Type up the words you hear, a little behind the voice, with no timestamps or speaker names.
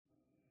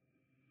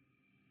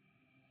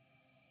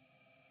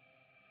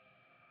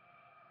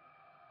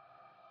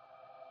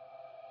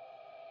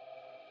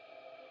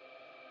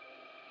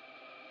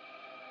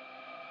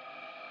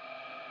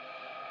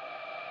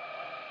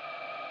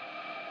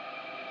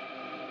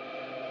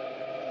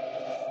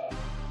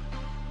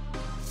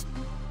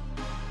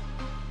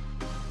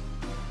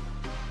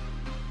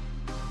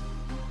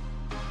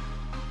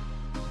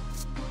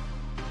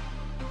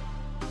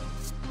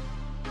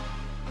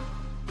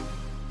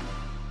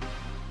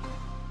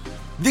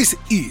This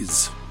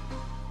is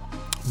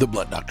the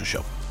Blood Doctor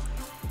Show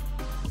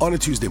on a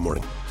Tuesday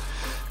morning.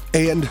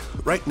 And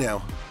right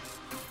now,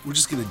 we're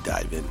just going to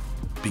dive in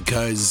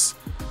because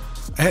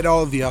I had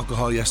all of the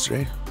alcohol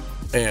yesterday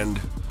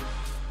and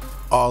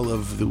all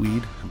of the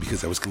weed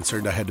because I was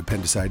concerned I had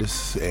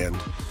appendicitis, and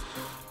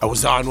I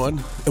was on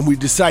one, and we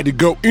decided to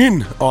go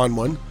in on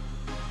one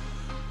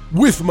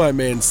with my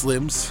man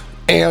Slims,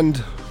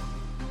 and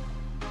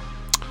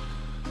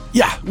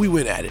yeah, we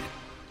went at it.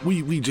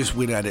 We just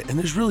went at it, and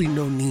there's really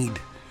no need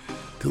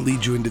to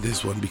lead you into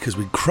this one because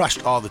we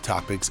crushed all the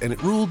topics, and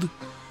it ruled,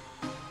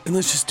 and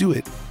let's just do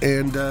it,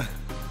 and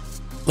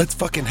let's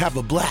fucking have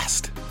a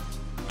blast.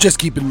 Just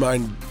keep in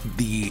mind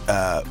the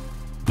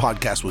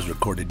podcast was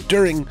recorded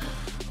during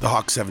the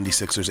Hawks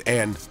 76ers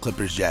and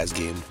Clippers Jazz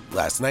game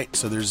last night,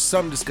 so there's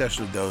some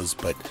discussion of those,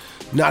 but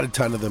not a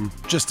ton of them,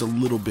 just a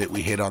little bit.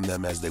 We hit on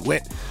them as they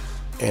went,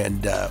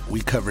 and we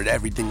covered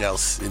everything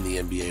else in the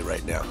NBA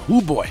right now.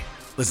 Ooh boy,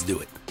 let's do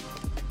it.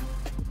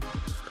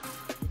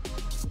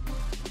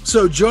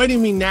 So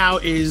joining me now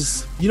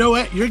is, you know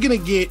what, I'm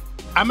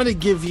going to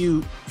give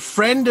you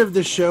friend of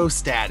the show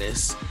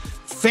status,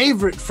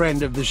 favorite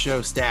friend of the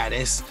show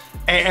status,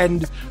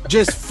 and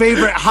just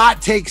favorite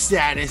hot take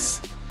status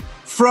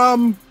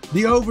from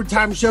the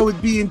Overtime Show with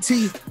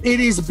B&T. It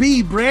is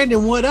B.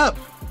 Brandon, what up?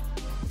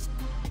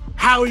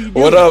 How are you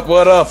doing?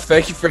 What up?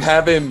 Thank you for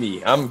having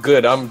me. I'm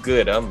good.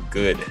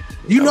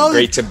 You know,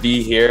 great to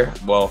be here.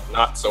 Well,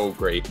 not so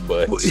great,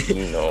 but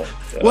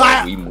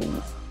we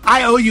move.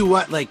 I owe you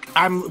what?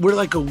 We're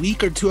like a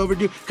week or two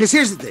overdue. Because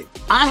here's the thing.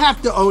 I have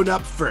to own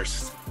up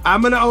first. I'm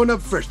going to own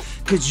up first.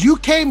 Because you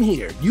came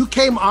here. You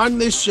came on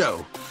this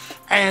show.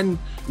 And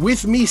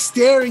with me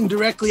staring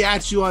directly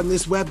at you on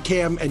this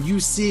webcam and you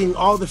seeing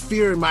all the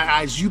fear in my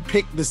eyes, you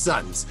picked the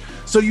Suns.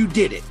 So you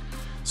did it.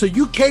 So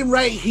you came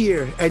right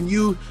here and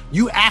you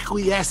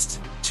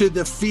acquiesced to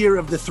the fear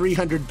of the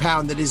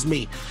 300-pound that is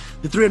me.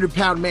 The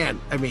 300-pound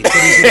man, I mean.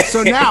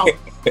 So now,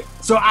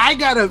 I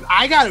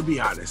gotta be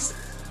honest.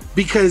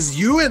 Because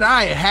you and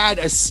I had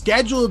a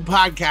scheduled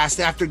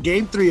podcast after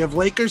Game 3 of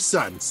Lakers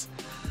Suns.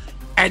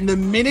 And the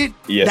minute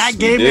that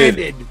game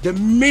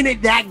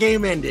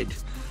ended,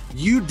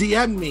 you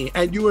DM'd me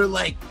and you were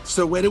like,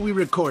 so when are we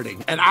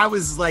recording? And I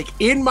was like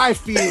in my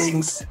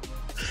feelings.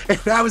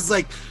 And I was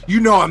like,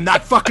 I'm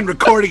not fucking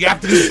recording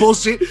after this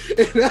bullshit.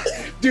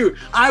 Dude,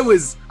 I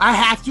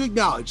have to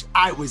acknowledge,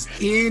 I was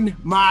in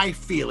my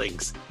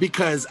feelings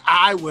because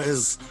I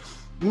was,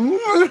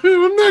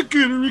 I'm not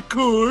gonna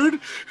record.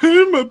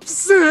 I'm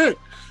upset.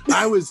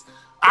 I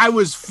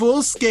was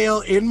full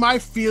scale in my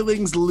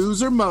feelings,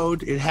 loser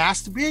mode. It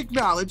has to be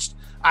acknowledged.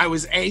 I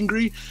was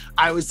angry.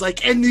 I was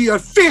like, and the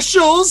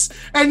officials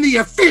and the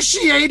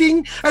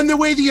officiating and the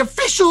way the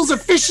officials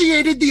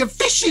officiated the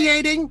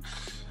officiating.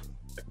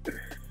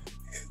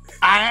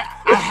 I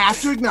have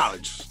to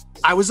acknowledge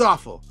I was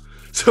awful.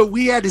 So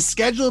we had a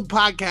scheduled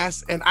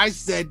podcast and I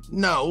said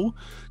no,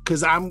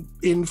 because I'm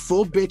in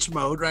full bitch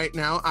mode right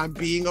now. I'm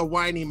being a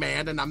whiny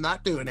man and I'm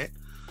not doing it.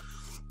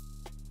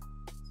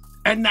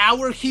 And now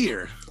we're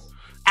here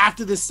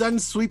after the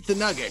Suns sweep the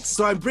Nuggets.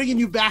 So I'm bringing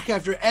you back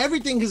after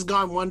everything has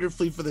gone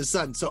wonderfully for the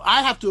Suns. So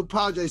I have to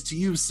apologize to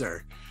you,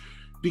 sir,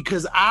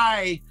 because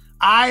I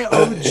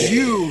owed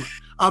you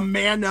a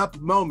man up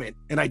moment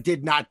and I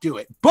did not do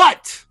it.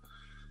 But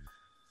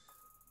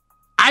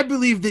I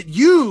believe that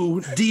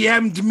you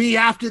DM'd me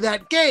after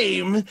that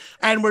game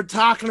and we're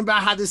talking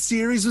about how the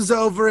series was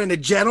over and a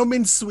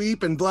gentleman's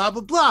sweep and blah,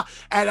 blah, blah.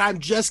 And I'm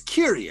just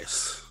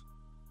curious.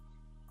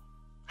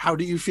 How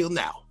do you feel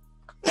now?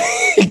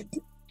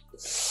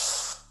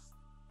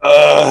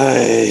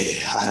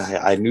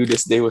 I knew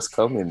this day was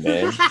coming,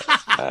 man.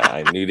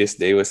 I knew this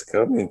day was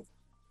coming.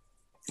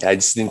 I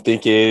just didn't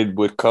think it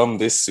would come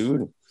this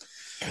soon.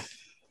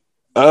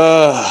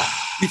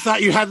 You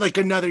thought you had like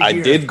another year. I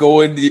did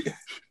go in the...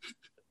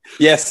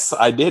 Yes,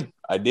 I did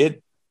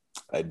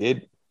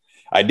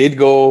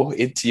go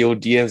into your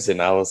DMs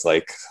and I was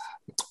like,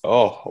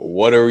 oh,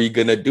 what are we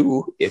going to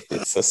do if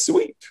it's a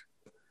sweep?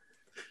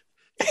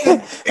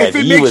 And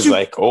he was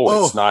like,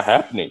 it's not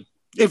happening.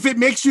 If it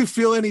makes you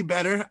feel any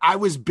better, I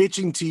was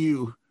bitching to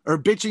you or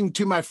bitching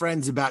to my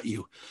friends about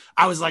you.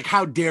 I was like,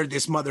 how dare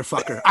this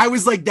motherfucker? I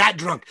was like that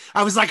drunk.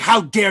 I was like, how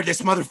dare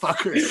this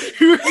motherfucker?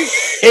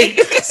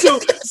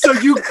 so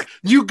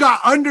you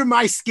got under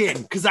my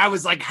skin because I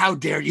was like, how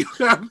dare you?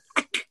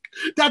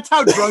 That's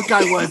how drunk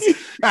I was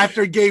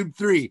after Game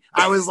 3.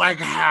 I was like,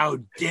 how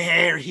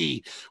dare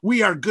he?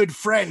 We are good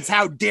friends.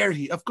 How dare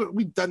he? Of course,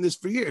 we've done this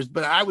for years,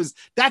 but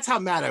that's how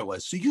mad I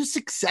was. So you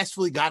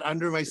successfully got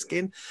under my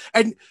skin.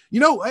 And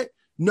you know what?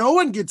 No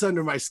one gets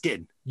under my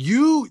skin.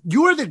 You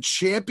are the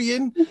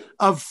champion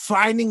of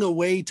finding a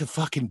way to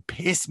fucking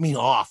piss me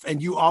off.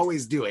 And you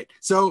always do it.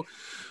 So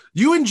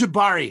you and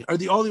Jabari are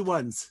the only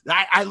ones.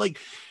 I like...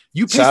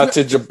 Shout out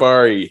to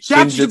Jabari. Shout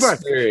out to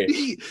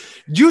Jabari.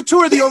 You two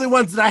are the only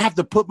ones that I have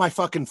to put my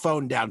fucking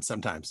phone down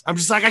sometimes. I'm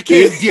just like, I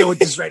can't deal with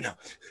this right now.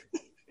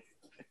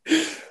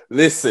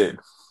 Listen,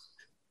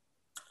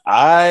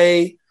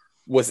 I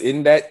was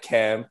in that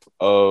camp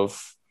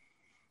of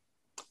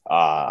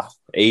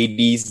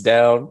AD's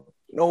down.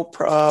 No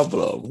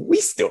problem.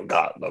 We still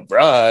got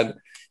LeBron.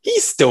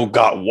 He's still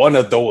got one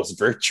of those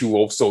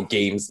virtuoso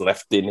games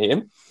left in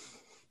him.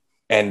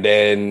 And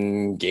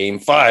then game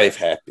 5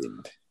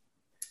 happened.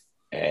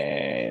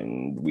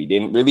 And we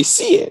didn't really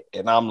see it.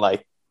 And I'm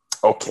like,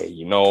 okay,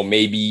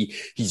 maybe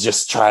he's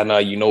just trying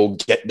to,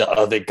 get the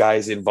other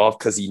guys involved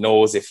because he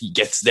knows if he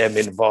gets them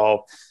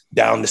involved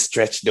down the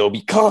stretch, they'll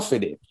be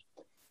confident.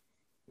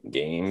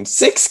 Game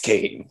 6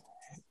 came.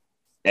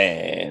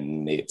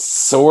 And it's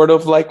sort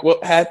of like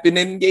what happened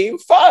in game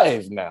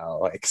 5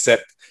 now,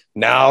 except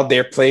now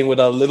they're playing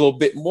with a little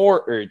bit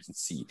more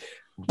urgency.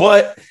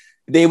 But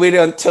they waited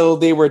until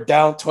they were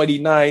down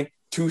 29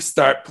 to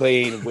start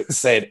playing with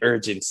said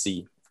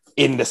urgency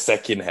in the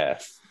second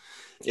half.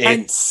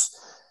 It's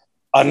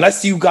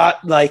unless you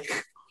got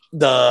like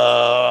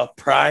the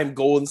prime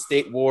Golden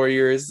State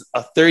Warriors,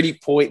 a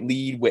 30-point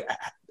lead with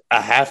a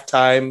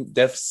halftime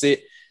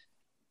deficit.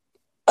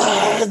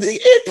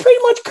 It's pretty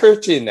much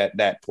curtain at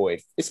that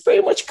point. It's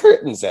pretty much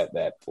curtains at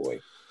that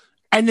point.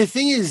 And the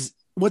thing is,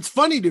 what's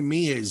funny to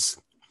me is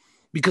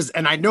because,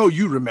 and I know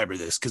you remember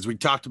this because we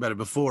talked about it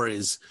before,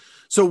 is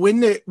so when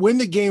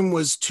the game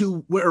was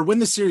when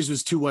the series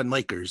was 2-1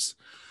 Lakers,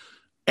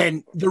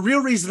 and the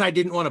real reason I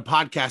didn't want to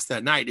podcast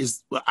that night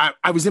is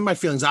I was in my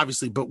feelings,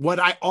 obviously, but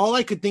all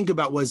I could think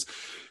about was,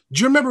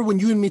 do you remember when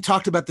you and me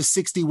talked about the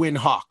 60-win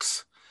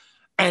Hawks?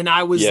 And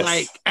I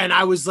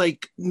was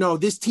like, no,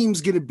 this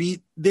team's going to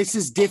beat, this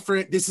is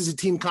different. This is a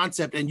team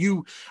concept. And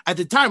you at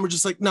the time were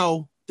just like,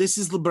 no, this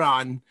is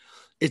LeBron.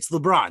 It's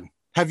LeBron.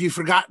 Have you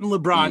forgotten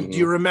LeBron? Mm-hmm. Do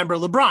you remember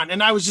LeBron?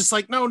 And I was just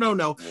like, no.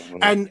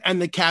 Mm-hmm.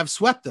 And the Cavs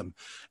swept them.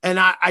 And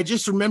I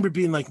just remember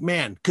being like,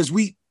 man, because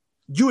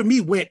you and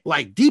me went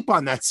like deep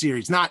on that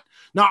series, not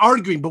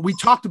arguing, but we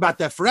talked about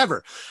that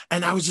forever.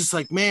 And I was just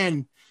like,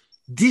 man,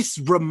 this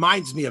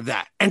reminds me of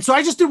that. And so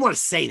I just didn't want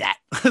to say that.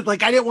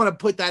 Like, I didn't want to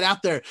put that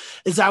out there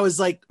as I was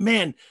like,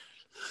 man,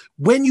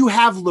 when you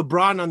have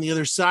LeBron on the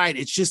other side,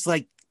 it's just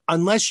like,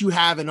 unless you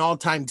have an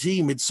all-time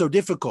team, it's so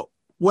difficult.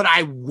 What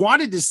I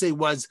wanted to say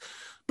was,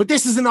 but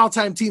this is an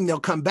all-time team. They'll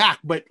come back.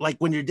 But like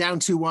when you're down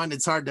 2-1,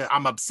 it's hard to,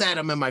 I'm upset.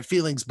 I'm in my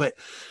feelings, but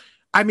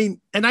I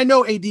mean, and I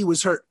know AD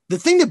was hurt. The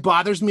thing that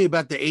bothers me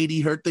about the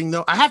AD hurt thing,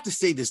 though, I have to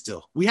say this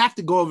still. We have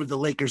to go over the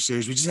Lakers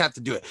series. We just have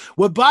to do it.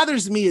 What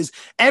bothers me is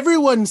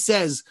everyone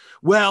says,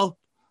 well,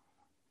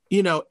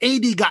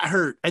 AD got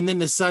hurt and then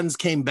the Suns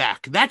came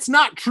back. That's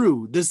not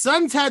true. The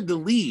Suns had the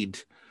lead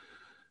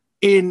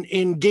in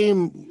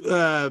game,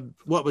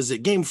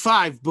 game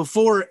 5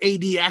 before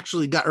AD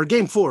actually got, or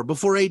game 4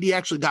 before AD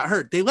actually got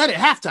hurt. They led at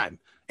halftime.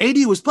 AD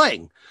was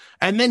playing,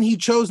 and then he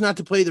chose not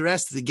to play the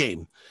rest of the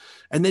game.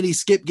 And then he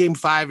skipped game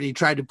 5 and he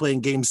tried to play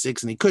in game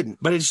 6 and he couldn't.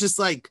 But it's just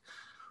like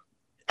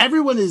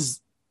everyone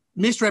is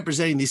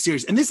misrepresenting these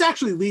series. And this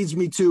actually leads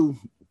me to,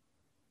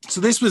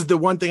 so this was the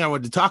one thing I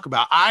wanted to talk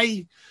about.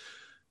 I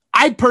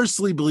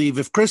personally believe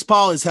if Chris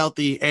Paul is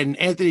healthy and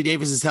Anthony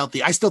Davis is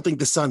healthy, I still think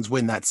the Suns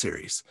win that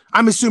series.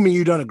 I'm assuming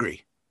you don't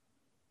agree.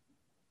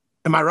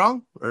 Am I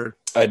wrong? Or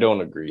I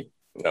don't agree.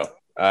 No.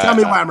 Tell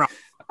me why I'm wrong.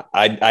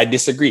 I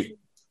disagree.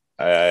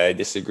 I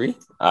disagree.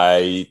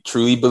 I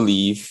truly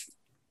believe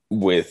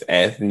with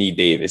Anthony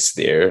Davis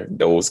there,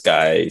 those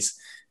guys,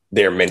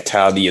 their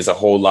mentality is a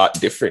whole lot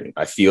different.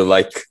 I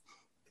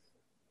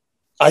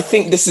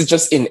think this is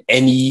just in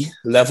any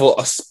level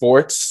of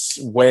sports.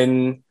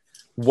 When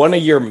one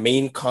of your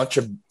main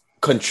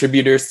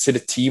contributors to the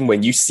team,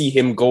 when you see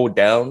him go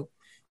down,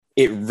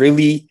 it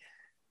really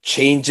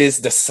changes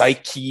the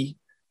psyche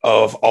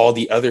of all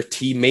the other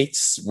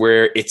teammates,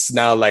 where it's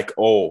now like,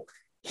 oh,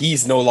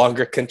 he's no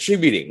longer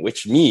contributing,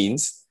 which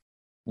means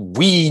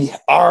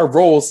our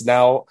roles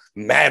now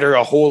matter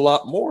a whole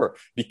lot more,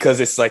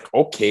 because it's like,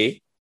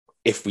 okay,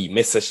 if we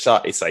miss a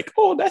shot, it's like,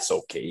 oh, that's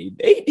okay.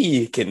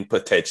 AD can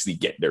potentially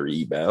get the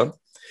rebound.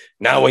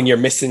 Now, when you're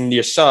missing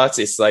your shots,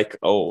 it's like,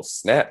 oh,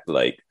 snap.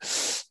 Like,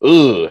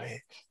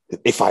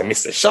 if I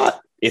miss a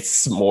shot,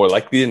 it's more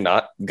likely than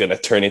not going to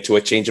turn into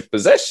a change of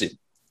possession.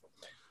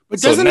 But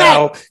doesn't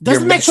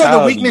that show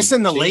the weakness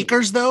in the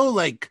Lakers, though?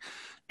 Like,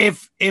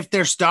 if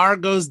their star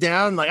goes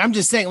down, like, I'm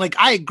just saying, like,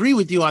 I agree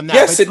with you on that.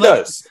 Yes, it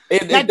does.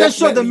 That does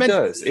show the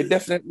does. It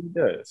definitely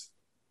does.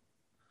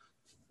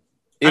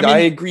 I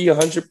agree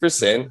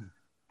 100%.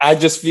 I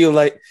just feel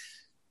like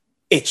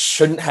it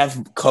shouldn't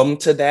have come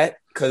to that,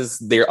 because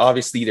they're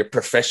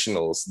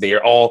professionals.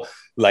 They're all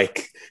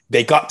like,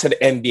 they got to the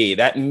NBA.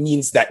 That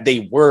means that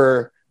they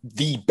were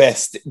the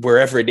best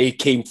wherever they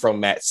came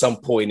from at some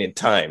point in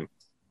time.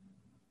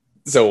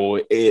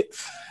 So I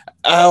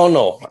don't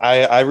know.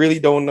 I really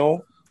don't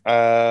know.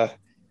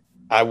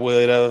 I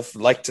would have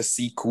liked to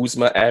see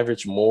Kuzma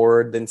average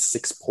more than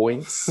 6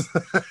 points.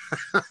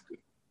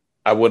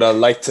 I would have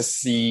liked to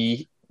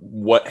see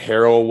what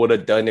Harrell would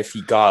have done if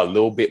he got a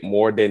little bit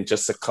more than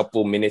just a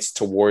couple minutes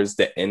towards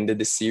the end of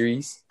the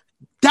series.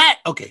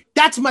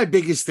 That's my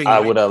biggest thing. I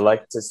would have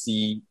liked to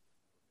see.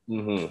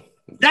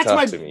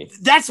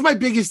 That's my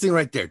biggest thing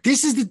right there.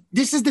 This is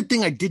the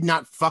thing I did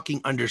not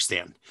fucking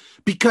understand,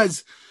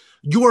 because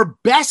your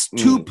best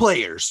two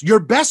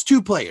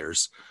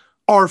players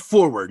are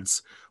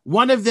forwards.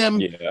 One of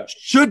them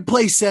should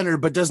play center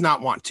but does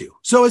not want to.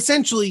 So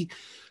essentially,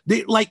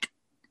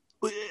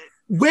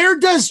 where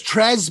does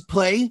Trez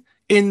play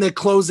in the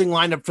closing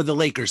lineup for the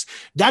Lakers?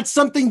 That's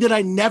something that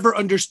I never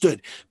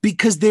understood,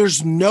 because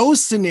there's no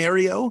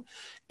scenario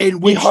in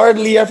which he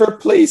hardly ever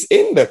plays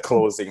in the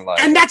closing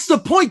lineup. And that's the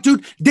point,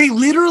 dude. They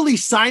literally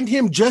signed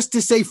him just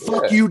to say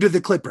fuck you to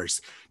the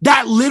Clippers.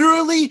 That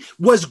literally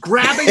was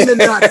grabbing the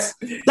nuts.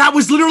 That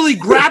was literally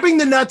grabbing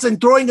the nuts and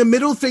throwing a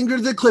middle finger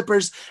to the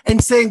Clippers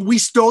and saying, we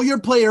stole your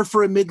player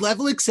for a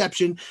mid-level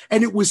exception.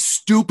 And it was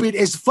stupid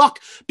as fuck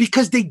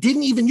because they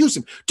didn't even use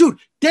him. Dude,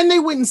 then they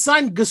went and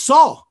signed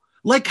Gasol.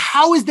 Like,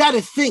 how is that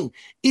a thing?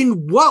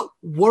 In what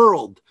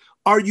world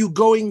are you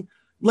going?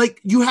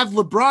 Like, you have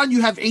LeBron, you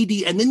have AD,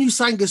 and then you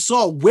sign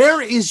Gasol.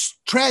 Where is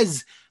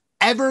Trez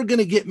ever going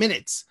to get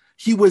minutes?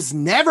 He was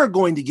never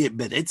going to get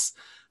minutes.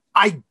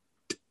 I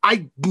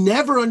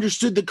never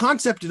understood the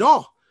concept at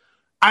all.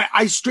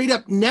 I straight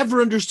up never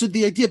understood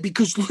the idea,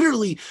 because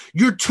literally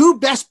your two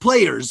best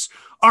players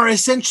are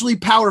essentially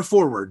power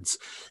forwards.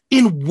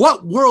 In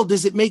what world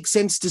does it make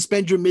sense to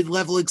spend your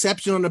mid-level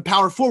exception on a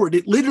power forward?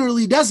 It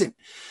literally doesn't.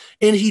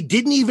 And he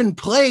didn't even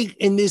play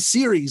in this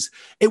series.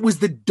 It was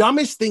the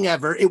dumbest thing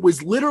ever. It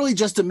was literally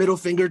just a middle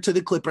finger to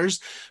the Clippers,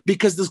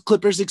 because the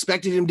Clippers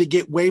expected him to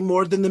get way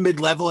more than the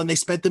mid-level, and they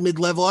spent the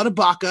mid-level on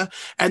Ibaka,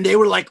 and they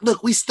were like,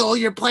 look, we stole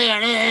your player,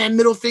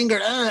 middle finger,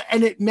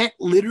 and it meant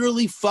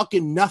literally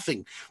fucking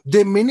nothing.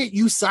 The minute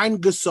you signed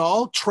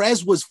Gasol,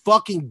 Trez was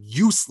fucking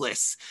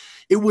useless.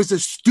 It was a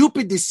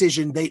stupid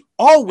decision. They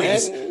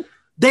always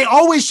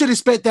should have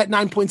spent that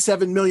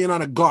 $9.7 million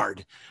on a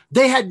guard.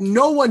 They had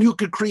no one who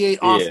could create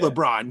off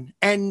LeBron,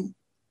 and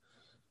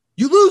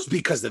you lose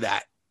because of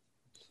that.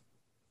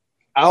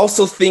 I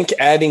also think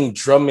adding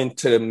Drummond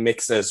to the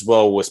mix as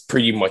well was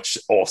pretty much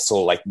also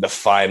like the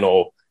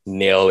final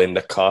nail in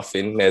the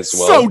coffin as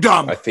well. So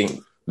dumb. I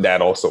think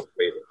that also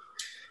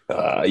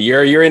played.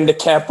 You're in the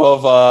camp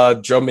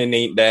of Drummond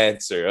ain't the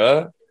answer,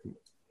 huh?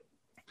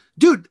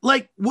 Dude,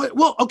 like, what?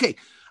 Well, okay.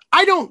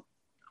 I don't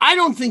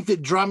think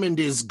that Drummond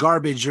is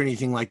garbage or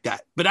anything like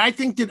that, but I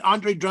think that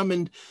Andre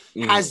Drummond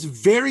has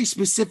very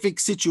specific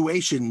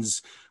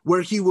situations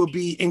where he will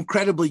be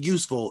incredibly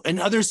useful, and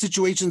other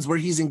situations where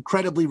he's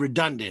incredibly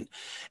redundant.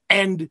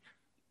 And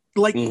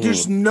like,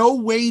 there's no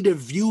way to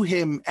view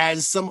him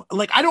as some,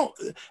 like,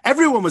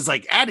 everyone was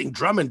like, adding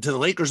Drummond to the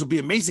Lakers would be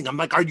amazing. I'm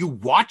like, are you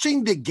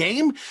watching the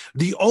game?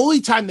 The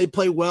only time they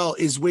play well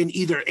is when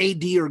either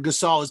AD or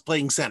Gasol is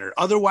playing center.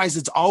 Otherwise,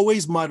 it's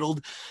always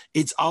muddled.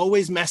 It's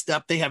always messed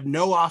up. They have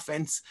no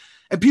offense.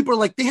 And people are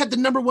like, they had the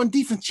number one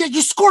defense. Yeah,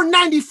 you scored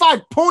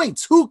 95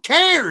 points. Who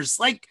cares?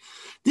 Like,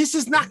 this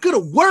is not going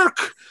to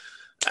work.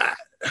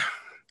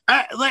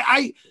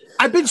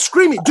 I've been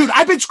screaming. Dude,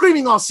 I've been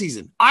screaming all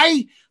season.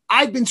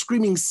 I've been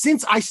screaming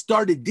since I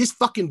started this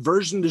fucking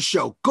version of the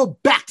show. Go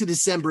back to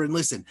December and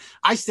listen.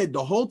 I said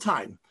the whole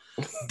time,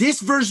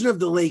 this version of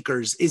the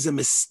Lakers is a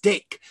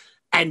mistake,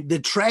 and the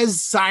Trez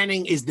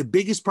signing is the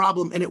biggest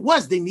problem. And it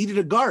was. They needed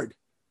a guard.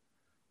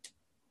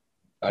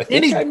 I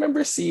think I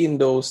remember seeing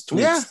those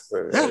tweets.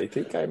 Yeah. I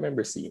think I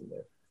remember seeing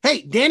that.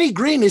 Hey, Danny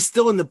Green is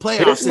still in the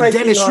playoffs, and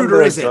Dennis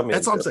Schroeder isn't.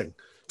 That's all I'm saying.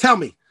 Tell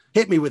me.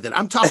 Hit me with it.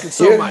 I'm talking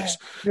so much.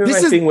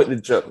 This is with the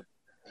Drummond.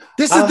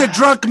 This is the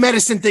drunk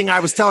medicine thing I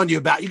was telling you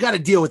about. You got to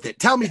deal with it.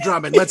 Tell me,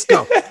 Drummond. Let's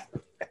go.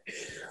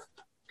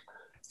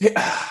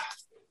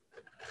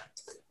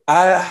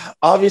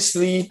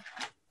 Obviously,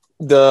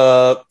 in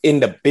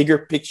the bigger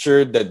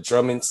picture, the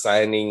Drummond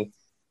signing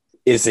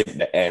isn't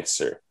the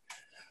answer.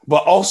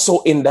 But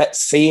also in that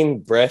same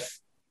breath,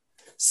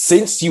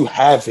 since you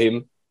have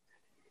him,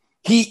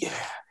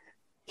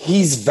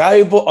 he's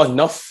valuable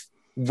enough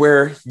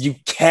where you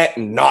can't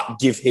not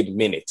give him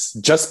minutes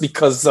just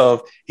because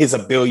of his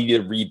ability to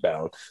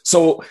rebound.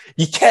 So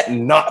you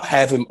can't not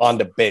have him on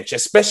the bench,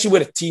 especially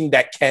with a team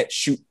that can't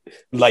shoot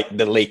like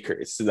the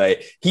Lakers.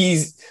 Like,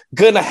 he's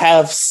gonna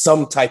have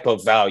some type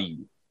of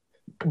value,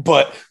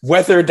 but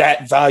whether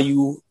that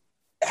value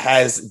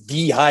has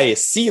the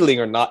highest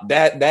ceiling or not,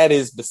 that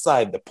is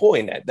beside the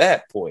point at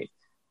that point.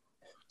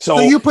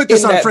 So you put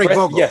this on Frank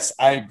Vogel? Yes,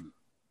 I agree.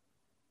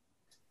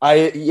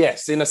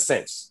 Yes, in a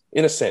sense.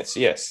 In a sense,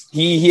 yes.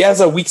 He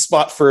has a weak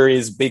spot for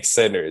his big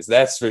centers,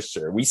 that's for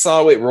sure. We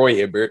saw it with Roy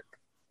Hibbert.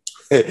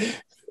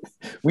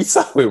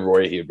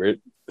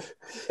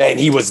 And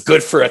he was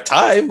good for a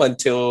time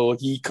until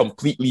he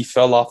completely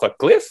fell off a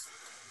cliff.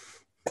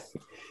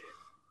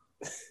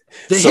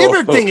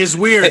 Hibbert thing is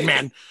weird,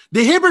 man.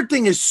 The Hibbert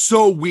thing is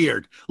so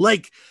weird.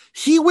 Like,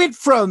 he went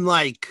from,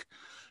 like,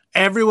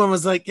 everyone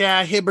was like,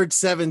 yeah, Hibbert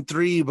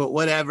 7'3", but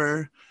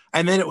whatever.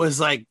 And then it was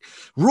like,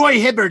 Roy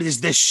Hibbert is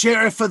the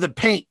sheriff of the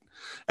paint.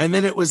 And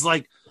then it was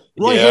like,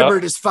 Roy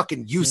Hibbert is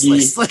fucking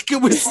useless. Like,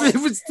 it was.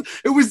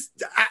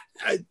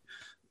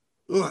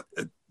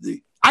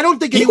 I don't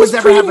think anyone's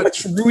ever had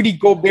Rudy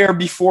Gobert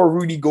before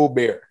Rudy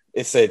Gobert,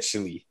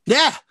 essentially.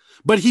 Yeah,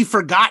 but he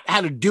forgot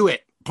how to do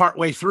it.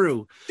 partway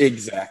through.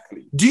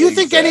 Exactly. Do you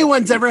think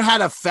anyone's ever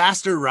had a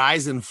faster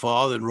rise and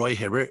fall than Roy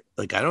Hibbert?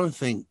 Like, I don't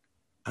think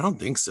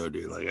so,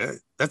 dude. Like,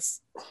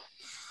 that's.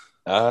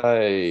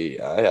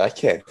 I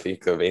can't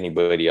think of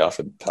anybody off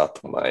the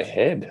top of my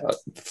head.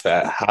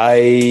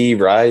 High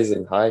rise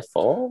and high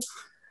fall.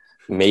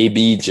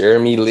 Maybe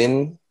Jeremy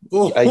Lin.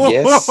 I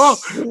guess. I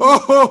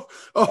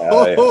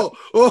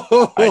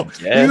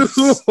guess.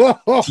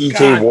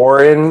 TJ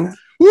Warren.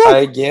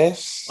 I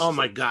guess. Oh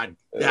my God.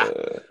 Yeah.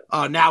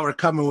 Oh, now we're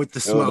coming with the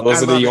smoke.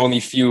 Those are the only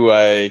few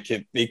I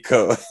can think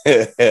of.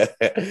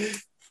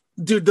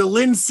 Dude, the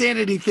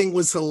Linsanity thing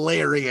was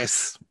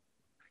hilarious.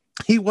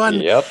 He won.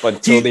 Yep,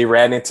 until they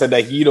ran into the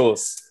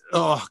Heatles.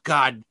 Oh,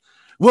 God.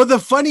 Well, the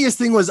funniest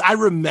thing was I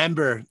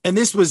remember, and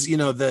this was,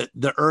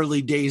 the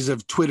early days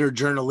of Twitter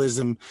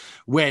journalism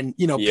when,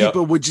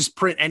 people would just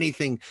print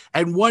anything.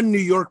 And one New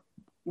York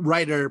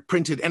writer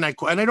printed, and I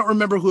don't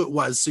remember who it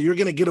was, so you're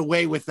going to get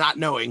away with not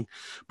knowing,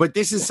 but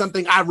this is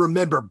something I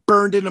remember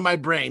burned into my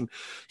brain.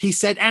 He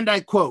said, and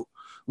I quote,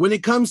 "When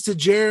it comes to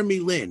Jeremy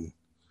Lin,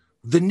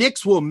 the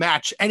Knicks will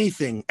match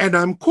anything," and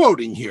I'm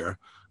quoting here,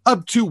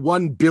 "up to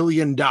 $1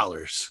 billion.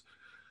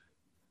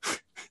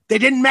 They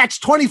didn't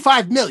match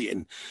 25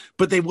 million,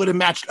 but they would have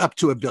matched up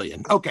to $1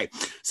 billion. Okay.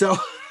 So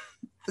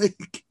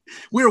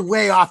we're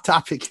way off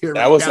topic here.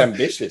 That was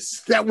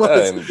ambitious. That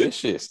was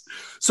ambitious.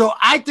 So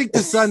I think the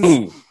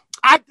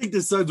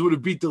Suns would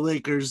have beat the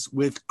Lakers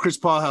with Chris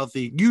Paul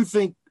healthy. You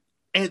think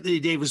Anthony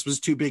Davis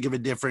was too big of a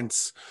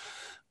difference?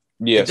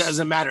 Yes. It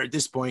doesn't matter at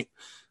this point.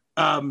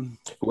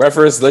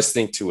 Whoever is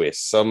listening to it,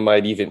 some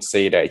might even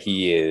say that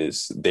he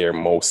is their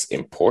most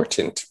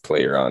important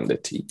player on the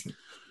team.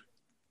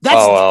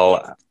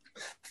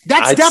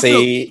 I'd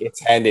say it's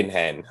hand in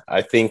hand.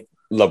 I think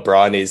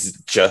LeBron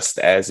is just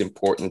as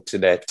important to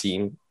that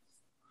team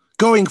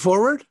going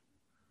forward,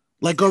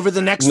 like over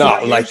the next.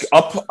 No, like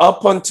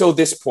up until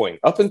this point.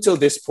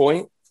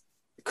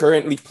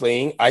 Currently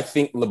playing, I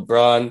think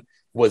LeBron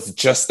was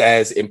just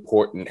as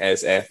important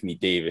as Anthony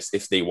Davis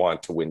if they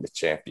want to win the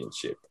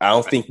championship. I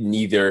don't think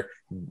neither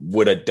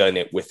would have done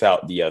it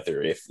without the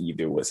other if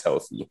either was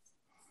healthy.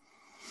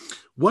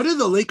 What do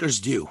the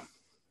Lakers do?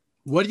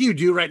 What do you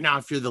do right now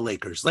if you're the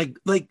Lakers?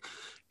 Like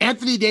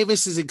Anthony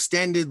Davis is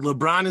extended,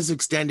 LeBron is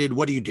extended.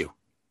 What do you do?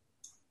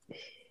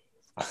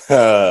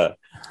 Hope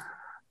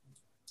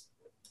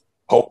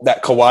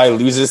that Kawhi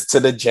loses to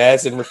the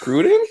Jazz in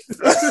recruiting.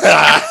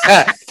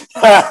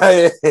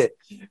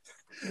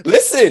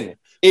 Listen,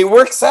 it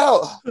works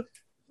out.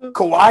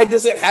 Kawhi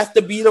doesn't have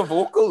to be the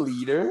vocal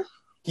leader.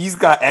 He's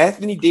got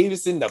Anthony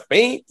Davis in the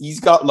paint. He's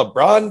got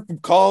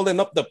LeBron calling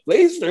up the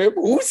plays for him.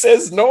 Who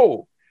says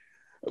no?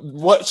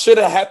 What should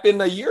have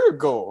happened a year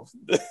ago?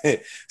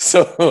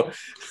 So,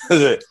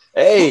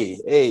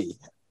 hey,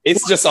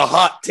 it's just a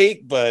hot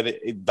take, but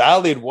a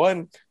valid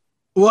one.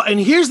 Well, and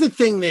here's the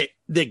thing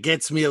that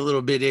gets me a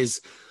little bit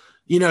is,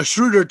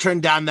 Schroeder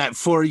turned down that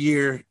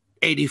 4-year,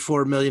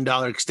 $84 million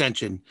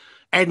extension.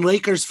 And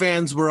Lakers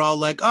fans were all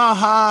like,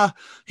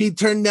 he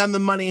turned down the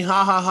money,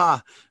 ha, ha,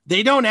 ha.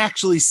 They don't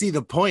actually see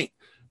the point.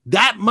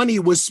 That money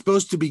was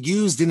supposed to be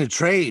used in a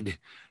trade.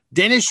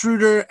 Dennis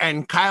Schroeder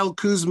and Kyle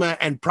Kuzma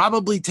and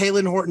probably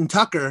Talen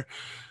Horton-Tucker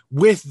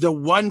with the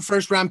 1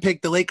 first-round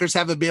pick the Lakers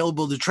have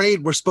available to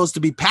trade were supposed to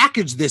be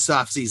packaged this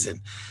offseason.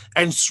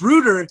 And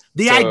Schroeder,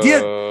 the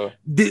idea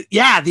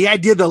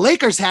the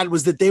Lakers had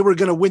was that they were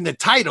going to win the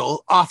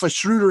title off a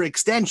Schroeder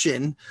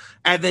extension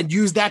and then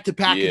use that to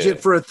package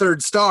it for a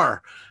 3rd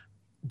star.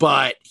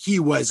 But he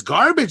was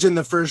garbage in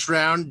the first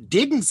round,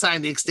 didn't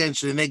sign the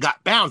extension, and they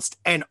got bounced.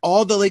 And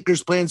all the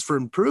Lakers' plans for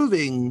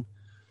improving,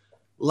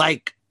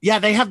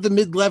 they have the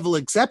mid-level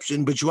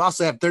exception, but you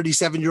also have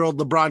 37-year-old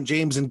LeBron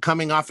James and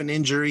coming off an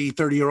injury,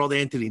 30-year-old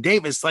Anthony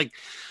Davis.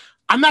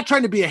 I'm not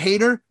trying to be a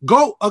hater.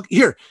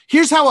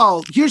 Here's how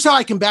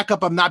I can back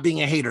up I'm not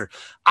being a hater.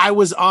 I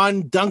was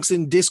on Dunks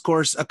and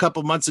Discourse a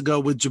couple months ago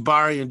with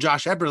Jabari and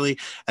Josh Epperly,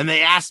 and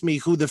they asked me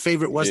who the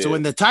favorite was to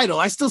win the title.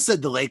 I still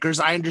said the Lakers.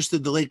 I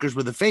understood the Lakers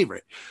were the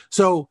favorite.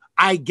 So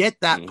I get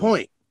that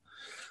point.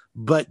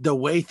 But the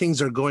way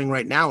things are going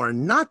right now are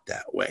not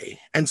that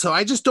way. And so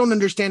I just don't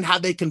understand how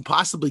they can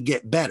possibly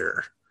get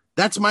better.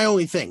 That's my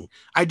only thing.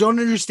 I don't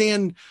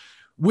understand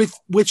with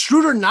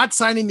Schroeder not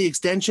signing the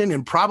extension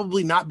and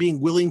probably not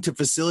being willing to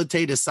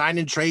facilitate a sign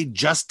and trade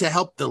just to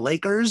help the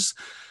Lakers.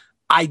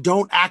 I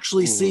don't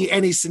actually see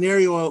any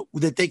scenario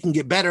that they can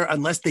get better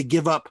unless they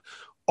give up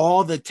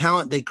all the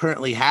talent they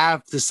currently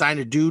have to sign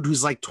a dude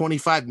who's like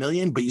 25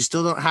 million, but you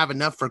still don't have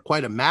enough for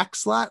quite a max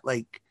slot.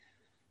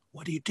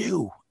 What do you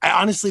do? I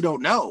honestly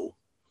don't know.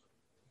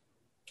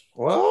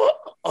 Well,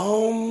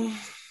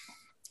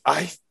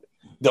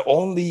 the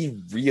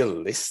only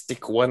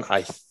realistic one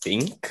I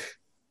think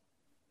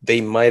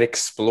they might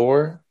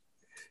explore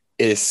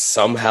is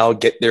somehow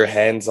get their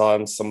hands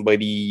on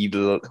somebody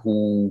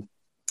who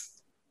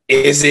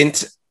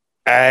isn't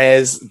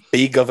as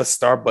big of a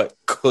star but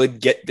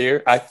could get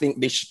there. I think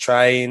they should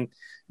try and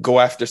go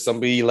after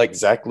somebody like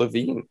Zach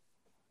LaVine.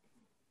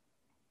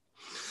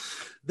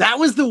 That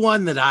was the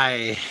one that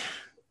I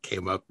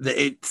came up.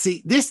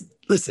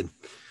 Listen,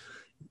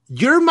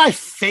 You're my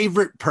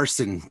favorite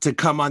person to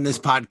come on this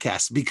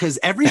podcast because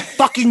every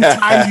fucking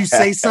time you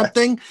say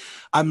something,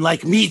 I'm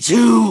like, me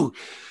too.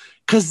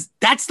 Because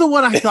that's the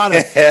one I thought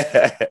of.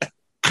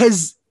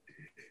 Because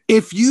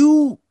if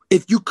you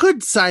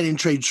could sign and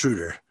trade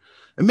Schroeder,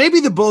 and maybe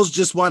the Bulls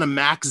just want to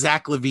max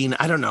Zach LaVine,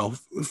 I don't know,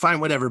 fine,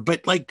 whatever.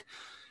 But like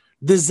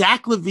the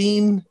Zach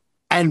LaVine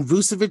and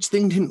Vucevic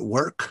thing didn't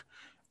work.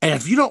 And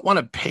if you don't want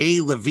to pay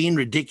LaVine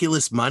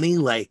ridiculous money,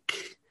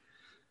 like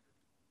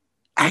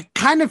I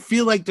kind of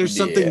feel like there's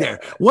something there.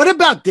 What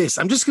about this?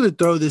 I'm just going to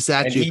throw this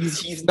at you.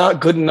 He's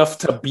not good enough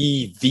to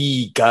be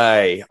the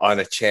guy on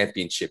a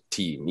championship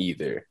team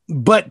either.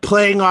 But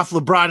playing off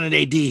LeBron and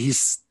AD,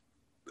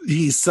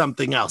 he's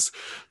something else.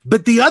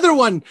 But the other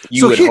one,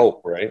 you would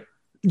hope, right?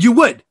 You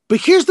would. But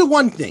here's the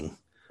one thing.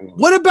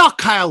 What about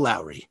Kyle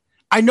Lowry?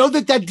 I know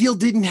that deal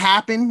didn't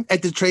happen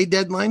at the trade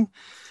deadline.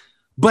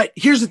 But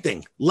here's the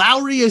thing.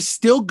 Lowry is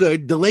still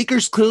good. The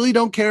Lakers clearly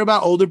don't care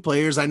about older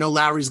players. I know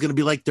Lowry's going to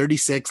be like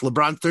 36,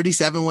 LeBron's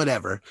 37,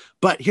 whatever.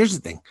 But here's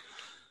the thing.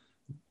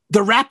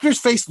 The Raptors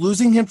face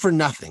losing him for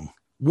nothing.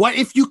 What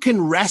if you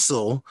can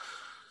wrestle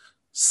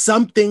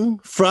something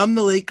from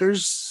the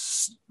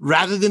Lakers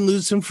rather than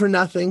lose him for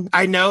nothing?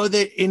 I know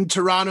that in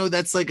Toronto,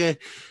 that's like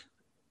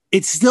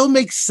it still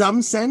makes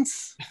some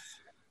sense.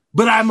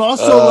 But I'm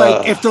also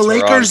like, if the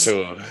Lakers...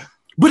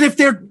 But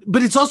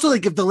it's also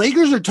like if the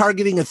Lakers are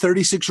targeting a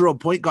 36-year-old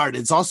point guard,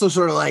 it's also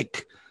sort of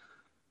like,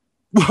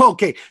 well,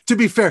 okay, to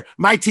be fair,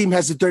 my team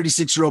has a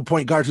 36-year-old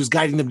point guard who's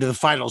guiding them to the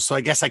finals, so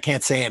I guess I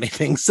can't say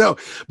anything. So,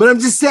 but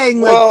I'm just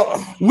saying,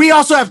 like, we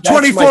also have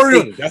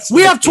 24-year-old.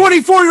 We have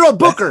 24-year-old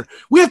Booker.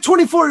 We have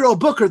 24-year-old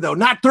Booker though,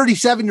 not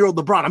 37-year-old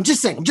LeBron. I'm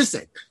just saying.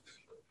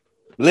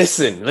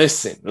 Listen.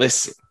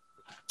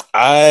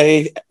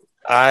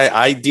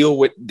 I deal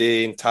with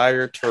the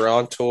entire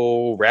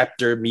Toronto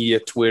Raptor media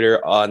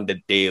Twitter on the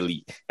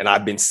daily, and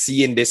I've been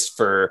seeing this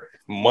for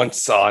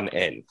months on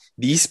end.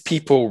 These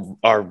people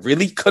are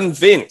really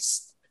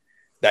convinced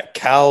that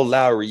Kyle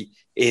Lowry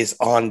is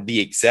on the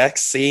exact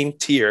same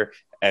tier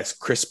as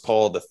Chris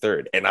Paul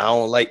III, and I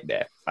don't like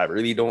that. I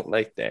really don't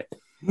like that.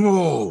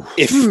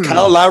 If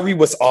Kyle Lowry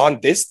was on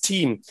this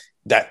team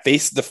that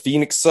faced the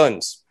Phoenix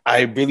Suns,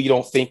 I really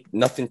don't think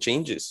nothing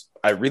changes.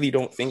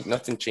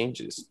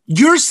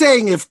 You're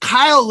saying if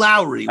Kyle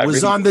Lowry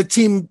was on the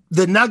team,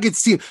 the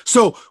Nuggets team,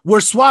 so we're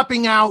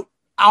swapping out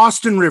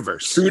Austin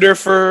Rivers. Schroeder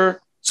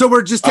for... So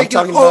we're just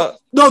taking... the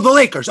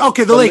Lakers.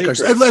 Okay, the Lakers.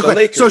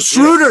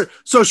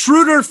 So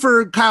Schroeder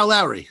for Kyle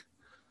Lowry.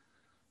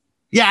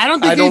 Yeah, I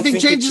don't think anything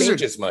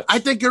changes much. I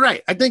think you're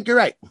right.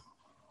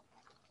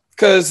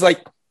 Because,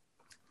 like,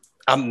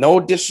 I'm no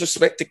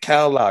disrespect to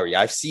Kyle Lowry.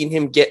 I've seen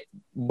him get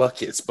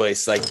buckets, but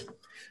it's like...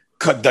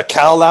 The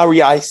Kyle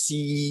Lowry I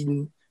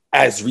seen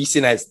as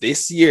recent as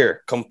this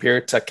year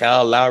compared to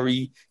Kyle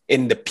Lowry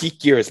in the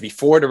peak years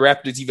before the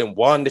Raptors even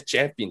won the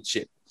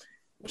championship,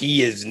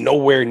 he is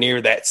nowhere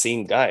near that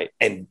same guy.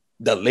 And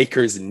the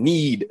Lakers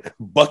need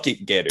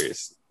bucket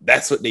getters.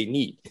 That's what they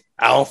need.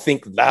 I don't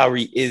think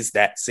Lowry is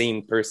that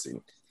same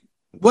person.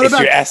 If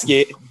you're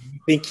asking, you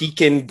think he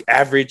can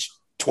average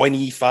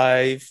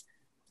 25,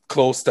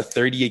 close to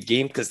 30 a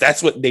game? Because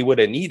that's what they would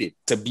have needed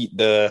to beat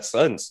the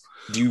Suns.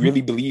 Do you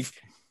really believe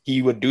he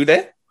would do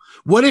that?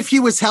 What if he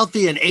was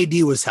healthy and AD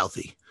was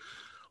healthy?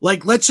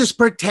 Like, let's just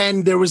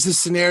pretend there was a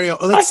scenario.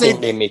 Let's say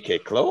they make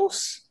it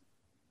close.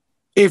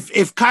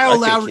 If Kyle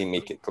Lowry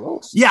make it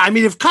close. Yeah, I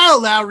mean, if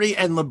Kyle Lowry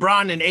and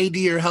LeBron and AD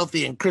are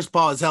healthy and Chris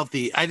Paul is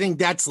healthy, I think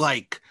that's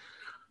like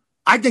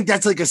a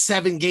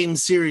 7-game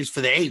series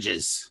for the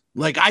ages.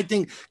 Like, I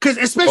think because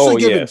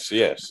especially given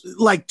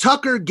like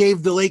Tucker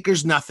gave the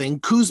Lakers nothing,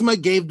 Kuzma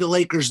gave the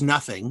Lakers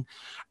nothing,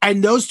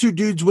 and those two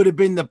dudes would have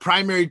been the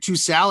primary two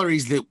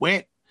salaries that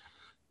went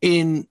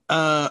in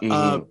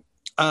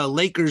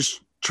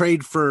Lakers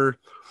trade for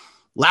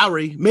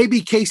Lowry,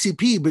 maybe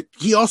KCP, but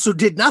he also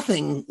did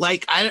nothing.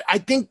 Like I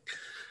think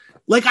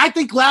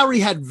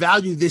Lowry had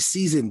value this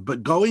season,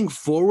 but going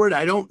forward,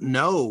 I don't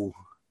know.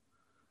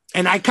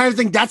 And I kind of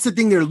think that's the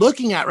thing they're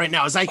looking at right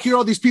now. Is I hear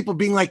all these people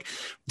being like,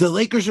 the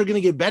Lakers are going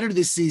to get better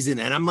this season,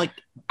 and I'm like,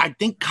 I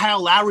think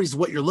Kyle Lowry's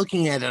what you're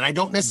looking at, and I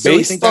don't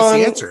necessarily think that's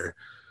the answer.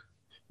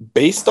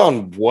 Based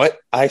on what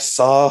I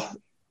saw,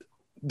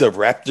 the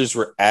Raptors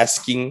were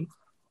asking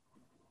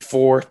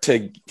for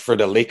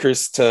the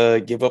Lakers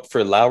to give up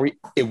for Lowry,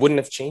 it wouldn't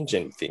have changed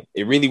anything.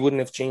 It really wouldn't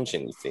have changed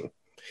anything.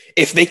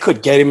 If they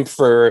could get him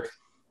for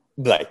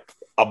like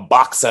a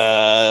box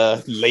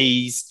of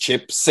Lay's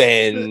chips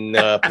and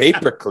a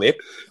paperclip,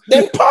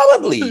 then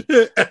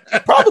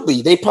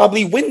probably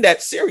they win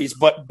that series.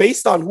 But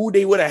based on who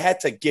they would have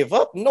had to give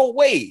up, no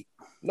way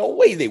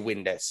they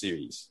win that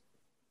series.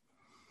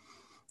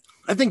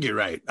 I think you're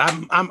right.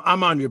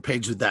 I'm on your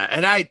page with that.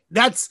 And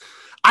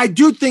I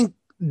do think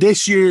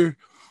this year,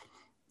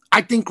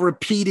 I think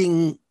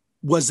repeating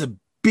was a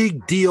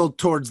big deal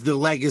towards the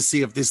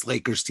legacy of this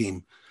Lakers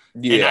team.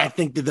 Yeah. And I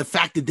think that the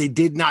fact that they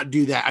did not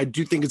do that, I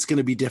do think it's going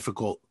to be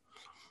difficult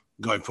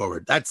going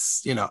forward.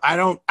 That's, I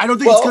don't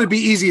think it's going to be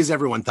easy as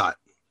everyone thought.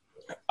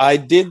 I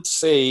did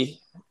say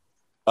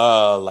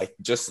like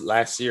just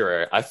last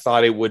year, I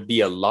thought it would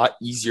be a lot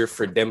easier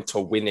for them to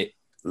win it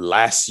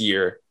last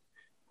year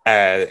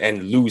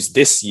and lose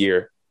this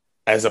year,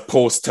 as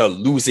opposed to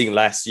losing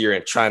last year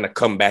and trying to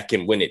come back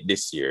and win it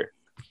this year.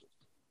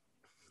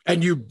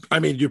 And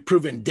you're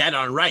proven dead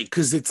on right,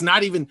 because it's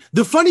not even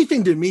the funny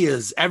thing to me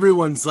is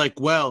everyone's like,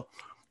 well,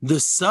 the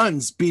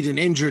Suns beat an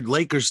injured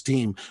Lakers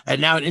team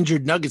and now an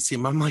injured Nuggets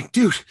team. I'm like,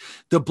 dude,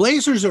 the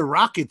Blazers or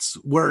Rockets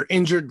were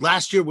injured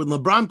last year when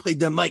LeBron played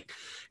them. Like,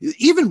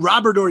 even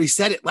Robert already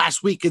said it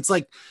last week. It's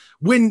like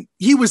when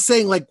he was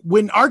saying, like,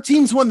 when our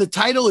teams won the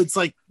title, it's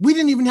like we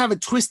didn't even have a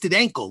twisted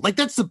ankle. Like,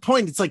 that's the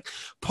point. It's like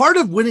part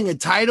of winning a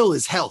title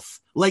is health.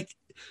 Like,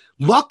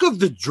 luck of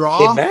the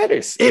draw. It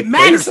matters. It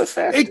matters.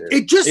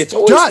 It just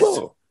does.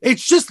 Low.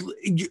 It's just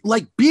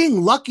like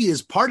being lucky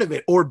is part of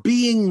it, or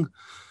being,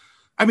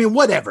 I mean,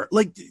 whatever.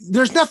 Like,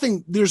 there's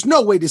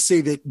no way to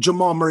say that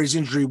Jamal Murray's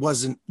injury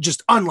wasn't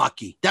just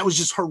unlucky. That was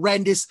just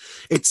horrendous.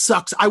 It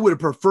sucks. I would have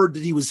preferred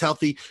that he was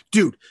healthy.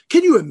 Dude,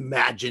 can you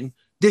imagine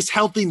this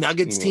healthy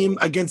Nuggets team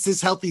against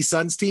this healthy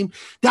Suns team?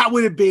 That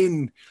would have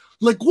been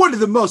like one of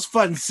the most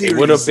fun series. It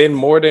would have been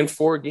more than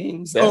 4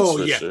 games. That's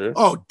for yeah. Sure.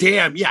 Oh,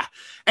 damn. Yeah.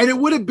 And it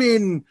would have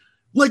been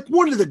like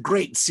one of the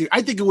great series.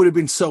 I think it would have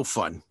been so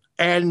fun.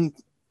 And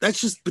that's,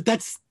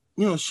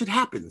 shit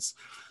happens.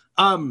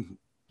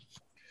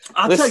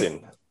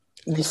 Listen,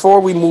 before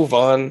we move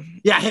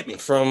on, hit me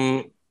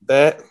from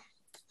that.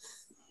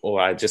 Oh,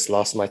 I just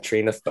lost my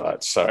train of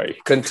thought. Sorry.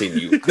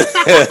 Continue.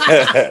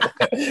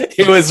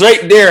 It was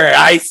right there.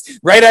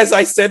 Right as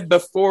I said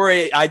before,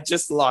 I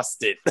just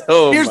lost it.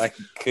 Oh, my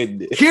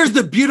goodness. Here's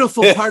the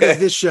beautiful part of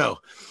this show.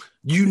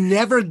 You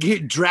never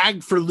get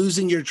dragged for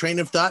losing your train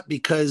of thought,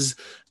 because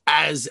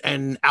as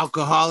an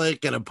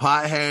alcoholic and a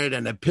pothead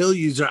and a pill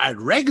user, I'd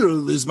regularly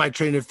lose my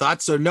train of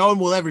thought. So no one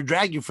will ever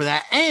drag you for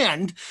that.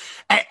 And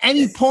at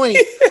any point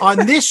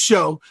on this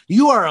show,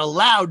 you are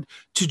allowed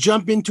to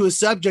jump into a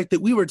subject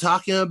that we were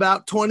talking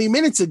about 20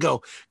 minutes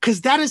ago,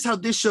 because that is how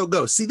this show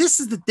goes. See, this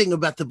is the thing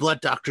about the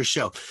Blood Doctor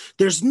show.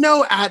 There's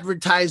no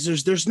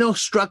advertisers. There's no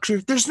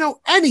structure. There's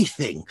no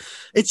anything.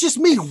 It's just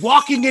me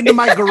walking into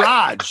my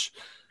garage.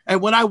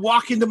 And when I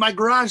walk into my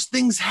garage,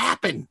 things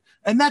happen.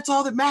 And that's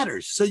all that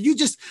matters. So you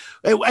just,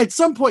 at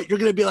some point, you're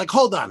going to be like,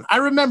 hold on, I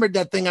remembered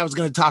that thing I was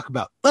going to talk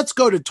about. Let's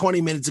go to 20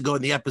 minutes ago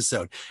in the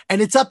episode.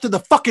 And it's up to the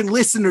fucking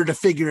listener to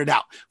figure it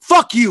out.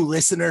 Fuck you,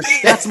 listener.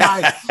 That's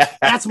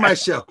my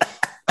show.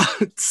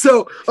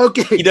 So,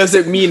 okay. He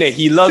doesn't mean it.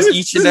 He loves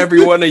each and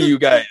every one of you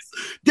guys.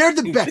 They're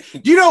the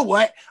best. You know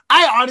what?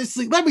 I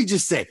honestly, let me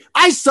just say,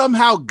 I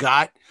somehow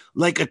got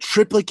like a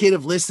triplicate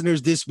of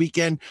listeners this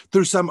weekend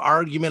through some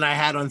argument I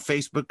had on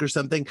Facebook or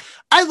something.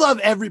 I love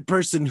every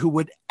person who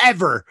would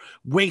ever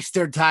waste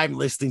their time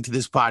listening to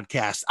this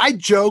podcast. I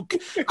joke,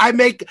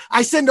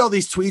 I send all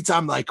these tweets.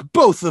 I'm like,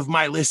 both of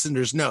my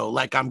listeners know,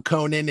 like I'm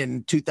Conan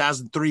in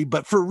 2003,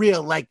 but for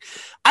real, like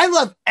I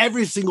love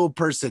every single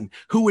person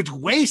who would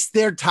waste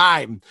their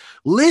time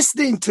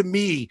listening to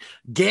me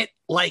get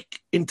like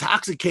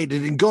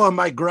intoxicated and go in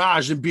my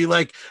garage and be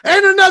like,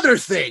 and another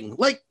thing,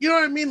 like, you know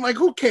what I mean? Like,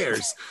 who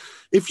cares?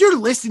 If you're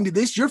listening to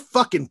this, you're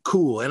fucking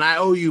cool and I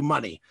owe you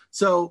money.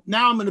 So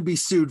now I'm going to be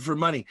sued for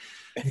money.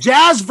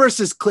 Jazz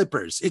versus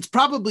Clippers. It's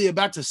probably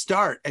about to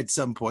start at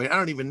some point. I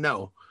don't even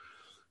know.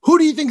 Who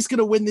do you think is going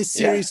to win this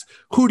series? Yeah.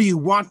 Who do you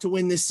want to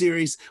win this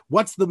series?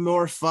 What's the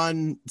more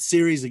fun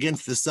series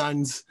against the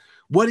Suns?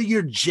 What are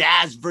your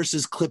Jazz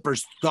versus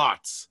Clippers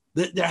thoughts?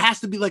 There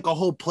has to be like a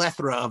whole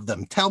plethora of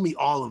them. Tell me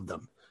all of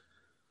them.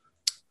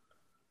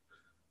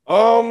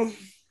 I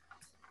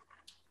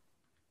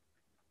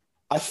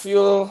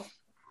feel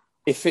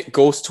if it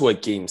goes to a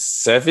game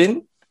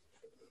 7,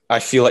 I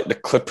feel like the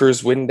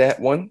Clippers win that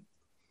one.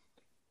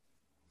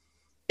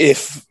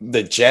 If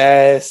the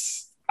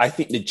Jazz, I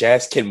think the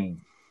Jazz can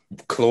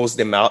close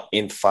them out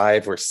in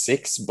 5 or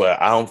 6,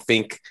 but I don't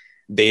think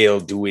they'll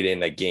do it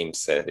in a game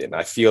 7.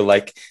 I feel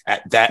like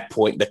at that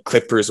point, the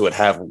Clippers would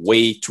have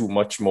way too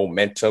much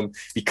momentum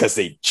because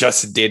they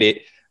just did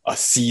it a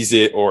series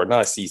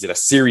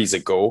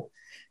ago.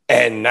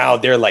 And now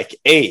they're like,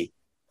 hey,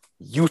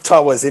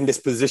 Utah was in this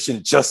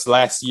position just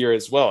last year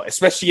as well,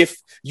 especially if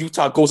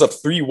Utah goes up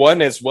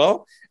 3-1 as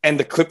well and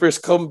the Clippers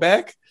come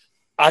back.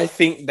 I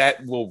think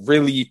that will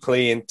really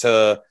play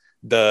into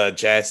the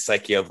Jazz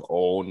psyche of,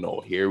 oh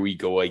no, here we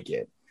go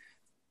again.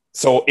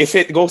 So if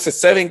it goes to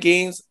 7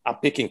 games, I'm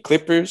picking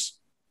Clippers.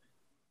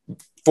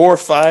 4 or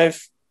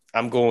 5,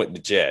 I'm going with the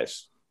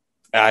Jazz.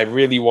 I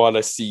really want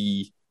to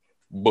see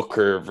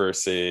Booker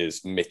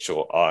versus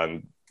Mitchell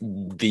on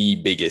the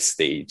biggest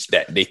stage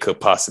that they could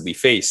possibly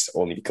face,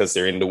 only because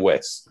they're in the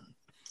West.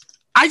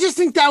 I just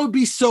think that would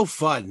be so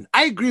fun.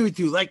 I agree with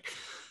you. Like,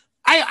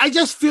 I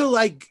just feel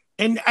like,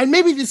 and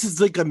maybe this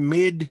is like a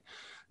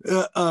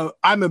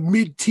I'm a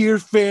mid-tier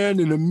fan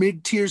in a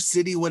mid-tier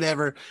city,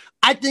 whatever.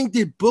 I think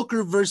that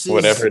Booker versus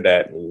whatever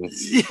that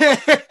means.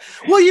 Yeah.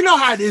 Well, you know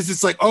how it is.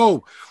 It's like,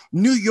 oh,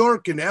 New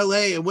York and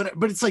LA and whatever.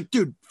 But it's like,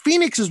 dude,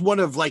 Phoenix is one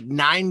of like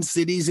 9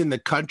 cities in the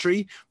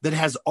country that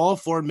has all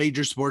 4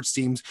 major sports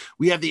teams.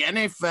 We have the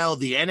NFL,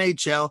 the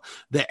NHL,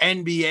 the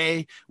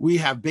NBA. We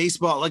have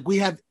baseball. Like we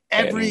have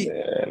every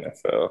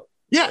NFL.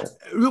 Yeah,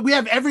 we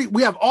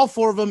have all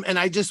 4 of them, and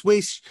I just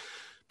wish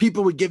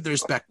people would give the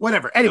respect.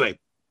 Whatever. Anyway,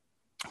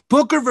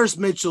 Booker versus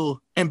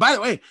Mitchell. And by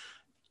the way,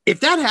 if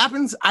that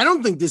happens, I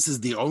don't think this is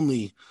the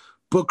only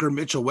Booker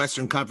Mitchell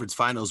Western Conference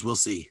Finals we'll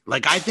see.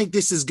 Like, I think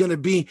this is going to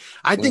be,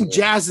 I think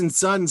Jazz and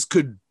Suns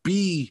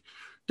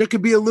there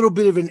could be a little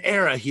bit of an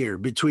era here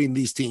between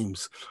these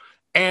teams.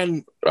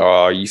 And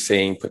are you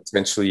saying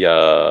potentially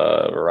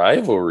a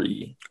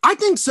rivalry? I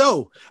think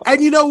so.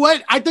 And you know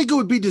what? I think it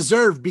would be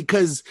deserved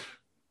because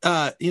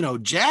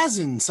Jazz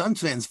and Suns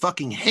fans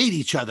fucking hate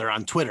each other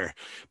on Twitter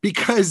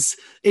because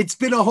it's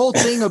been a whole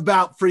thing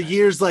about for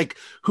years, like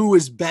who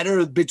is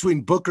better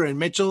between Booker and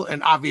Mitchell.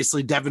 And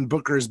obviously Devin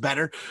Booker is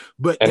better,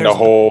 and the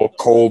whole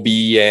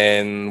Kobe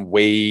and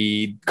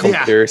Wade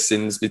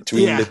comparisons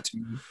between the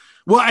two.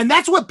 Well, and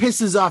that's what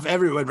pisses off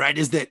everyone, right?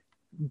 Is that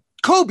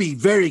Kobe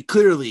very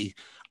clearly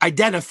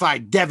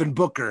identified Devin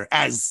Booker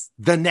as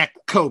the next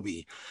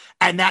Kobe.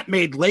 And that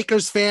made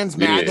Lakers fans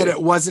mad that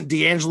it wasn't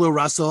D'Angelo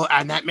Russell.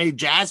 And that made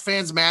Jazz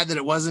fans mad that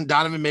it wasn't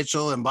Donovan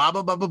Mitchell and blah,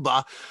 blah, blah, blah,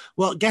 blah.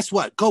 Well, guess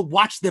what? Go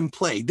watch them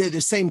play. They're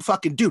the same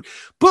fucking dude.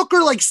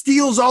 Booker like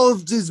steals all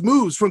of his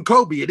moves from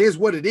Kobe. It is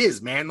what it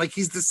is, man. Like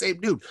he's the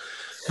same dude.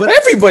 But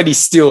everybody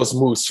steals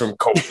moves from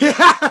Kobe.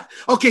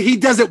 Okay, he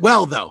does it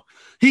well, though.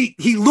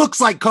 He looks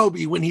like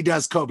Kobe when he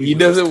does Kobe. He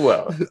does it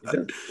well.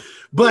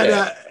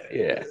 But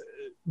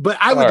But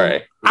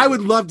I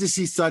would love to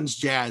see Suns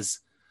Jazz.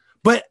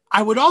 But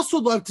I would also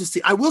love to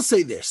see, I will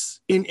say this,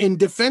 in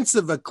defense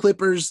of the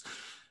Clippers,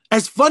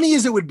 as funny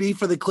as it would be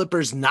for the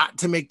Clippers not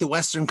to make the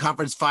Western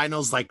Conference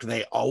Finals, like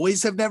they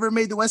always have never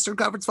made the Western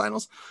Conference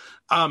Finals,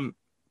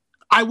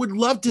 I would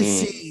love to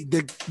see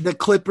the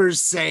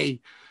Clippers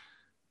say,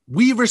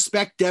 we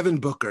respect Devin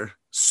Booker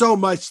so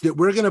much that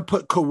we're going to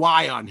put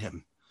Kawhi on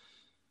him.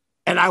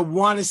 And I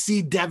want to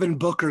see Devin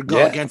Booker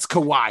go against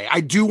Kawhi. I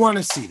do want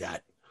to see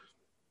that.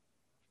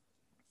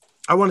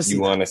 I want to see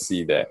You want to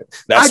see that.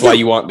 That's why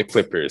you want the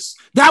Clippers.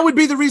 That would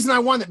be the reason I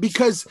want it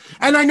because,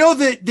 and I know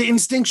that the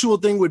instinctual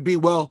thing would be,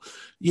 well,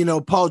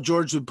 Paul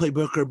George would play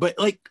Booker, but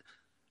like,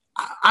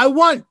 I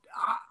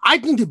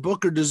think that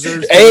Booker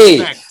deserves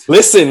respect.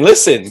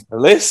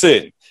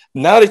 Listen.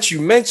 Now that you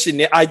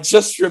mention it, I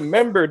just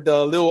remembered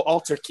the little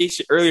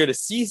altercation earlier this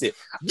season.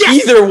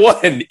 Yes! Either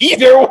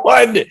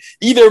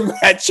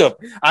matchup.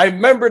 I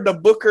remember the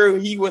Booker,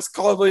 he was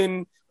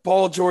calling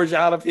Paul George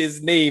out of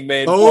his name,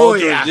 man. Paul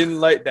George didn't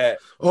like that.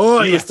 He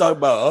was talking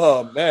about,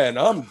 oh man,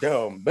 I'm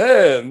down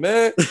bad,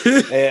 man.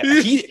 And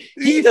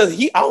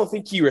I don't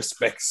think he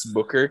respects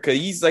Booker because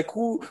he's like,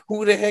 who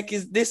the heck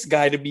is this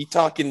guy to be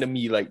talking to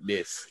me like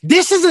this?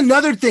 This is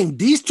another thing.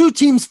 These two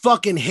teams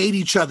fucking hate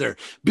each other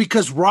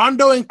because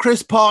Rondo and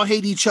Chris Paul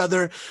hate each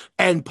other,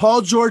 and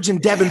Paul George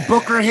and Devin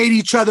Booker hate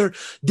each other.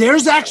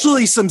 There's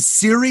actually some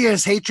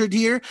serious hatred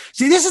here.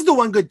 See, this is the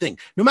one good thing.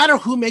 No matter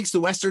who makes the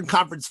Western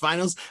Conference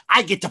Finals,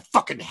 I get to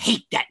fucking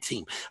hate that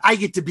team. I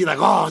get to be like,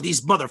 oh, these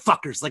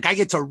motherfuckers. Like, I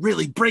get to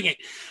really bring it.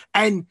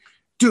 And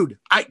dude,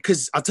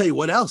 because I'll tell you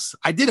what else.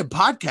 I did a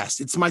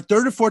podcast. It's my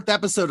 3rd or 4th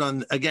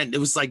episode it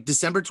was like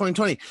December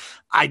 2020.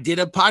 I did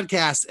a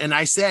podcast and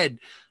I said,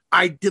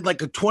 I did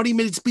like a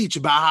 20-minute speech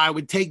about how I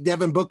would take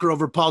Devin Booker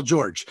over Paul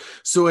George.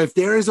 So if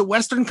there is a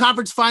Western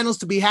Conference Finals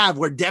to be had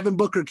where Devin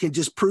Booker can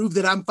just prove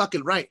that I'm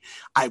fucking right,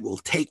 I will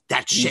take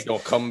that shit. He's gonna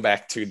come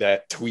back to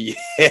that tweet.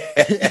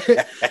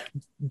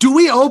 Do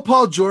we owe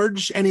Paul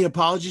George any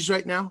apologies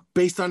right now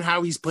based on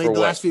how he's played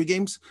last few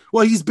games?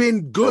 Well, he's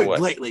been good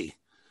lately.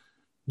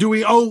 Do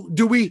we?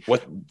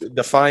 What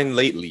define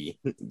lately?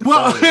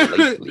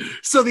 Lately.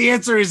 So the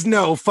answer is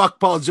no. Fuck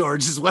Paul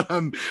George is what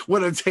I'm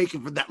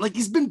taking from that. Like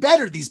he's been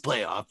better these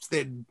playoffs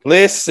than.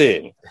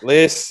 Listen.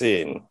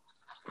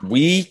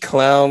 We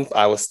clown.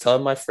 I was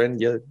telling my friend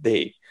the other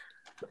day.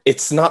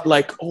 It's not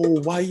like, oh,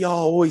 why y'all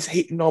always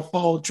hating on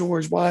Paul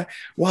George? Why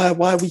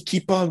we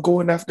keep on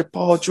going after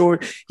Paul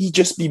George? He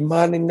just be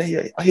minding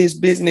his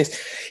business.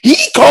 He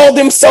called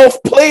himself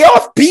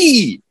playoff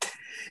P.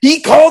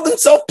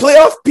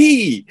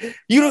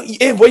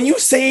 And when you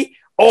say,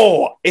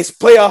 oh, it's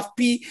playoff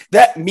P,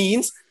 that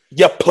means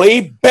you play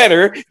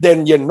better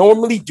than you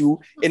normally do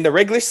in the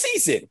regular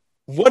season.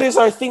 What is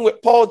our thing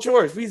with Paul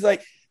George? He's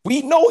like,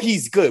 we know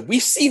he's good.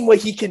 We've seen what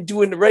he can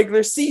do in the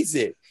regular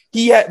season.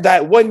 He had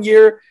that one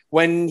year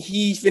when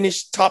he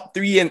finished top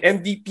 3 in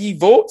MVP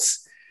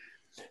votes.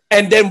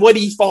 And then what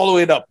did he follow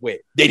it up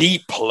with? Did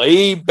he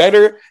play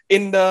better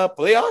in the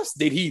playoffs?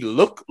 Did he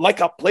look like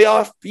a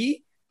playoff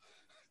P?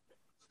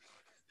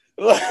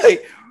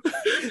 Like,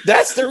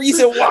 that's the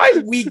reason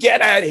why we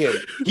get at him.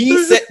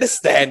 He set the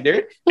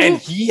standard and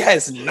he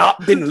has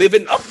not been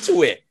living up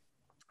to it.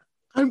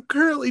 I'm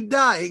currently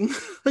dying.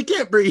 I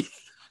can't breathe.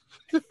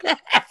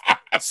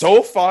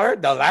 So far,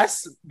 the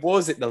last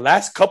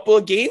couple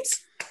of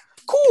games?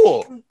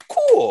 Cool.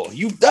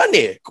 You've done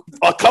it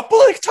a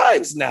couple of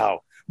times now,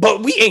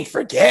 but we ain't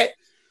forget.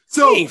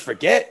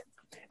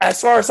 as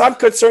far as I'm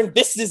concerned,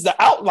 this is the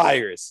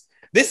outliers.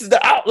 This is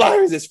the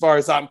outliers as far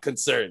as I'm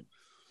concerned.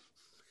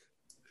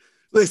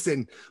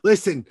 Listen.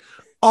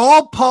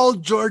 All Paul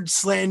George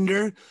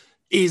slander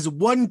is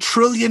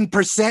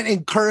 1,000,000,000%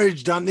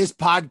 encouraged on this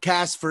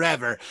podcast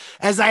forever.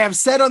 As I have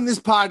said on this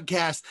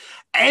podcast,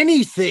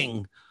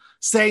 anything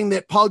saying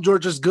that Paul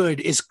George is good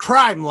is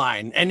crime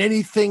line, and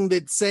anything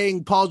that's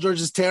saying Paul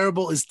George is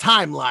terrible is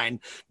timeline.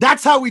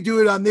 That's how we do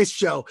it on this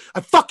show.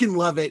 I fucking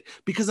love it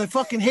because I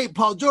fucking hate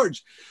Paul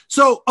George.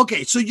 So,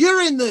 okay, so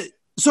you're in the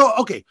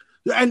okay,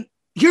 and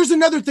here's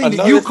another thing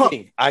that you call.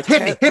 I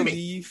can't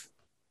believe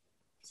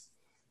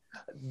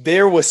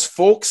there was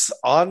folks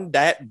on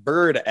that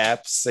Bird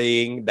app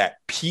saying that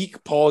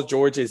peak Paul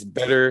George is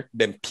better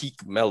than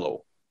peak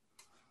Melo.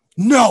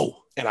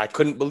 No, and I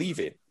couldn't believe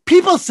it.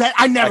 People said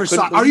I never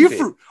saw it. Are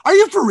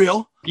you for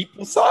real?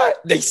 People saw it.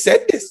 They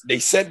said this.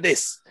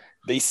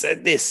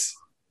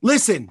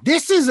 Listen,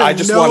 this is I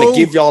just want to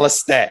give y'all a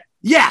stat.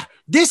 Yeah,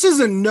 this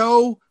is a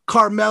no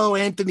Carmelo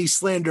Anthony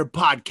slander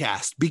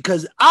podcast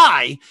because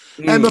I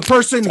am a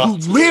person who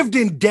lived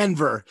in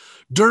Denver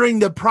during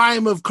the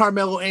prime of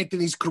Carmelo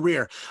Anthony's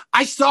career.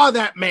 I saw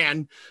that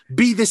man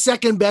be the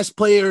second best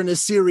player in a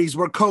series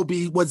where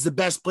Kobe was the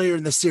best player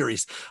in the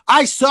series.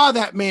 I saw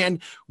that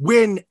man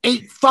win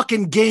 8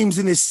 fucking games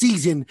in a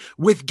season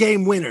with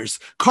game winners.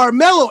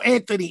 Carmelo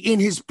Anthony in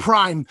his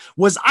prime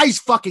was ice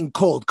fucking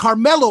cold.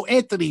 Carmelo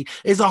Anthony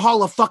is a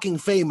Hall of fucking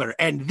Famer,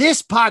 and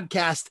this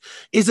podcast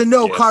is a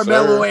no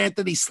Carmelo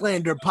Anthony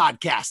slander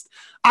podcast.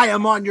 I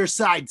am on your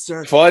side,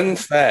 sir. Fun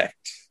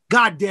fact.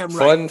 Goddamn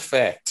right. Fun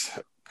fact.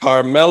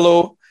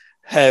 Carmelo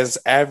has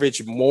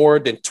averaged more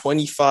than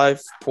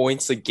 25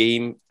 points a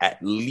game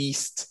at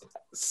least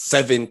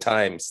 7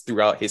 times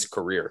throughout his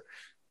career.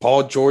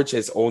 Paul George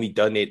has only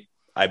done it,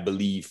 I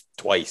believe,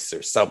 twice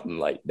or something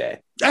like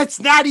that. That's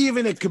not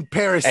even a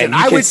comparison.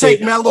 I would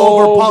take Melo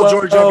over Paul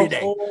George every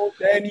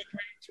day.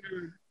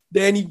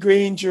 Danny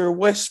Granger,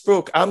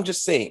 Westbrook. I'm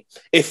just saying,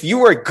 if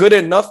you are good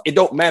enough, it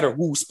don't matter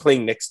who's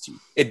playing next to you.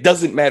 It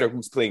doesn't matter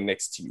who's playing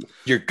next to you.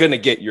 You're going to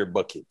get your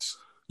buckets.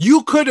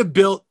 You could have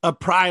built a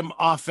prime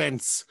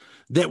offense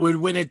that would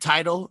win a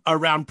title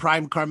around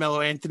prime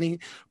Carmelo Anthony.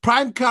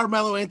 Prime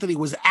Carmelo Anthony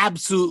was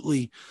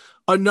absolutely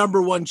a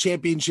number 1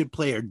 championship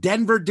player.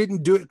 Denver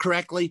didn't do it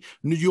correctly.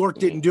 New York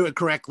didn't do it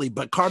correctly,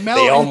 but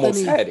Carmelo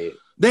almost had it.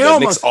 They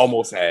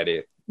almost had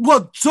it.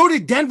 Well, so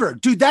did Denver.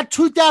 Dude, that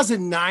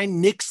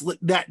 2009 Knicks,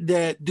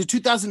 the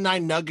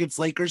 2009 Nuggets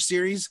Lakers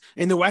series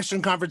in the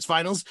Western Conference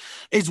Finals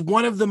is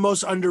one of the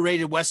most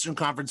underrated Western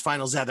Conference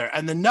Finals ever.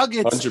 And the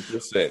Nuggets,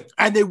 100%.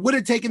 And they would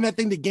have taken that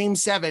thing to Game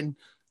 7.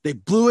 They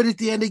blew it at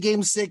the end of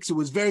Game 6. It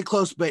was very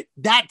close, but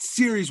that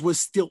series was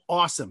still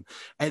awesome.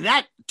 And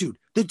that, dude,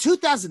 the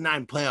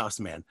 2009 playoffs,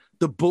 man,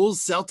 the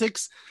Bulls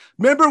Celtics.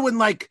 Remember when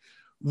like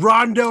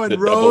Rondo and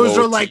Rose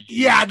are like,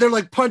 they're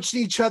like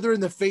punching each other in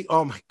the face.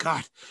 Oh my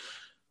God.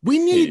 We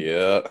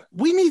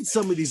need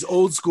some of these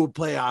old school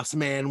playoffs,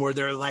 man, where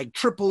they're like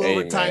triple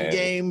overtime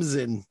games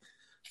and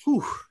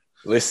whew.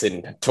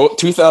 Listen,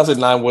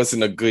 2009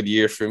 wasn't a good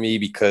year for me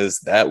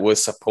because that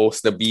was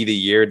supposed to be the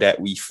year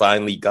that we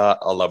finally got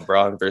a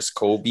LeBron versus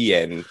Kobe,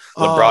 and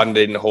LeBron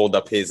didn't hold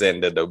up his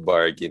end of the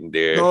bargain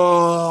there.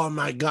 Oh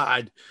my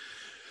God.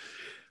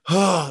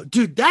 Oh,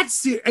 dude,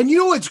 and you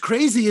know what's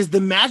crazy is the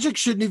Magic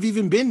shouldn't have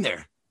even been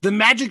there. The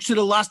Magic should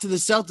have lost to the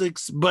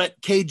Celtics, but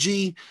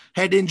KG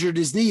had injured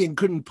his knee and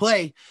couldn't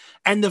play.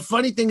 And the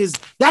funny thing is,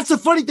 that's the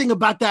funny thing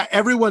about that.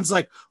 Everyone's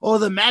like, oh,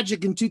 the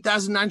Magic in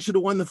 2009 should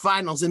have won the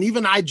finals. And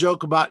even I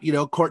joke about,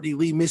 Courtney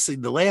Lee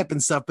missing the layup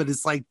and stuff, but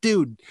it's like,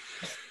 dude,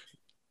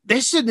 they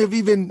shouldn't have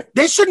even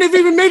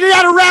made it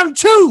out of round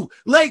 2.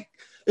 Like,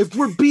 if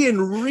we're being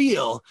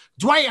real,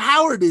 Dwight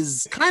Howard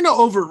is kind of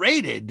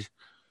overrated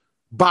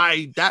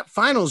by that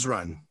finals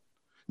run.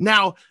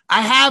 Now,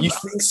 You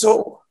think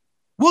so?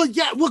 Well,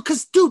 yeah,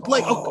 because, dude,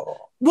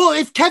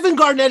 if Kevin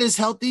Garnett is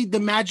healthy, the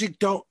Magic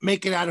don't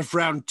make it out of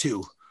round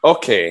 2.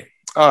 Okay.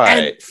 All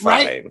right,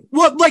 fine. Right?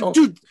 Well,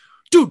 dude,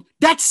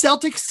 that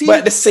Celtics team. But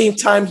at the same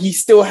time, he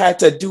still had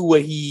to do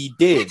what he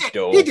did.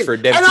 For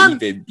them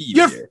to even be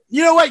there.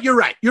 You know what? You're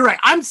right.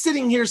 I'm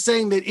sitting here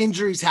saying that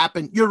injuries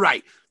happen. You're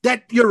right.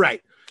 You're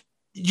right.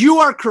 You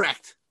are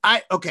correct.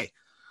 Okay,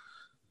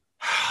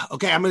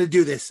 I'm going to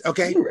do this,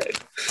 okay? You're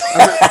right.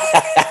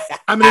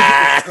 I'm going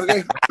to do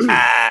this,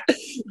 okay?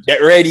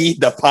 Get ready.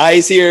 The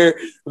pie's here.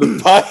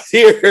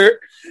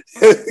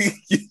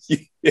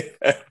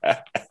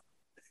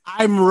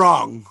 I'm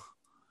wrong.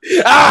 You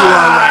are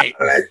right.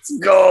 Let's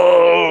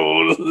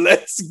go.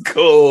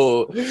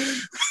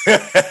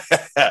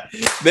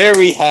 There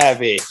we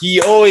have it.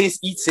 He always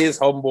eats his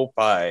humble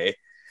pie.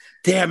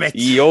 Damn it.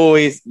 He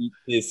always eats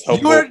his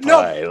humble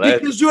pie.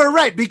 Because you are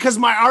right. Because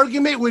my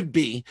argument would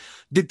be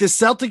that the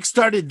Celtics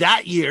started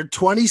that year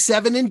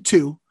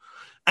 27-2,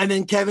 and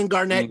then Kevin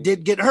Garnett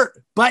did get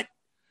hurt. But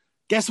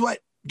guess what?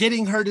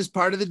 Getting hurt is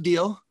part of the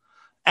deal,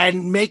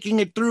 and making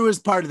it through is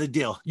part of the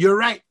deal. You're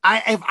right.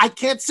 I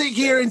can't sit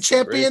here and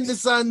champion the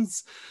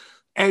Suns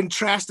and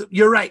trash them.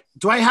 You're right.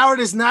 Dwight Howard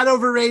is not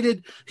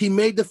overrated. He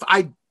made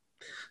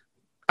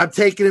I I'm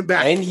taking it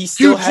back. And he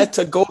still had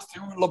to go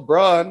through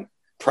LeBron,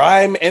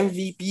 prime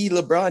MVP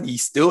LeBron. He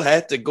still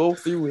had to go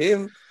through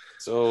him.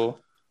 So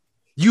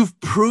you've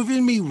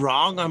proven me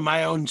wrong on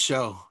my own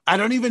show. I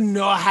don't even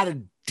know how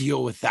to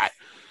deal with that.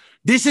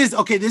 This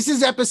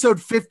is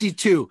episode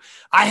 52.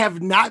 I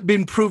have not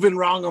been proven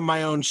wrong on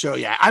my own show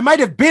yet. I might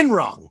have been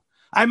wrong.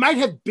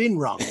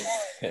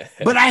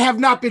 But I have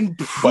not been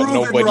proven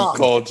wrong. But nobody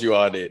called you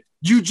on it.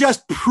 You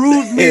just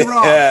proved me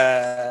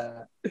wrong.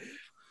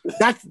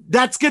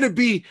 That's gonna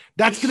be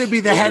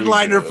the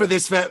headliner for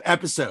this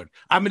episode.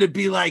 I'm gonna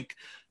be like,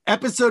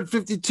 episode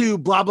 52,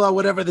 blah blah,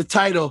 whatever the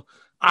title.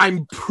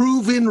 I'm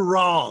proven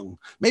wrong.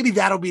 Maybe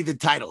that'll be the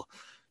title.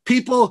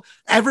 People,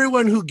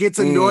 everyone who gets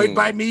annoyed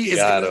by me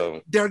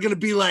they're gonna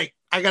be like,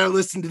 I gotta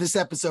listen to this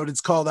episode. It's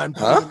called I'm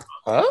proven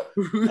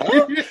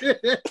wrong.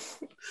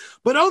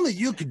 But only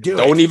you could do it.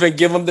 Don't even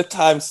give them the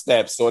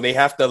timestamps, so they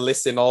have to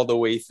listen all the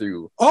way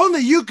through.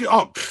 Only you could.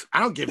 Oh, I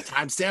don't give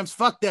timestamps.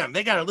 Fuck them.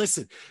 They gotta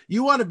listen.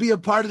 You want to be a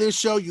part of this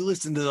show? You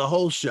listen to the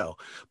whole show.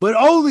 But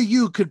only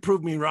you could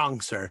prove me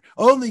wrong, sir.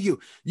 Only you.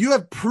 You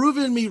have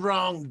proven me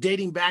wrong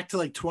dating back to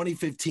like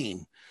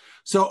 2015.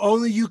 So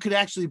only you could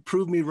actually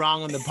prove me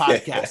wrong on the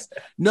podcast.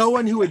 No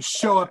one who would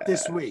show up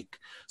this week.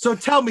 So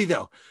tell me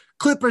though.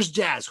 Clippers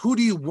Jazz, who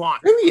do you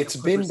want? Really? It's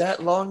been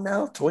that long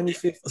now?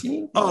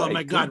 2015? Oh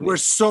my God. We're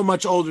so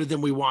much older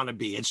than we want to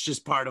be. It's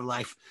just part of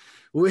life.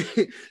 We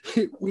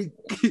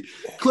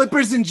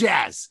Clippers and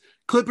Jazz.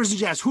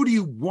 Who do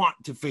you want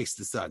to face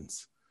the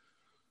Suns?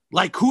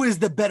 Like, who is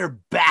the better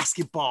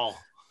basketball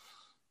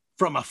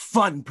from a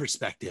fun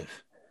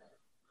perspective?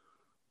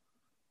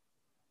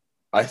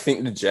 I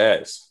think the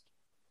Jazz.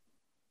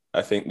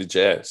 I think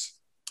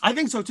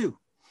so too.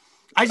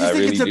 I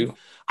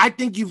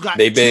think you've got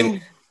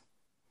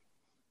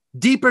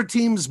deeper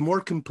teams,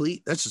 more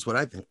complete. That's just what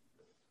I think.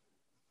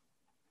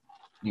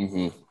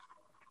 Mm-hmm.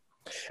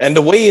 And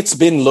the way it's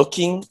been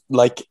looking,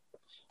 like,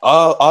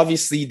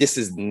 obviously this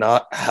is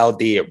not how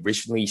they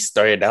originally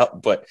started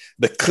out, but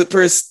the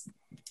Clippers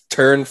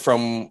turned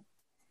from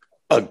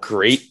a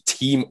great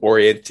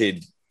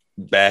team-oriented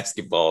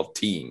basketball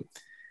team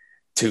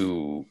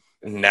to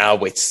now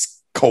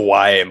it's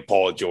Kawhi and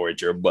Paul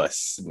George or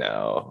bust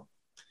now,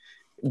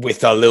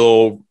 with a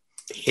little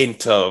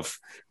hint of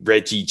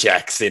Reggie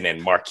Jackson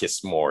and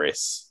Marcus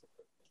Morris.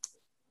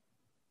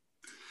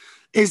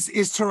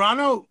 Is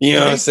Toronto? You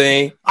know what I'm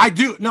saying? I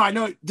do. No, I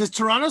know. Does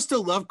Toronto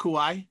still love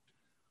Kawhi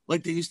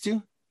like they used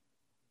to?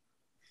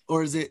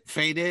 Or is it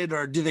faded,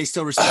 or do they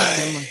still respect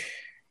him?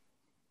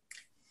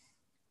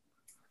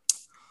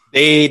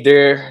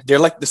 They're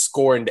like the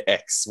score in the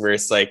X, where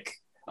it's like,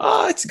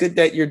 it's good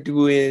that you're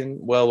doing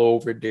well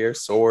over there,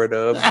 sort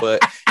of,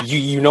 but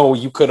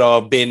you could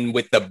have been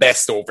with the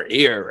best over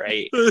here,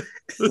 right?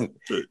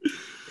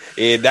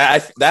 And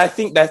I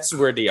think that's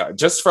where they are.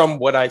 Just from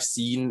what I've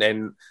seen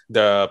and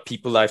the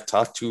people I've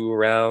talked to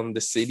around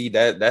the city,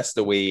 that's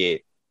the way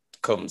it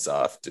comes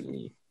off to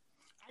me.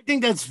 I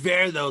think that's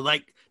fair, though.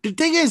 Like, the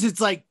thing is,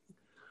 it's like,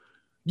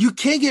 you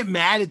can't get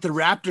mad at the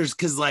Raptors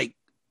because, like,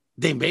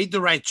 they made the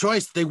right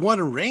choice. They won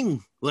a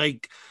ring.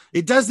 Like,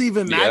 it doesn't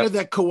even matter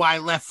that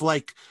Kawhi left.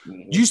 Like,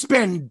 you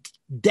spend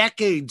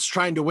decades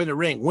trying to win a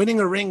ring. Winning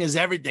a ring is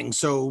everything.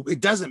 So it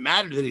doesn't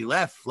matter that he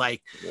left.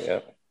 Like,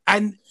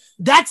 and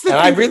that's the thing.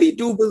 I really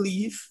do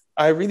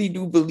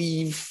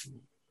believe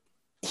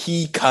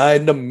he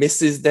kind of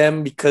misses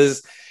them,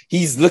 because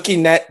he's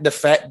looking at the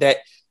fact that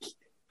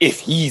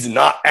if he's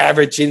not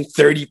averaging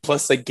 30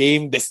 plus a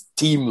game, this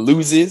team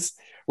loses.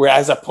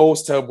 Whereas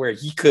opposed to where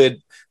he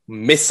could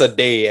miss a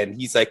day and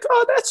he's like,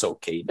 oh, that's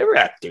okay. The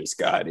Raptors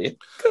got it.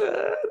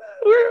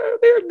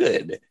 They're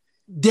good.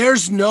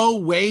 There's no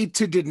way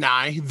to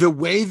deny the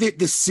way that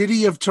the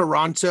city of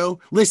Toronto,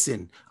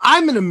 listen,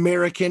 I'm an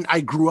American.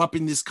 I grew up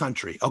in this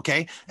country,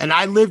 okay? And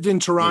I lived in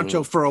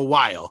Toronto for a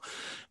while.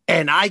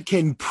 And I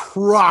can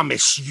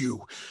promise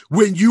you,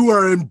 when you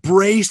are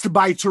embraced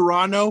by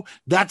Toronto,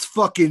 that's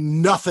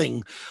fucking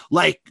nothing.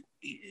 Like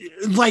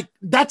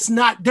that's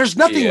not, there's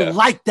nothing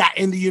like that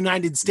in the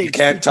United States. You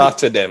can't talk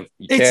to them.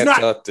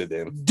 Talk to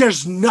them.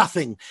 There's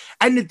nothing.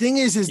 And the thing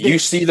is you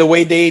see the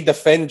way they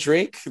defend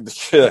Drake.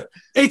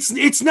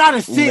 it's not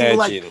a thing. Imagine.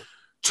 Like,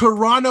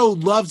 Toronto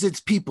loves its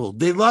people.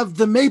 They love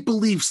the Maple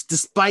Leafs,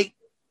 despite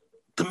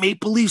the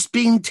Maple Leafs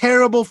being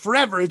terrible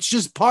forever. It's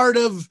just part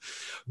of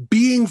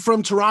being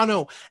from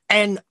Toronto.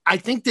 And I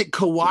think that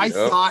Kawhi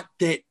thought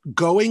that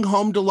going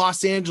home to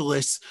Los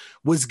Angeles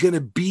was going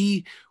to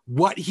be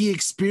what he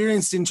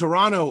experienced in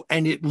Toronto.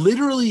 And it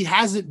literally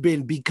hasn't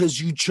been, because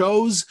you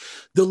chose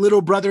the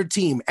little brother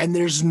team and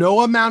there's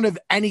no amount of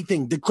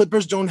anything. The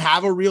Clippers don't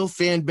have a real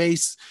fan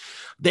base.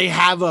 They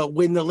have a,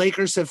 when the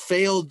Lakers have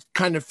failed,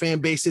 kind of fan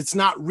base. It's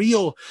not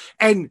real.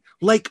 And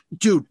like,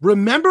 dude,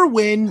 remember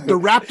when the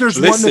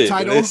Raptors won the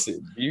title?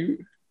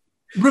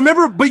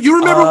 Remember when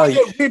they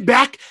went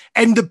back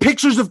and the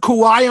pictures of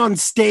Kawhi on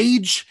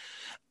stage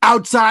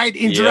outside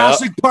in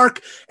Jurassic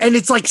Park, and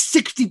it's like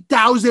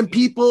 60,000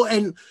 people.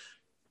 And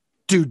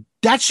dude,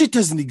 that shit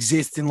doesn't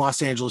exist in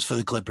Los Angeles for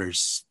the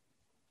Clippers.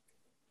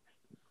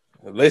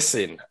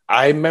 Listen,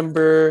 I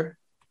remember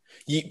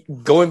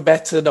going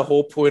back to the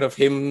whole point of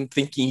him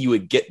thinking he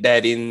would get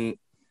that in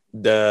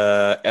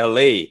the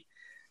LA.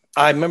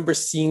 I remember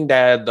seeing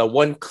that the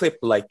one clip,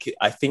 like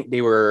I think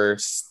they were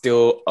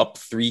still up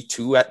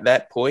 3-2 at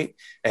that point,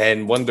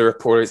 and one of the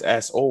reporters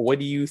asked, "Oh, what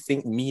do you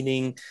think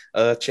meaning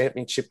a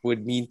championship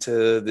would mean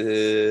to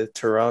the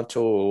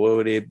Toronto? Or what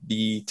would it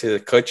be to the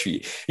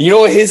country?" You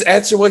know what his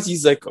answer was?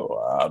 He's like, "Oh,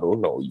 I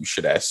don't know. You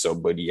should ask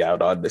somebody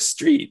out on the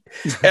street."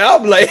 And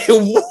I'm like,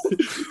 "What?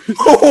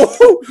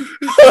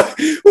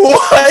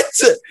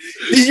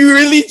 Did you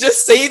really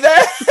just say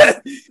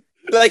that?"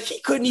 Like he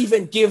couldn't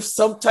even give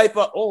some type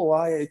of, "Oh,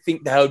 I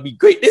think that would be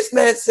great." This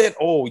man said,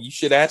 "Oh, you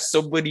should ask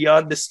somebody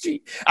on the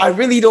street." I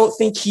really don't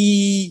think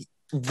he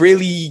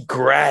really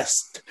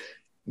grasped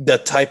the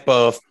type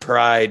of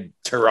pride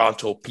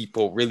Toronto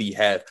people really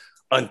have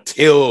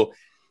until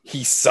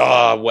he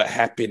saw what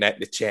happened at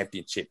the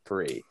championship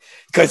parade.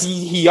 Because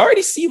he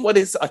already seen what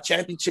a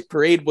championship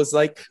parade was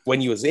like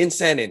when he was in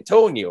San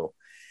Antonio.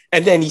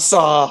 And then he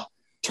saw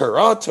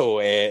Toronto,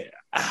 and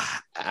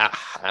I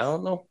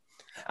don't know.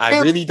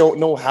 I really don't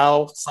know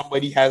how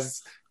somebody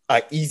has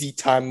an easy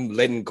time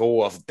letting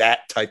go of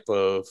that type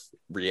of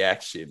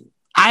reaction.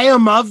 I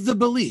am of the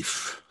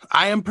belief.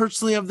 I am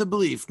personally of the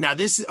belief. Now,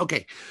 this is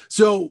okay.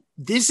 So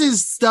this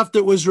is stuff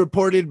that was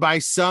reported by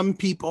some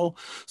people.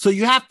 So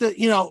you have to,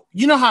 you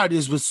know how it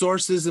is with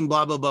sources and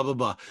blah, blah, blah, blah,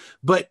 blah.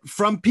 But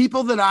from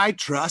people that I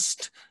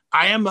trust,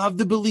 I am of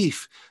the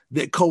belief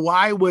that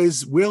Kawhi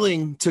was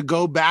willing to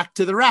go back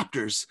to the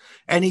Raptors.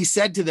 And he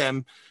said to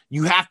them,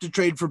 "You have to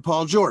trade for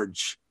Paul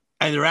George."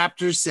 And the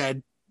Raptors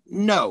said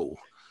no,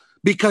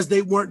 because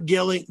they weren't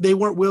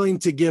willing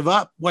to give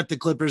up what the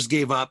Clippers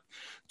gave up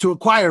to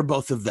acquire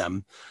both of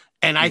them.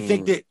 And I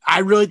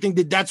really think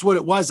that that's what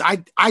it was.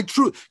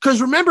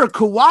 Because remember,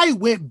 Kawhi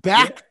went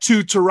back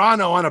to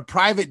Toronto on a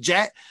private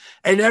jet,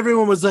 and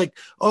everyone was like,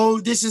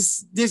 "Oh, this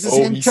is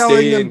him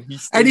telling them."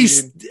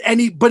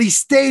 But he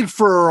stayed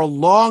for a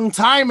long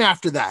time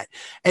after that.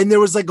 And there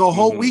was like a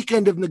whole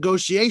weekend of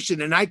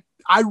negotiation. And I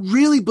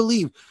really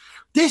believe.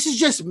 This is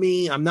just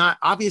me. I'm not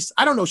obvious.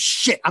 I don't know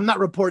shit. I'm not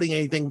reporting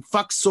anything.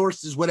 Fuck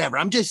sources, whatever.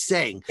 I'm just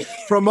saying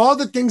from all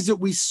the things that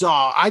we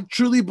saw, I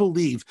truly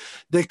believe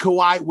that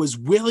Kawhi was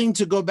willing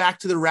to go back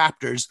to the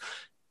Raptors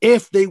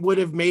if they would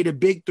have made a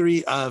big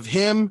three of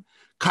him,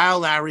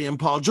 Kyle Lowry, and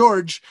Paul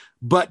George.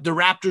 But the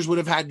Raptors would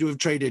have had to have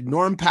traded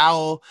Norm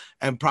Powell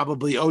and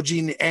probably OG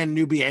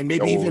Anunoby and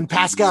maybe even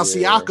Pascal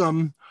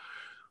Siakam.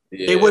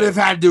 Yeah. They would have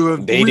had to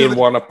have. They didn't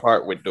want to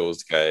part with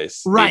those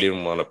guys. Right. They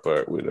didn't want to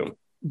part with them.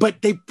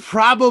 But they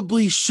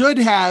probably should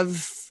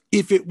have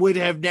if it would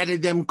have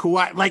netted them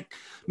Kawhi. Like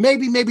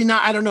maybe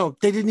not. I don't know.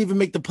 They didn't even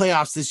make the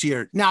playoffs this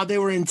year. Now they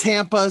were in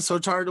Tampa, so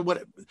it's hard to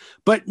what.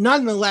 But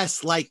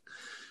nonetheless, like,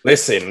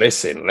 listen.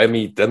 Let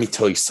me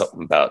tell you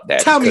something about that.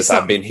 Tell me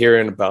something. I've been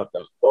hearing about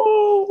them.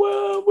 Oh,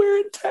 well, we're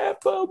in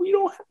Tampa. We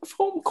don't have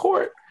home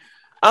court.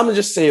 I'm gonna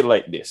just say it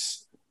like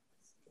this: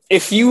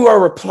 if you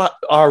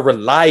are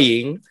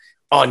relying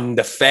on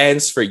the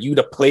fans for you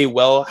to play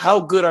well,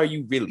 how good are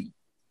you really?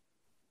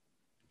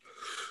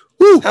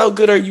 How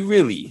good are you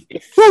really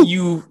if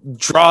you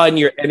drawing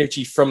your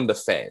energy from the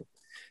fan?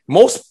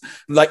 Most,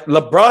 like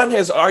LeBron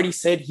has already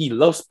said, he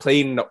loves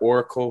playing in the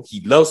Oracle.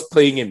 He loves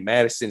playing in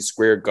Madison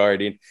Square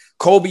Garden.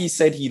 Kobe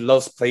said he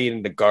loves playing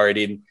in the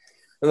Garden.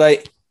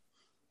 Like,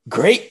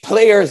 great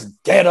players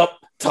get up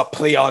to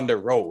play on the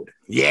road.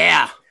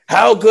 Yeah.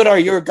 How good are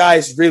your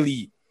guys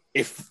really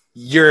if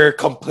you're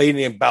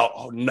complaining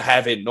about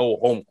having no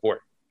home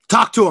court?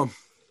 Talk to him.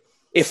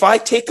 If I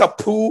take a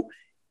poo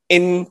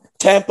in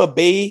Tampa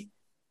Bay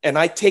and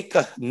I take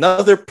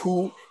another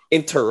poo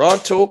in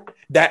Toronto,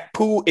 that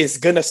poo is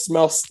gonna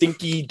smell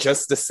stinky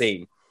just the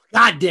same.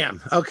 God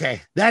damn.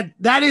 Okay. That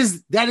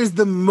is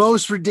the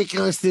most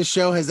ridiculous this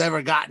show has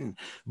ever gotten,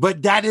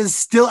 but that is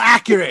still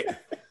accurate.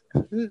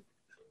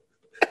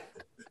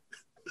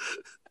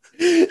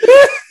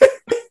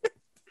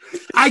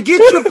 I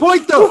get your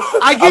point though.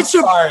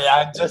 Sorry,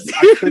 I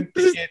couldn't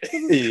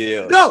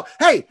get No,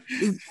 hey,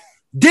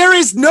 there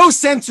is no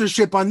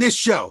censorship on this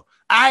show.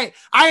 I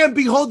am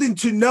beholden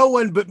to no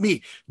one but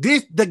me.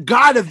 The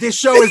god of this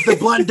show is the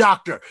Blunt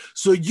Doctor.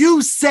 So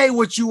you say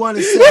what you want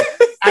to say,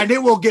 and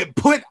it will get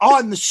put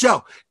on the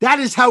show. That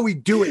is how we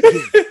do it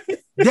here.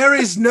 There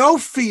is no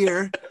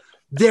fear.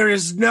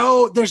 There's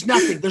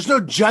nothing. There's no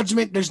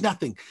judgment. There's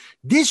nothing.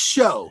 This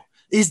show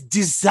is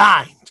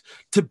designed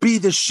to be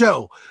the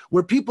show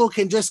where people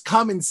can just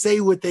come and say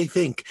what they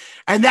think.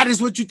 And that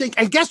is what you think.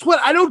 And guess what?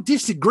 I don't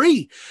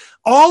disagree.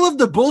 All of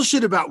the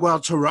bullshit about, well,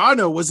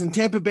 Toronto was in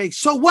Tampa Bay.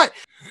 So what?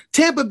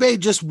 Tampa Bay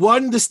just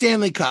won the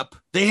Stanley Cup.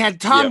 They had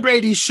Tom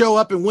Brady show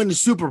up and win the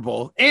Super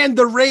Bowl. And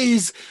the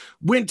Rays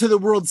went to the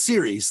World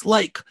Series.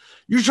 Like,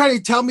 you're trying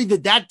to tell me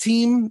that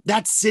team,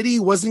 that city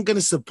wasn't going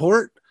to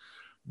support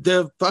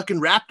the fucking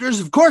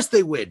Raptors? Of course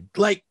they would.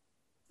 Like,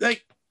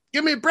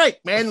 give me a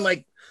break, man.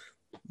 Like,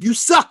 you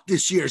suck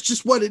this year. It's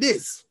just what it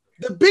is.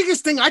 The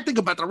biggest thing I think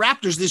about the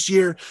Raptors this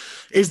year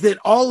is that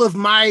all of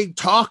my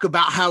talk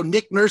about how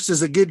Nick Nurse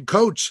is a good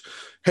coach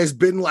has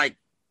been like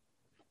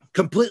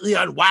completely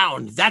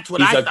unwound. That's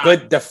what He's I a thought.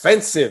 good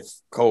defensive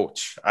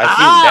coach. I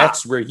think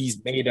that's where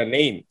he's made a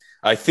name.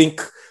 I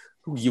think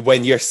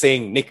when you're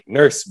saying Nick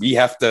Nurse, we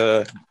have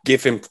to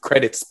give him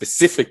credit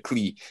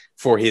specifically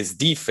for his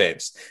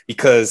defense,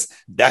 because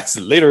that's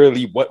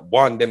literally what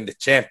won them the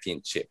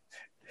championship.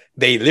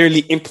 They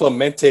literally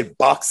implemented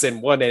box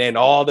and one, and then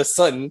all of a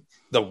sudden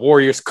the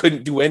Warriors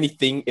couldn't do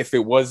anything if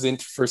it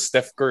wasn't for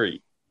Steph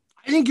Curry.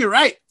 I think you're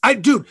right.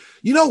 Dude,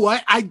 you know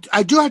what?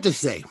 I do have to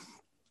say,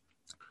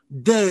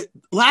 the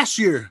last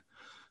year,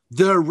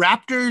 the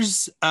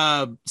Raptors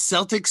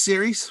Celtics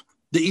series,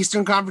 the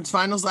Eastern Conference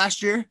Finals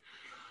last year,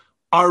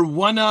 are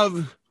one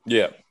of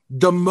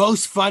the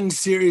most fun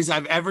series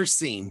I've ever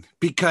seen,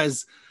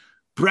 because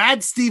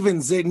Brad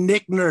Stevens and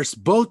Nick Nurse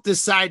both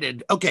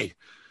decided, okay,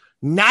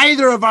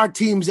 neither of our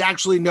teams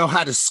actually know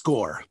how to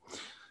score.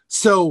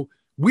 So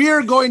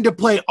we're going to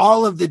play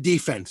all of the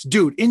defense.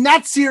 Dude, in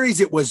that series,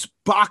 it was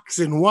box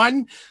and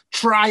one,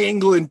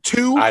 triangle and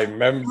two. I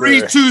remember.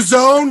 3-2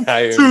 zone,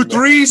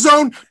 2-3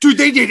 zone. Dude,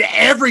 they did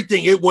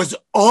everything. It was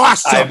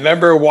awesome. I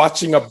remember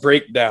watching a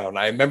breakdown.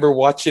 I remember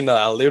watching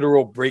a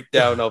literal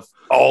breakdown of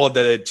all of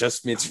the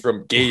adjustments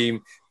from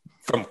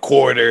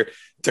quarter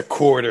to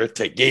quarter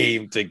to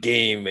game to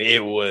game.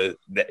 It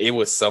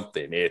was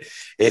something.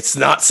 It's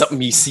not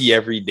something you see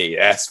every day,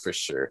 that's for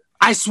sure.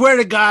 I swear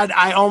to God,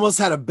 I almost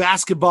had a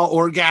basketball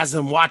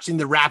orgasm watching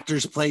the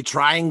Raptors play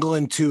triangle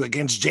and two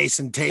against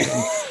Jason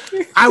Tatum.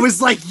 I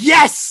was like,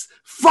 yes,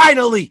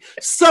 finally,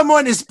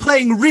 someone is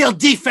playing real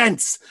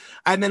defense.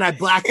 And then I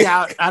blacked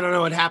out. I don't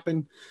know what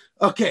happened.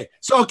 Okay,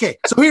 so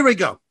here we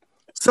go.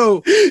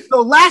 So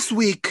last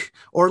week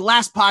or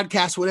last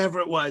podcast, whatever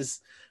it was,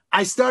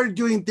 I started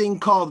doing a thing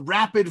called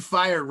rapid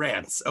fire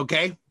rants,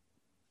 okay?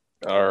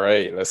 All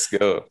right, let's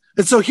go.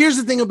 And so here's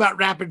the thing about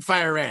rapid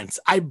fire rants.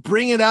 I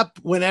bring it up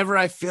whenever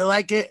I feel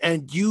like it,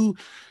 and you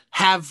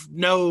have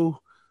no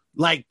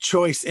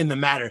choice in the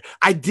matter.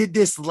 I did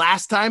this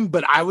last time,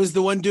 but I was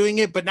the one doing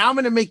it. But now I'm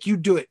going to make you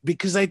do it,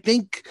 because I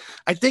think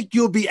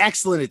you'll be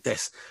excellent at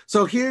this.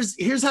 So here's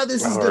how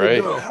this is going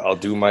to go. I'll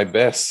do my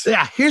best.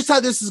 Yeah, here's how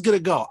this is going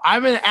to go.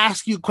 I'm going to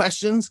ask you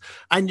questions,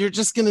 and you're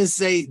just going to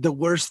say the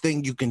worst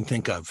thing you can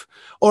think of.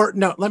 Or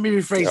no, let me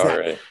rephrase that.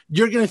 Right.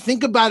 You're going to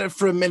think about it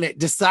for a minute,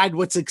 decide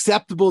what's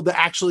acceptable to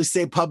actually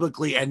say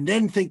publicly, and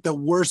then think the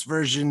worst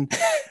version.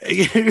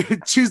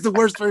 Choose the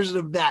worst version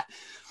of that.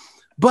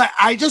 But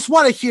I just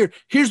want to hear,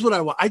 here's what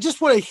I want. I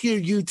just want to hear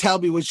you tell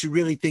me what you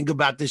really think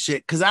about this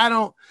shit. Cause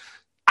I'm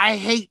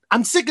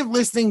sick of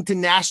listening to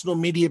national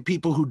media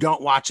people who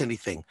don't watch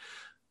anything.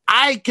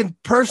 I can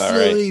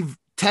personally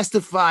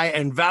testify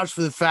and vouch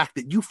for the fact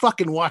that you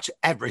fucking watch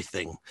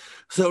everything.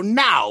 So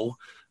now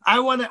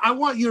I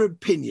want your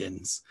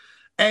opinions,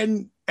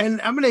 and I'm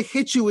going to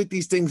hit you with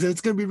these things, and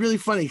it's going to be really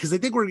funny, because I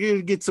think we're going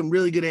to get some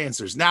really good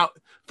answers. Now,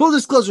 full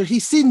disclosure,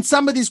 he's seen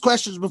some of these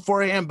questions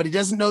beforehand, but he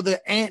doesn't know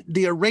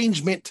the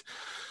arrangement,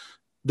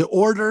 the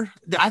order.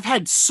 I've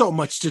had so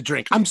much to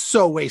drink. I'm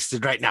so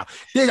wasted right now.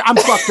 I'm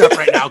fucked up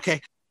right now,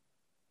 okay?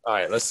 All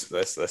right, let's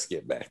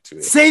get back to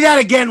it. Say that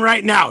again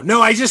right now.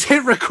 No, I just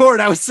hit record.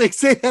 I was saying,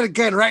 say that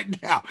again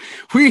right now.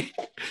 We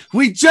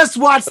just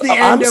watched the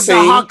end of the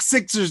Hawks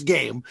Sixers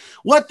game.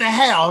 What the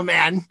hell,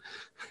 man?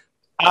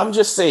 I'm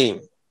just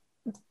saying,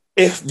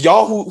 if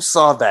y'all who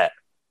saw that,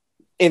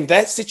 in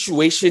that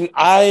situation,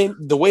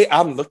 the way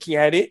I'm looking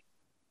at it,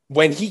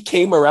 when he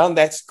came around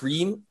that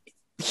screen,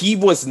 he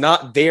was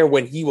not there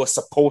when he was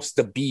supposed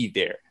to be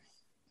there.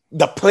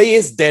 The play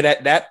is dead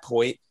at that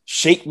point.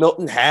 Shake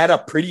Milton had a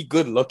pretty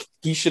good look.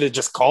 He should have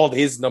just called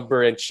his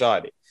number and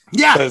shot it.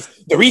 Yeah. Because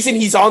the reason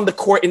he's on the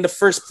court in the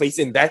first place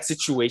in that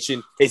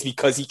situation is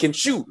because he can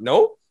shoot,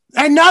 no?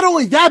 And not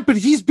only that, but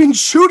he's been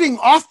shooting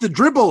off the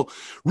dribble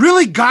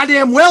really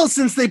goddamn well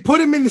since they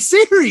put him in the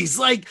series.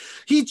 Like,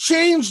 he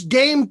changed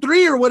game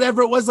 3 or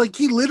whatever it was. Like,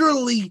 he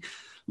literally,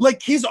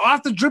 his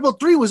off the dribble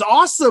 3 was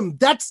awesome.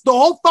 That's the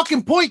whole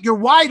fucking point. You're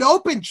wide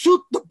open.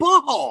 Shoot the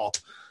ball.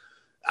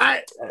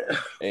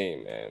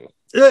 Hey, man.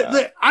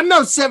 I'm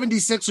no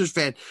 76ers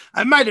fan.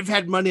 I might have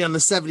had money on the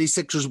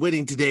 76ers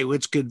winning today,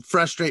 which could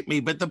frustrate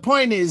me. But the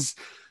point is,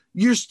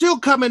 you're still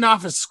coming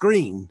off a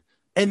screen.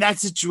 In that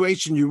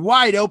situation, you're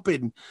wide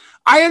open.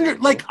 I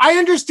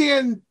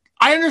understand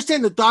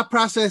the thought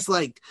process.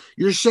 Like,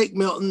 you're Shake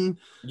Milton.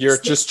 You're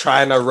just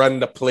trying to run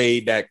the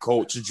play that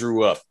coach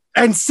drew up.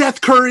 And Seth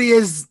Curry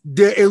is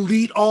the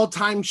elite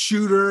all-time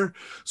shooter.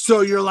 So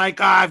you're like,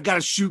 I've got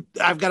to shoot.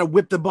 I've got to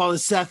whip the ball to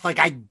Seth. Like,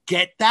 I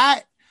get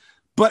that.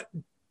 But,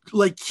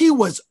 he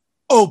was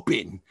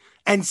open.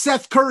 And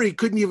Seth Curry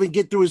couldn't even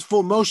get through his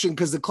full motion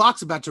because the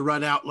clock's about to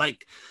run out.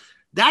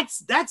 That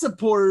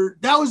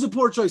was a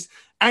poor choice.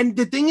 And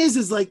the thing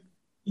is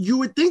you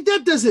would think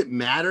that doesn't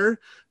matter,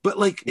 but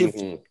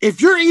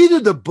if you're either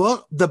the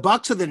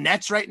Bucks or the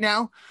Nets right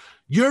now,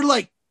 you're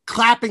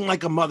clapping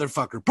like a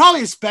motherfucker.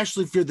 Probably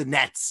especially if you're the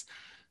Nets,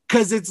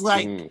 because it's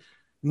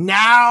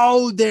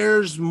now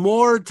there's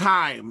more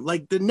time.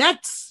 Like, the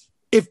Nets,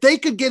 if they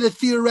could get a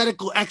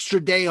theoretical extra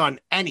day on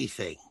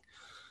anything.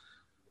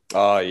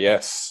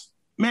 Yes.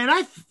 Man,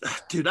 I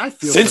feel,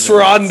 since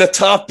we're on the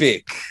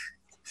topic,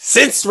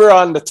 since we're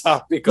on the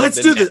topic of let's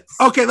the do Nets,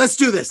 this. Okay, let's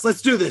do this.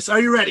 Let's do this. Are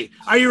you ready?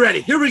 Are you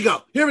ready? Here we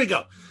go. Here we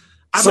go.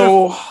 I'm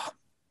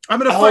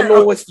gonna I fire.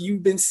 don't know if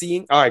you've been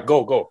seeing. All right,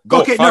 go.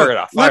 Okay, fire it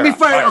off. Let me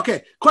fire.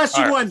 Okay,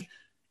 question Fire. one.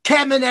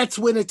 Can the Nets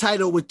win a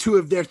title with 2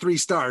 of their 3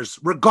 stars,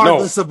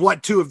 regardless of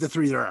what 2 of the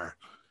 3 there are?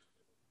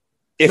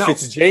 If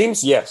it's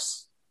James,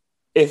 yes.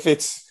 If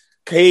it's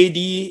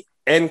KD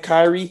and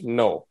Kyrie,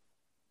 no.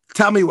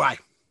 Tell me why.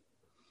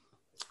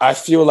 I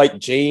feel like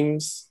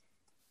James,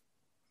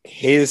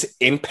 his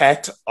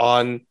impact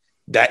on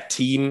that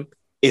team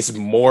is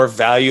more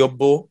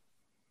valuable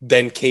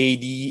than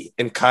KD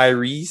and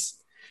Kyrie's.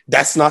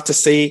 That's not to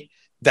say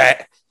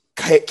that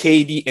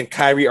KD and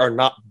Kyrie are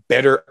not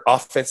better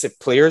offensive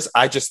players.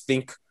 I just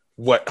think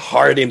what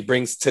Harden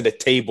brings to the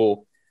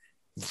table,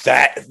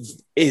 that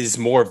is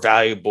more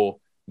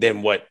valuable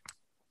than what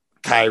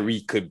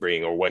Kyrie could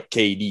bring or what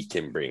KD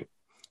can bring.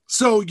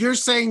 So you're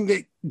saying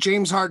that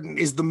James Harden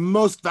is the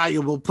most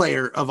valuable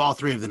player of all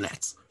 3 of the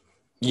Nets?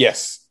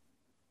 Yes.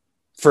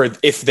 For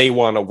if they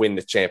want to win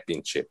the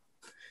championship.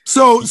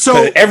 So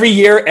every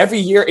year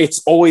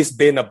it's always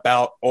been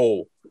about,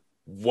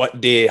 what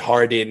did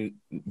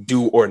Harden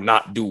do or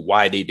not do,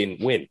 why they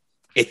didn't win.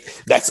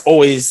 That's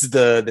always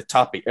the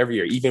topic every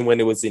year, even when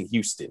it was in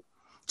Houston.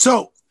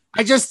 So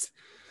I just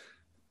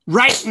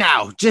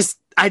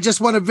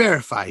want to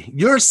verify.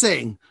 You're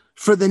saying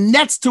for the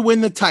Nets to win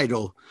the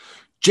title,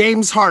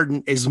 James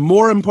Harden is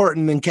more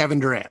important than Kevin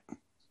Durant.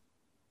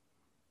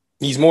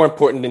 He's more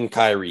important than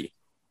Kyrie.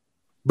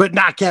 But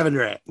not Kevin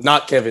Durant.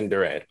 Not Kevin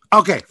Durant.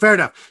 Okay, fair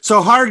enough.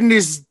 So Harden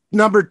is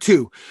number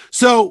 2.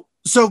 So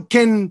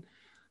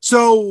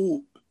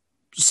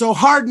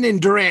Harden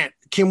and Durant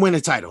can win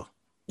a title.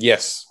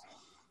 Yes.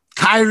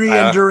 Kyrie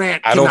and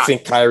Durant I don't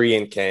think Kyrie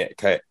and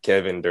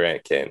Kevin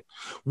Durant can.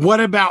 What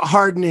about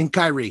Harden and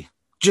Kyrie?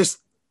 Just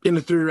in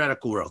the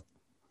theoretical world.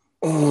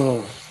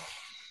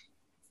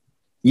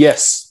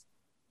 Yes.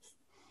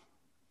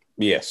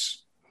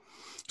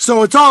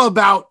 So it's all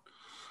about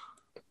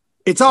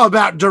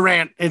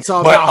Durant. It's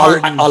all about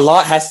Harden. A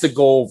lot has to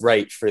go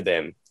right for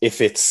them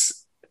if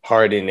it's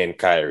Harden and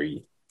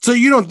Kyrie. So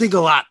you don't think a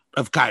lot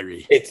of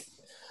Kyrie?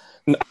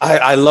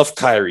 I love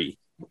Kyrie,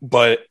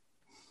 but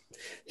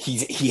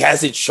he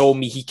hasn't shown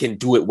me he can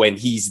do it when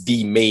he's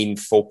the main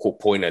focal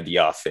point of the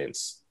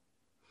offense.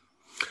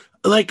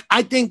 Like,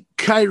 I think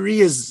Kyrie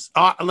is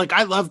I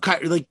love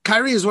Kyrie. Like,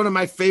 Kyrie is one of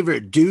my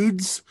favorite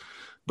dudes,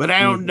 but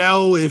I don't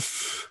know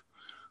if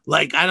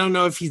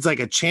he's like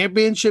a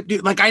championship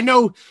dude. Like, I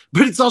know,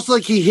 but it's also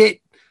like he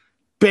hit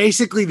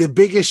basically the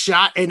biggest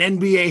shot in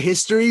NBA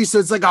history. So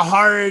it's like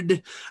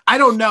I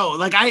don't know.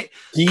 Like,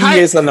 he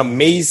is an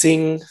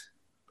amazing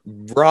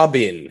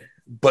Robin,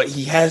 but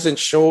he hasn't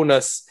shown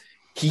us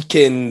he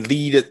can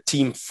lead a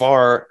team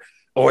far,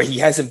 or he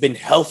hasn't been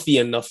healthy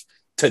enough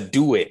to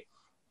do it,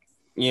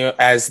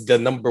 as the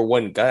number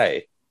 1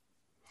 guy.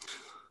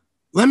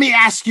 Let me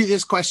ask you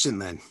this question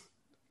then.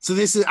 So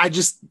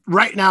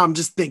right now I'm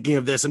just thinking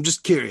of this. I'm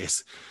just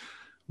curious.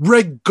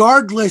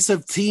 Regardless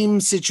of team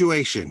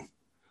situation,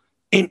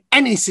 in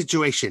any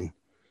situation,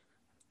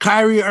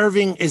 Kyrie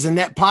Irving is a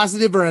net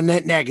positive or a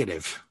net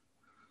negative?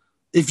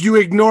 If you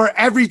ignore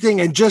everything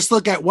and just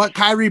look at what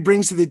Kyrie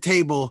brings to the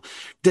table,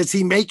 does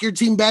he make your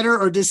team better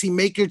or does he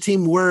make your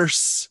team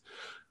worse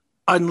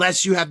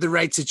unless you have the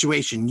right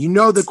situation? You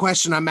know the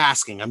question I'm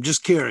asking. I'm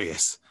just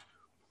curious.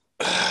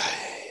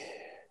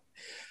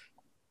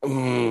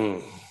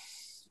 Why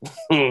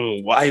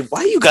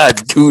you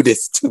gotta do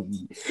this to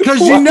me?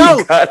 Because you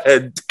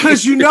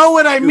know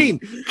what I mean.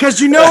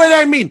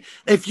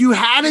 If you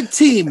had a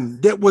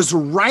team that was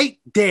right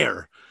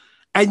there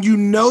and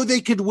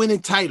they could win a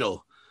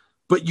title,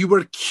 but you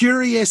were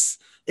curious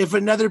if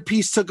another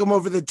piece took them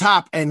over the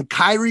top and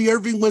Kyrie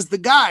Irving was the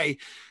guy,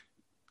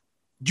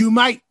 you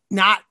might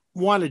not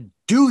want to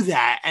do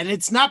that. And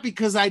it's not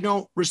because I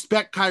don't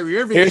respect Kyrie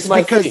Irving. Here's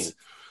my because thing.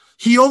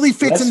 He only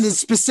fits into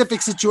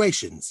specific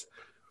situations.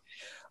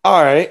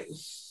 All right.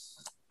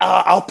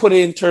 I'll put it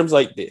in terms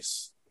like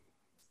this.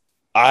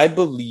 I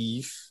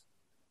believe,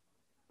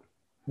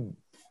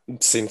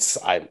 since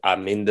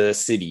I'm in the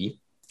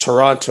city,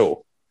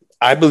 Toronto,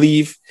 I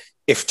believe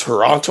if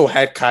Toronto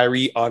had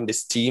Kyrie on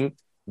this team,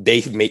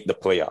 they'd make the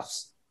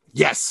playoffs.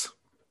 Yes.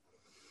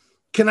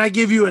 Can I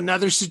give you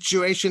another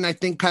situation I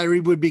think Kyrie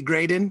would be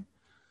great in?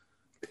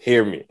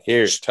 Tell me.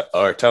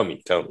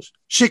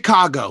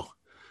 Chicago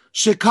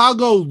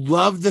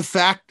loved the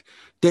fact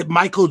that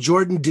Michael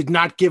Jordan did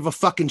not give a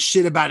fucking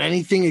shit about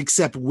anything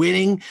except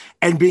winning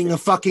and being a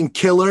fucking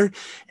killer.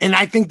 And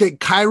I think that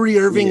Kyrie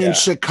Irving in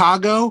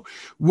Chicago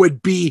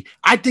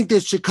I think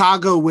that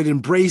Chicago would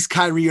embrace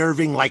Kyrie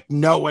Irving like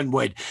no one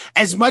would.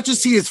 As much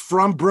as he is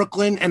from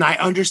Brooklyn and I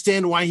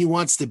understand why he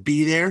wants to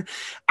be there,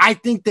 I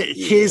think that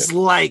his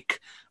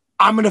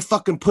I'm going to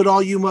fucking put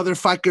all you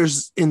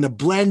motherfuckers in the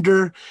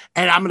blender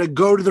and I'm going to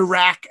go to the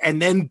rack and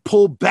then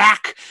pull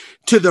back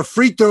to the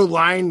free throw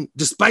line,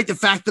 despite the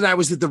fact that I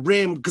was at the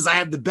rim because I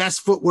have the best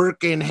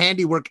footwork and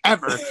handiwork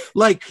ever.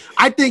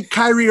 I think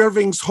Kyrie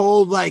Irving's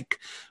whole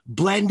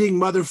blending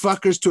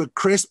motherfuckers to a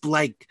crisp,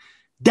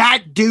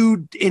 that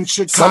dude in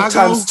Chicago.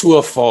 Sometimes to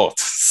a fault.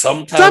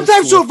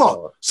 Sometimes to a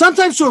fault.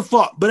 Sometimes to a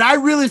fault. But I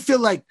really feel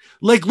like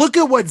look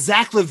at what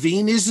Zach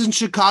LaVine is in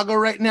Chicago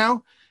right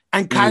now,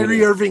 and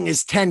Kyrie Irving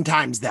is 10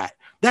 times that.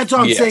 That's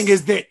what I'm saying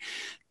is that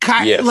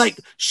like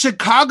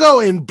Chicago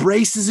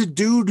embraces a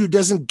dude who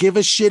doesn't give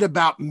a shit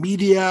about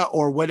media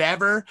or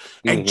whatever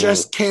and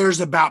just cares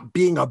about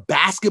being a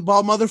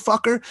basketball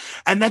motherfucker.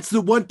 And that's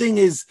the one thing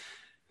is,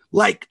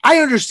 like, I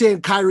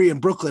understand Kyrie in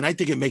Brooklyn. I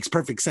think it makes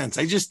perfect sense.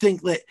 I just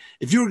think that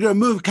if you were going to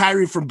move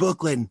Kyrie from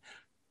Brooklyn,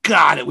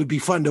 God, it would be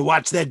fun to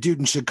watch that dude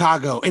in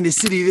Chicago, in a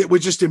city that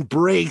would just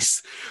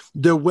embrace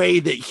the way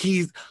that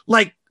he's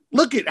like,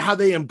 look at how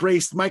they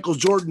embraced Michael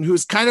Jordan,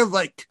 who's kind of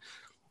like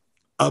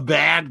a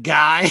bad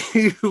guy.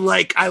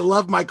 Like, I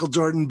love Michael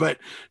Jordan, but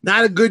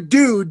not a good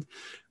dude.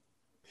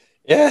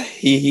 Yeah,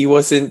 he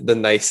wasn't the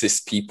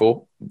nicest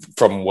people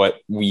from what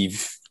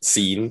we've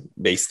seen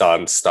based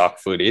on stock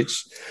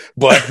footage.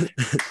 But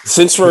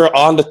since we're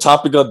on the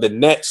topic of the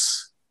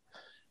Nets,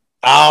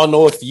 I don't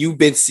know if you've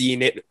been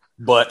seeing it,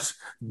 but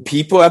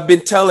people have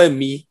been telling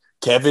me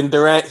Kevin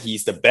Durant,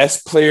 he's the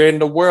best player in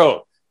the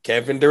world.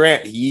 Kevin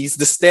Durant, he's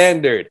the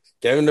standard.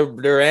 Kevin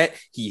Durant,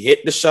 he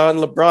hit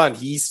Deshaun LeBron.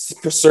 He's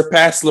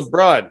surpassed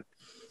LeBron.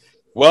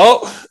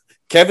 Well,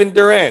 Kevin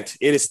Durant,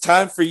 it is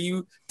time for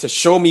you to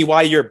show me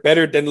why you're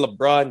better than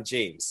LeBron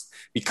James.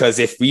 Because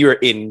if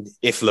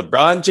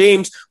LeBron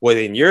James was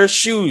in your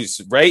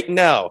shoes right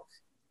now,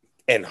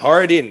 and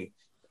Harden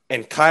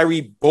and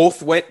Kyrie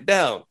both went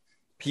down,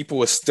 people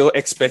would still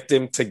expect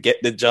him to get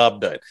the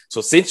job done.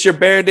 So since you're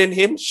better than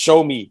him,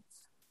 show me.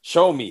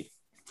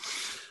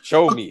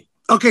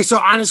 Okay, so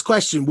honest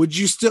question. Would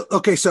you still...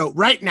 Okay, so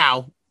right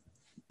now,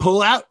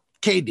 pull out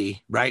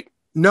KD, right?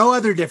 No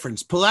other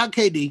difference. Pull out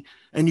KD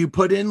and you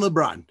put in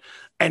LeBron.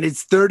 And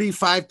it's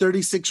 35,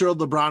 36-year-old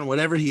LeBron,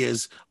 whatever he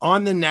is,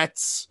 on the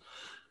Nets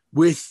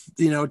with,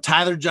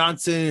 Tyler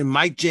Johnson and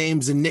Mike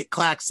James and Nick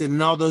Claxton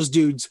and all those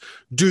dudes.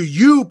 Do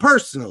you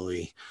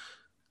personally,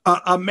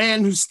 a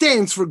man who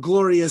stands for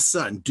glorious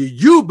son, do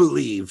you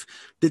believe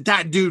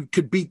that dude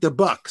could beat the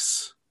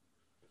Bucks?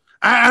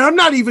 I'm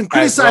not even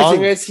criticizing. As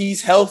long as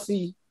he's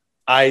healthy,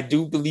 I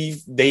do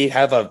believe they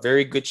have a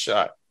very good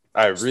shot.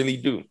 I really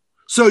do.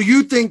 So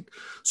you think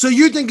it's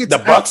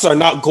the Bucks are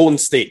not Golden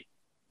State.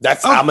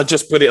 That's I'm gonna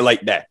just put it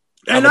like that.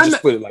 And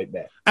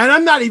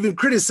I'm not even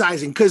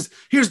criticizing, because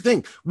here's the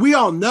thing: we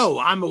all know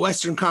I'm a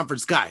Western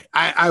Conference guy.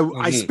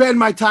 I spend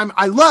my time.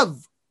 I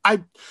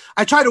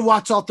try to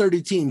watch all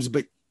 30 teams,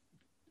 but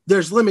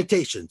there's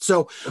limitations.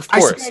 So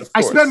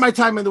I spend my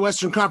time in the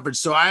Western Conference.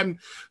 So I'm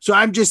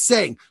just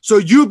saying. So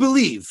you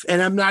believe,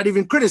 and I'm not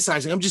even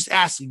criticizing. I'm just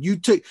asking you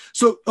to.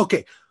 So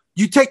okay,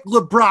 you take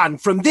LeBron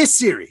from this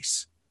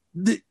series,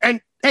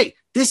 and hey,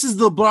 this is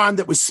the LeBron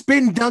that was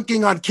spin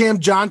dunking on Cam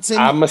Johnson.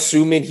 I'm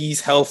assuming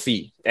he's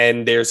healthy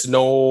and there's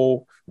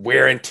no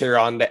wear and tear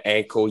on the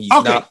ankle. He's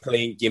not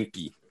playing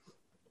gimpy.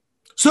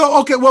 So,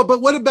 okay, well, but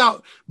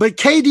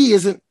KD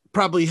isn't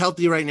probably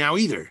healthy right now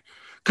either,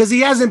 because he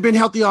hasn't been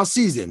healthy all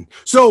season.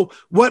 So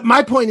what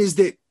my point is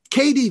that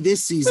KD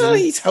this season... Well,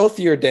 he's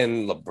healthier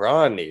than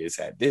LeBron is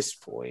at this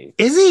point.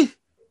 Is he?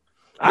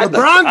 I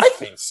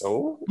think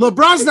so.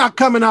 LeBron's not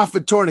coming off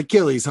a torn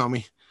Achilles,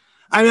 homie.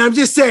 I mean, I'm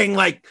just saying,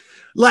 like,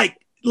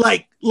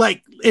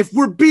 if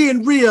we're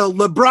being real,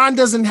 LeBron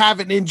doesn't have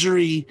an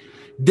injury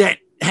that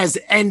has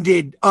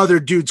ended other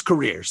dudes'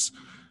 careers.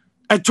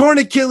 A torn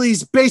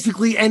Achilles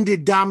basically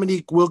ended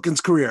Dominique Wilkins'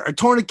 career. A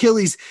torn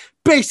Achilles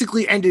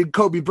basically ended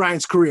Kobe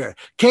Bryant's career.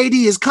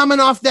 KD is coming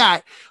off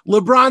that.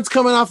 LeBron's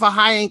coming off a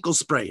high ankle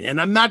sprain.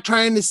 And I'm not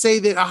trying to say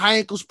that a high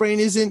ankle sprain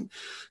isn't,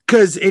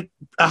 because a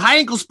high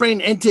ankle sprain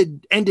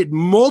ended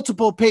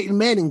multiple Peyton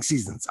Manning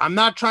seasons. I'm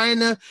not trying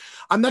to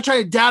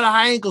doubt a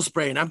high ankle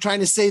sprain. I'm trying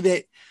to say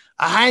that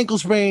a high ankle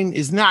sprain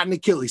is not an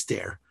Achilles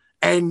tear.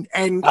 And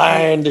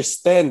I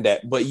understand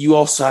that, but you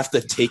also have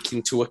to take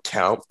into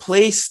account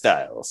play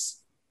styles.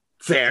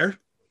 Fair.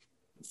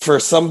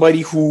 For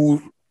somebody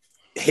who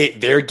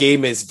their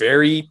game is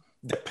very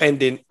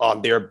dependent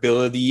on their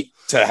ability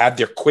to have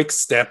their quick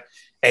step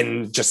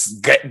and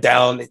just get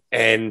down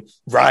and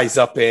rise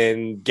up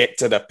and get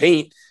to the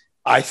paint,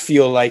 I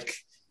feel like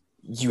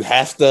you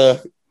have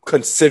to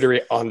consider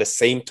it on the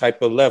same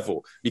type of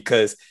level,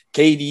 because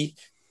KD,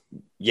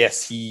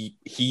 yes, he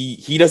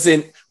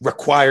doesn't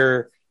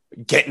require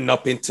getting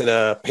up into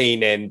the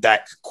paint and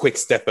that quick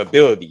step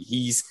ability.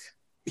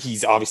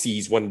 He's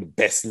obviously one of the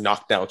best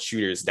knockdown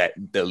shooters that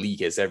the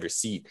league has ever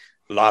seen.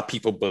 A lot of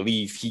people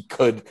believe he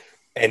could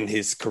end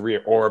his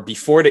career, or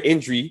before the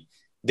injury,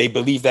 they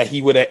believe that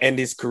he would have ended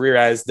his career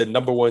as the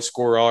number one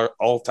scorer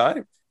all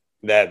time.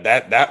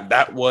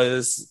 That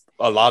was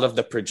a lot of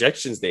the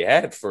projections they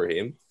had for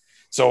him.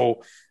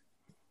 So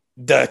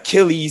the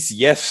Achilles,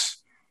 yes,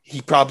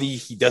 he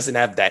doesn't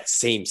have that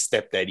same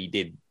step that he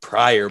did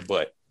prior,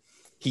 but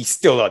he's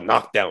still a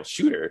knockdown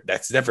shooter.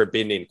 That's never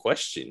been in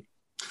question.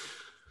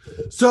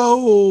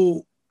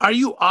 So are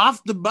you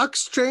off the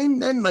Bucks train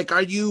then? Like,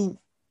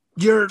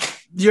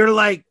 you're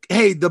like,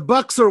 hey, the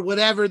Bucks or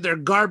whatever, they're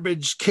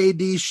garbage.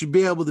 KD should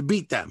be able to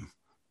beat them.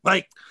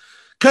 Like,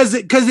 Because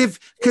if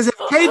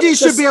KD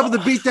should be able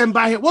to beat them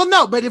by him, well,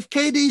 no, but if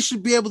KD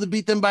should be able to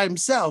beat them by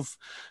himself,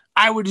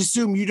 I would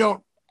assume you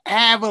don't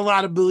have a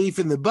lot of belief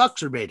in the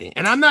Bucks remaining.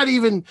 And I'm not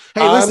even.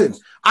 Hey, listen,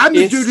 I'm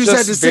the dude who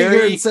said to sit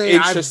here and say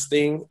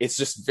interesting. It's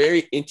just very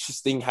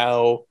interesting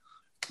how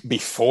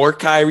before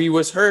Kyrie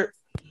was hurt,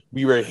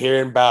 we were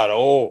hearing about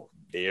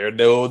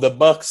the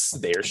Bucks.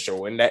 They're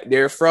showing that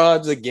they're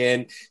frauds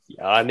again.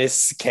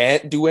 Giannis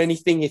can't do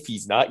anything if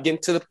he's not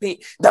getting to the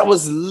paint. That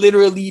was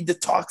literally the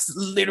talks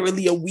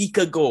literally a week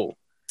ago.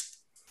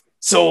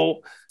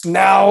 So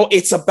now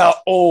it's about,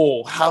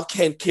 how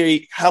come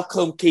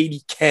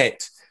KD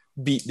can't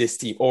beat this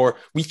team? Or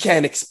we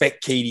can't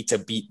expect KD to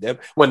beat them.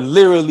 When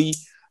literally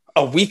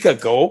a week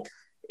ago,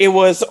 it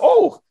was,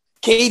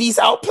 KD's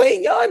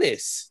outplaying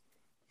Giannis.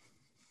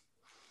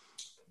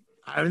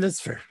 I mean, that's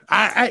fair.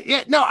 I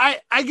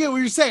get what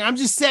you're saying. I'm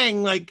just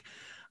saying, like,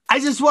 I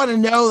just want to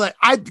know,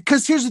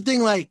 because here's the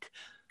thing, like,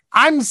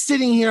 I'm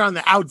sitting here on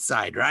the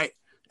outside, right?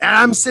 And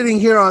I'm sitting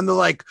here on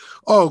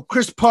the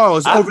Chris Paul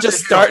is. I'm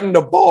just starting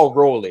the ball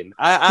rolling.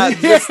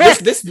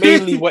 This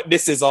mainly what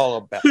this is all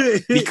about,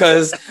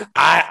 because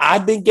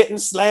I've been getting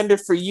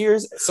slandered for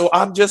years. So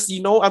I'm just,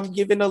 I'm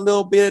giving a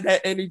little bit of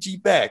that energy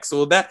back.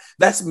 So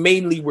that's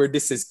mainly where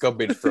this is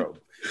coming from.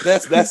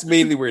 That's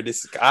mainly where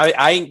this.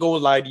 I ain't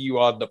gonna lie to you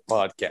on the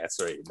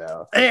podcast right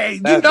now. Hey,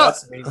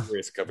 that's mainly where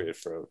it's coming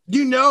from.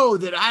 You know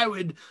that I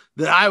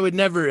would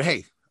never.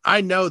 Hey,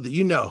 I know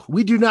that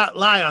we do not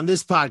lie on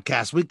this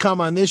podcast. We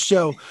come on this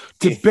show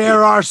to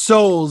bare our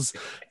souls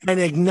and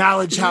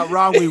acknowledge how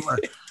wrong we were.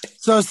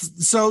 So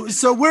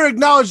we're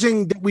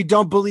acknowledging that we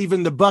don't believe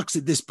in the Bucks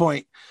at this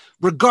point,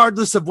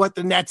 regardless of what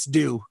the Nets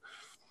do.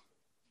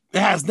 It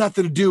has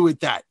nothing to do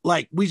with that.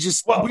 Like we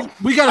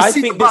got to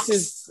see the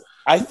Bucks.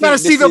 I think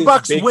see the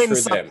Bucks win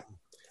something.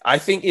 I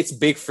think it's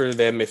big for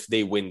them if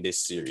they win this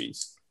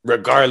series,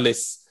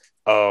 regardless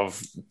of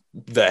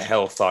the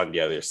health on the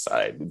other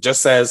side,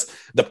 just as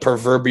the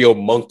proverbial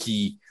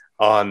monkey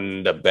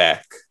on the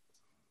back.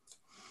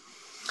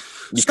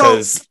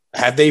 Because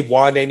have they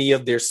won any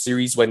of their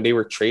series when they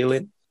were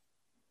trailing?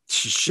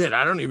 Shit,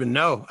 I don't even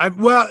know.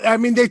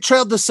 They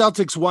trailed the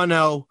Celtics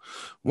 1-0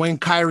 when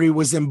Kyrie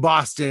was in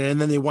Boston,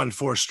 and then they won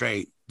 4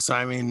 straight. So,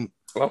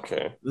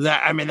 okay.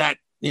 That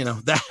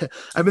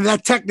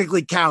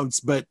technically counts,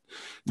 but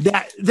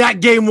that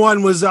game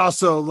 1 was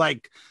also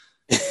like,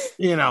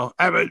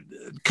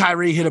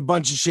 Kyrie hit a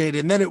bunch of shit,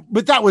 and then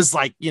but that was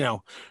like,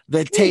 the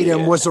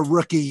Tatum was a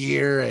rookie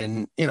year,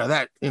 and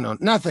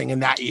nothing in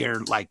that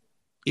year like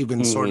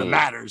even sort of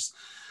matters.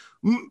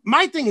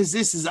 My thing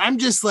is I'm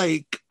just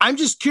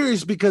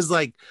curious because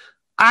me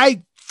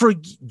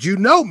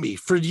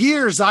for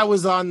years I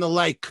was on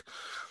the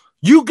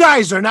you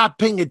guys are not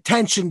paying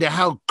attention to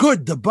how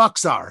good the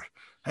Bucks are.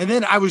 And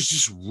then I was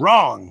just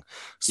wrong.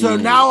 So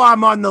now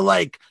I'm on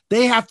the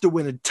they have to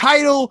win a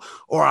title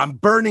or I'm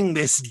burning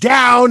this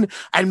down,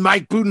 and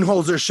Mike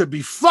Budenholzer should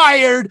be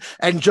fired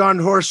and John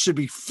Horst should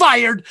be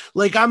fired.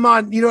 I'm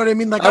on, you know what I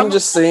mean? I'm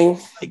just saying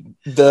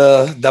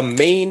the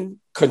main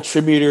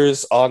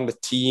contributors on the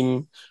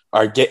team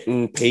are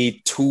getting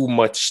paid too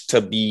much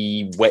to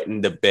be wetting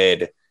the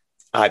bed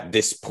at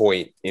this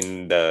point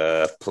in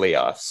the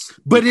playoffs.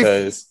 But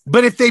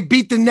if they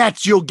beat the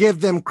Nets, you'll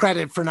give them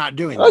credit for not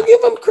doing that. I'll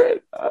give them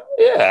credit.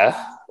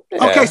 Yeah.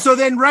 Okay, so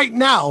then right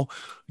now,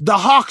 the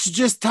Hawks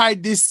just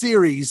tied this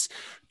series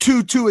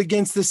 2-2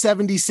 against the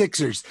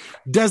 76ers.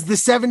 Does the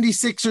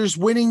 76ers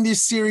winning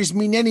this series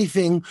mean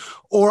anything,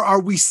 or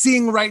are we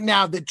seeing right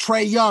now that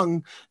Trae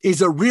Young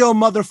is a real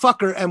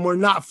motherfucker and we're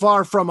not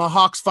far from a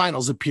Hawks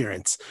finals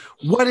appearance?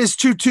 What does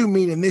 2-2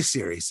 mean in this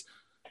series?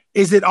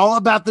 Is it all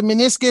about the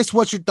meniscus?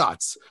 What's your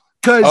thoughts?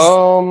 Because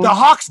the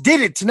Hawks did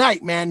it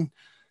tonight, man.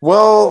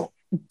 Well,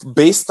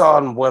 based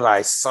on what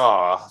I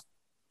saw,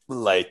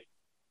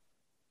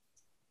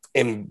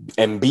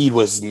 Embiid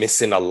was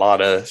missing a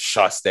lot of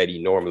shots that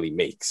he normally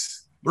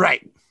makes.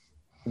 Right.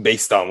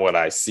 Based on what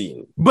I've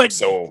seen. But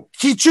so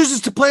he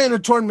chooses to play in a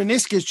torn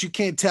meniscus. You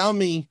can't tell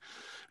me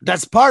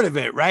that's part of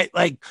it, right?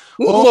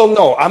 Well,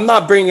 no, I'm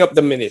not bringing up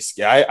the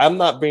meniscus. I'm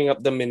not bringing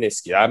up the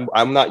meniscus.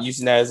 I'm not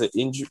using that as an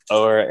injury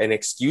or an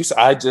excuse.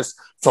 I just,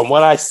 from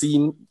what I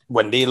seen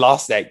when they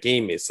lost that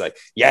game, it's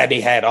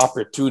they had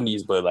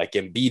opportunities, but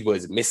Embiid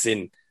was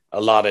missing a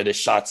lot of the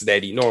shots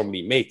that he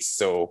normally makes.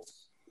 So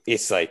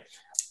it's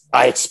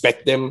I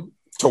expect them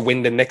to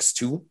win the next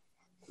 2.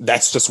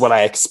 That's just what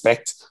I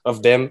expect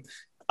of them.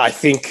 I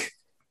think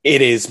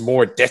it is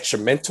more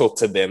detrimental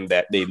to them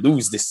that they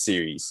lose this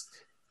series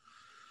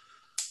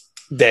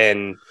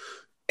than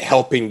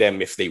helping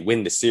them if they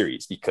win the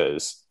series,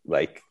 because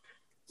they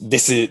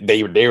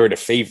were the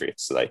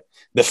favorites.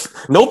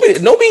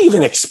 Nobody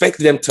even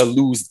expected them to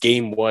lose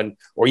game 1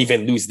 or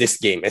even lose this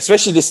game,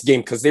 especially this game,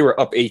 because they were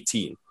up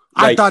 18.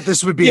 I thought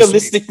this would be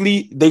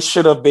realistically, this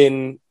should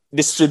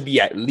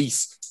be at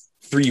least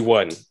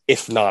 3-1,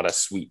 if not a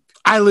sweep.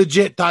 I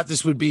legit thought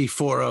this would be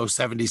 4-0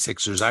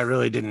 76ers. I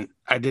really didn't.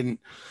 I didn't.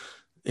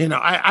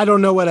 I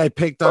don't know what I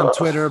picked on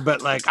Twitter,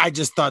 but I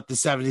just thought the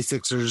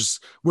 76ers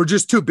were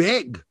just too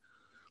big.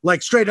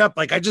 Like straight up,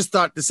 like I just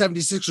thought the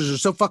 76ers are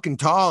so fucking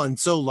tall and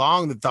so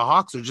long that the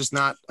Hawks are just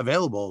not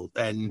available.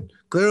 And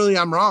clearly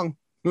I'm wrong.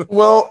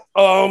 Well,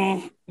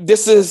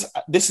 this is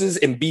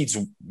Embiid's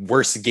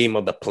worst game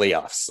of the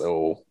playoffs.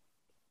 So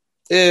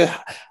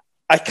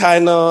I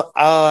kind of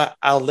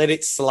I'll let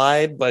it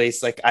slide, but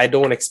it's like I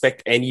don't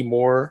expect any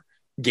more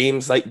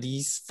games like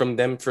these from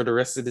them for the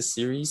rest of the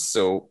series.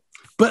 So,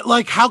 but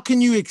like, how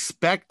can you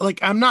expect? Like,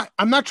 I'm not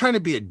trying to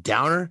be a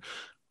downer.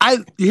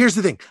 Here's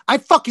the thing. I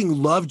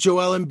fucking love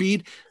Joel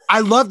Embiid. I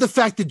love the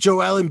fact that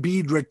Joel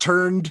Embiid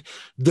returned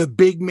the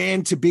big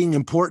man to being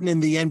important in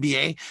the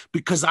NBA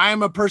because I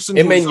am a person.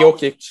 Him and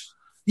Jokic.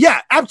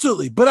 Yeah,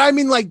 absolutely. But I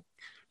mean, like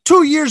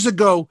 2 years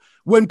ago,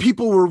 when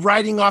people were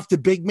writing off the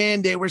big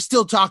man, they were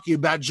still talking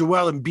about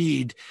Joel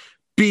Embiid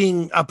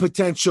being a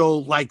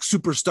potential like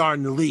superstar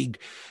in the league.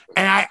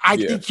 And I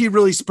think he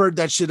really spurred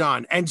that shit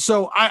on. And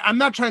so I'm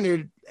not trying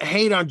to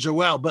hate on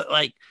Joel, but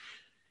like,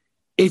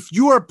 if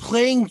you are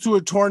playing through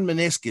a torn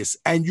meniscus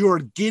and you're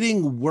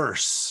getting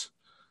worse,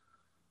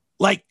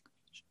 like,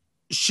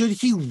 should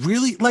he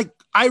really, like,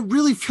 I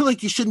really feel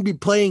like he shouldn't be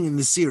playing in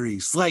the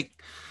series. Like,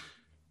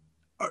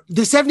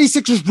 the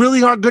 76ers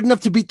really aren't good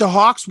enough to beat the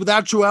Hawks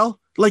without Joel.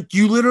 Like,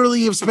 you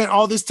literally have spent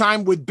all this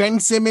time with Ben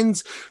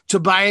Simmons,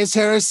 Tobias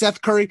Harris,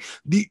 Seth Curry.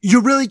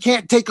 You really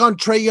can't take on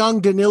Trae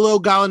Young, Danilo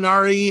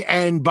Gallinari,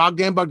 and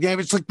Bogdan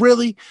Bogdanovic. Like,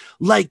 really?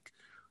 Like,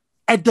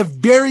 at the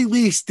very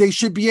least, they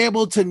should be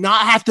able to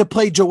not have to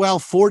play Joel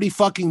 40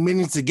 fucking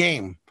minutes a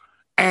game.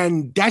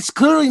 And that's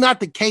clearly not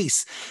the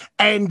case.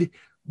 And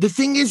the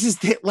thing is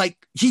that, like,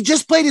 he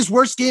just played his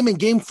worst game in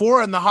game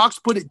 4 and the Hawks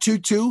put it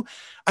 2-2.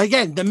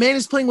 Again, the man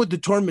is playing with the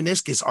torn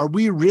meniscus. Are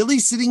we really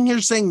sitting here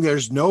saying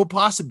there's no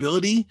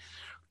possibility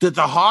that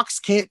the Hawks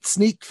can't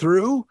sneak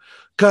through?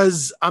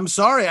 Because I'm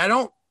sorry, I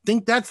don't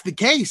think that's the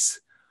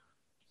case.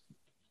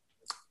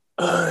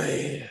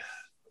 I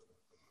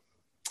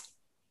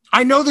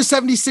know the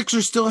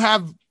 76ers still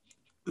have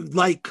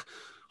like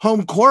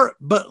home court,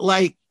 but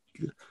like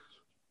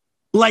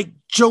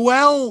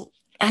Joel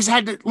has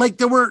had to, like,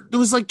 there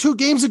was like 2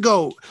 games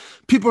ago,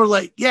 people were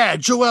like, yeah,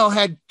 Joel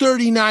had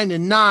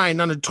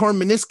 39-9 on a torn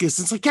meniscus.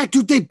 It's like, yeah,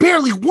 dude, they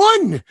barely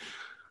won.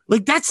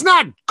 Like, that's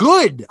not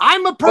good.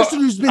 I'm a person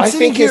who's been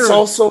sitting here. I think it's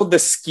also the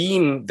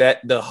scheme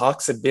that the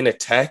Hawks have been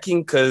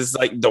attacking, because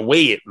like the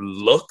way it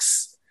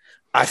looks,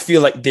 I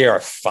feel like they are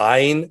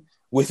fine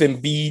with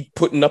Embiid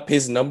putting up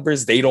his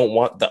numbers. They don't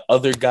want the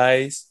other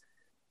guys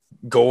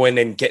going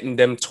and getting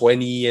them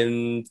 20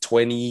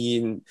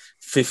 and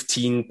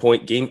 15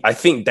 point game. I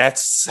think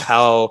that's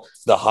how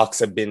the Hawks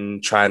have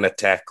been trying to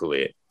tackle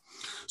it.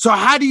 So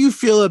how do you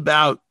feel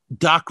about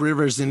Doc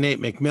Rivers and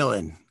Nate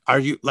McMillan? Are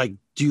you like,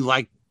 do you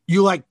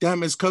like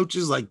them as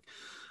coaches? Like,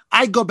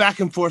 I go back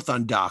and forth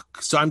on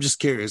Doc. So I'm just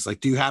curious, like,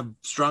 do you have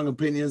strong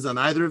opinions on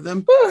either of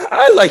them?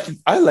 I like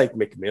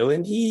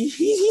McMillan.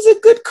 He's a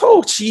good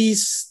coach.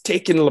 He's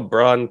taken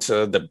LeBron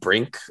to the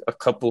brink a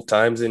couple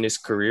times in his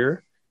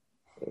career.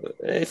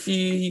 If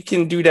you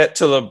can do that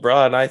to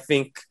LeBron, I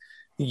think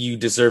you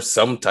deserve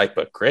some type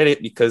of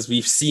credit, because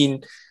we've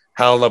seen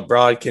how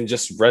LeBron can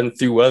just run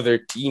through other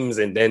teams,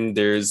 and then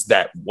there's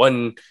that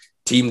one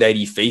team that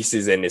he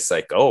faces and it's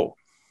like, oh,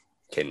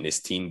 can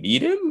this team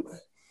beat him?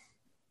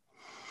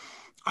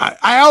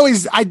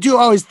 I do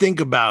always think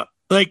about,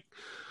 like,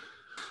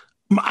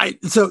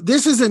 so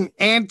this is an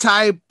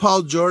anti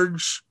Paul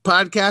George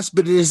podcast,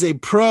 but it is a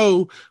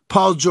pro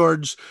Paul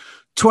George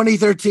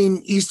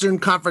 2013 Eastern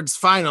Conference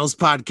Finals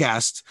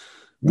podcast,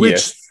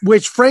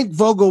 which Frank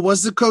Vogel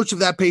was the coach of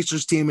that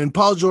Pacers team, and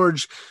Paul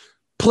George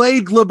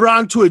played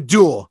LeBron to a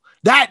duel.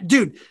 That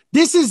dude,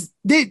 this is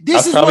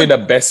probably the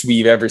best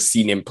we've ever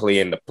seen him play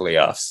in the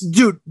playoffs.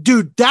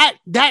 Dude,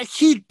 that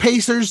Heat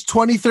Pacers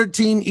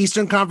 2013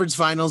 Eastern Conference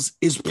Finals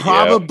is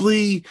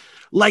probably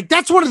like,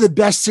 that's one of the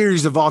best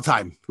series of all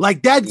time.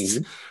 Like, that's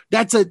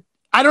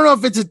I don't know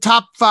if it's a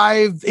top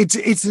 5.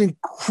 It's an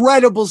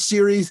incredible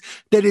series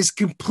that is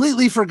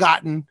completely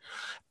forgotten.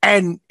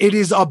 And it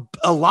is a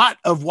lot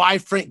of why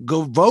Frank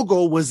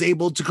Vogel was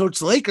able to coach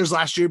the Lakers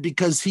last year,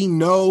 because he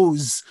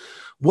knows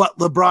what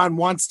LeBron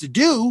wants to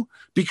do,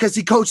 because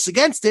he coached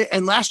against it.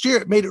 And last year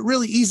it made it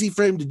really easy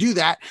for him to do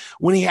that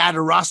when he had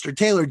a roster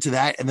tailored to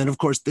that. And then of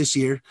course this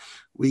year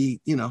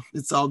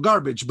it's all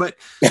garbage, but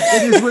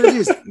it is what it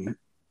is.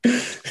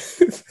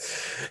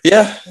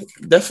 Yeah,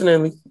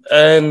 definitely.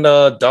 And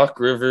Doc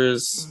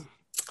Rivers,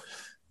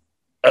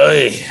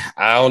 I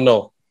don't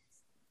know.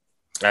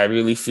 I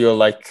really feel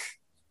like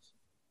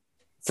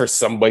for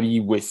somebody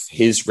with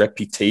his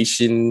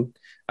reputation,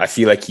 I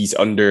feel like he's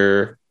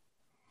under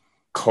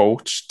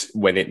coached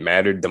when it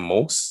mattered the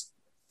most,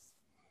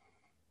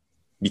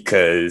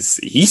 because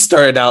he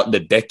started out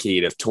the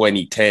decade of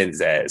 2010s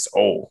as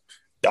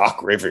Doc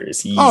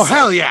Rivers, he's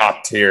hell yeah,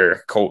 top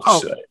tier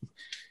coach.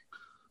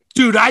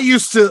 Dude, I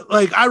used to,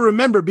 like, I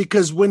remember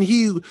because when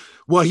he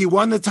Well, he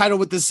won the title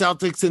with the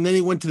Celtics, and then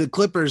he went to the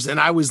Clippers, and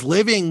I was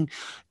living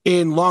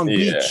in Long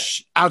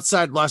Beach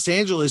outside Los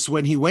Angeles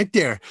when he went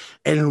there.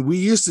 And we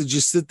used to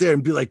just sit there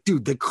and be like,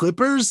 dude, the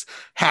Clippers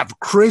have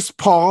Chris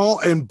Paul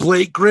and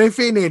Blake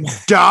Griffin and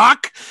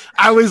Doc.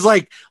 I was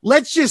like,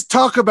 let's just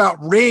talk about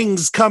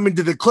rings coming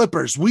to the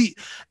Clippers. We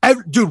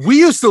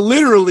used to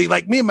literally,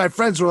 like, me and my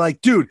friends were like,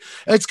 dude,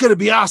 it's going to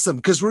be awesome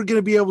because we're going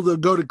to be able to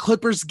go to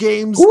Clippers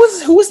games.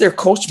 Who was their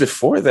coach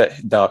before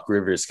that Doc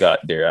Rivers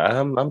got there?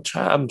 I'm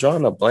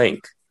drawing a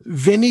blank.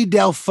 Vinny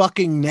Del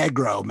fucking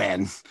Negro,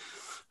 man.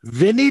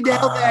 Vinny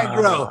Del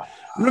Negro.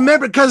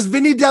 Remember, because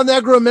Vinny Del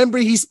Negro, remember,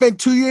 he spent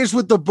 2 years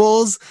with the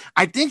Bulls.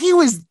 I think he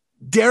was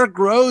Derrick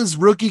Rose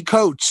rookie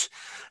coach.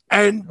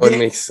 And that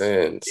makes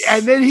sense.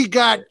 And then he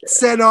got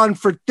sent on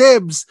for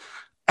Thibs,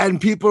 and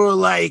people were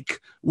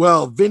like,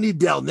 well, Vinny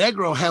Del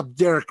Negro helped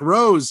Derrick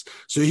Rose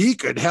so he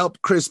could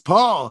help Chris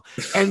Paul.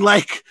 And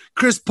like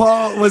Chris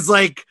Paul was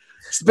like,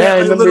 I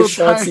remember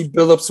Chauncey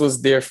Billups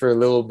was there for a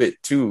little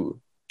bit too.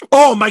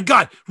 Oh my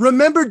God.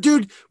 Remember,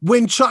 dude,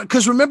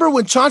 because remember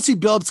when Chauncey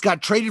Billups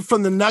got traded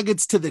from the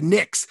Nuggets to the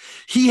Knicks,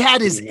 he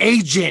had his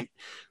agent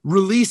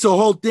release a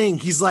whole thing.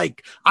 He's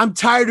like, I'm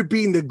tired of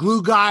being the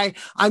glue guy.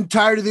 I'm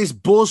tired of this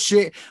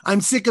bullshit. I'm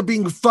sick of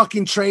being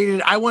fucking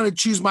traded. I want to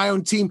choose my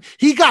own team.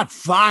 He got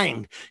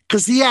fined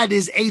because he had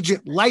his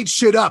agent light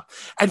shit up.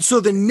 And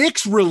so the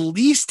Knicks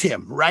released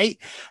him, right?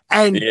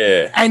 And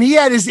he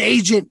had his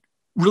agent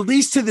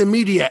released to the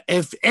media,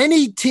 if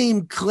any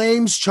team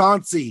claims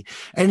Chauncey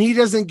and he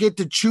doesn't get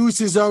to choose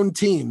his own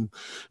team,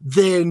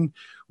 then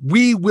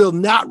we will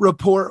not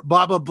report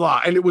blah, blah,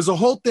 blah. And it was a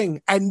whole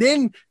thing. And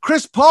then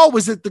Chris Paul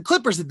was at the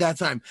Clippers at that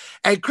time.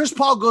 And Chris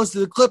Paul goes to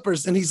the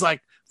Clippers and he's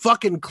like,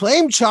 fucking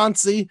claim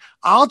Chauncey.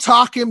 I'll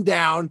talk him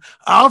down.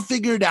 I'll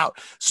figure it out.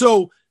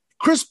 So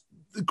Chris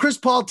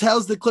Paul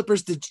tells the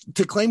Clippers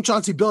to claim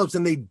Chauncey Billups,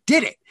 and they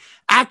did it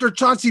after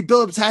Chauncey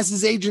Billups has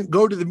his agent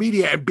go to the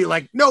media and be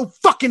like, no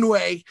fucking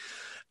way.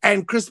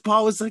 And Chris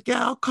Paul was like,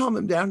 yeah, I'll calm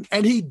him down.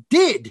 And he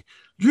did.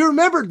 You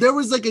remember there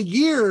was like a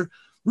year.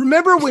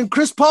 Remember when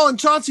Chris Paul and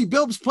Chauncey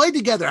Billups played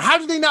together? How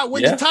did they not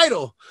win the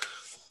title?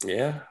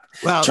 Yeah.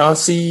 Well,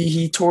 Chauncey,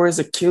 he tore his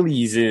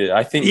Achilles.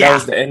 I think that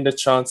was the end of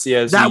Chauncey.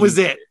 That was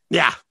it.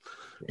 Yeah.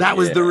 That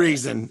was the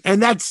reason.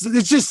 And it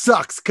just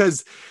sucks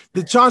because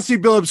the Chauncey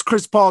Billups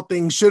Chris Paul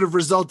thing should have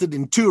resulted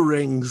in 2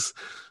 rings,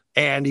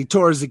 and he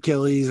tore his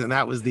Achilles, and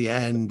that was the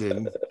end.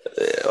 And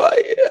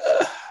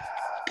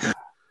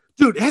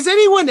dude, has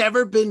anyone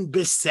ever been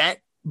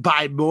beset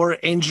by more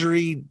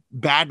injury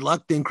bad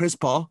luck than Chris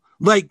Paul?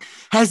 Like,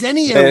 has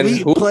any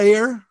elite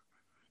player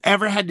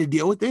ever had to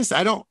deal with this?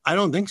 I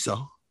don't think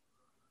so.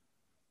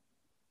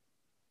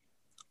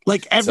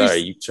 Like sorry,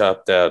 you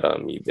chopped out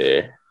on me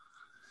there.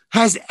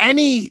 Has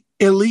any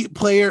elite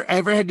player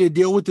ever had to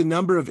deal with the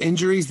number of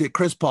injuries that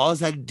Chris Paul has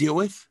had to deal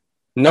with?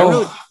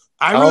 No,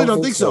 I really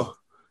don't think so.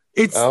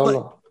 It's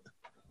like,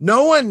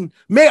 no one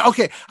may.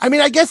 Okay. I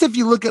mean, I guess if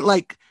you look at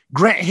like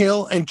Grant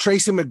Hill and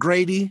Tracy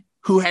McGrady,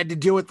 who had to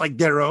deal with like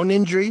their own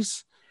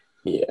injuries.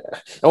 Yeah.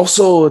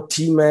 Also,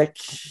 T-Mac,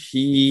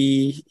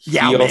 he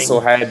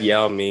also had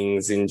Yao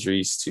Ming's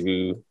injuries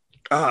too.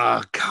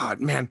 Oh,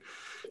 God, man.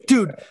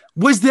 Dude,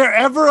 was there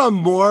ever a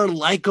more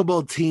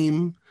likable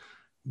team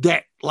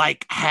that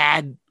like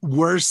had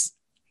worse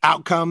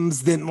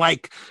outcomes than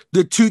like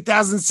the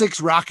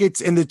 2006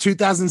 Rockets and the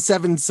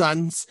 2007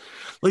 Suns?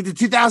 Like the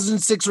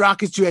 2006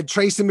 Rockets, you had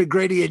Tracy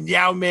McGrady and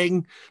Yao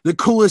Ming, the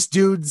coolest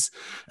dudes,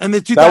 and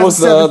the 2007 that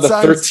was the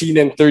Suns, 13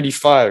 and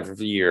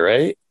 35 year,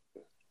 right?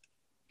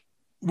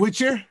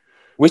 Which year?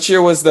 Which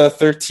year was the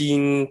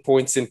 13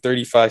 points in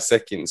 35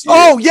 seconds? Year?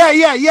 Oh, yeah.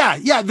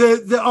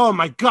 The oh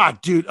my God,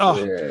 dude.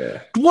 Oh,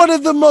 yeah. One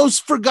of the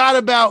most forgot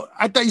about.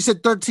 I thought you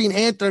said 13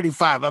 and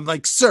 35. I'm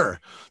like, sir,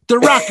 the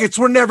Rockets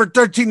were never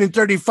 13 and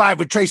 35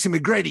 with Tracy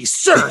McGrady,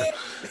 sir.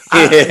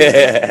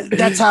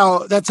 That's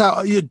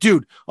how you,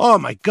 dude. Oh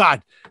my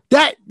God.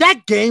 That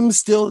game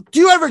still. Do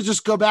you ever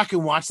just go back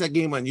and watch that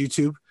game on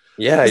YouTube?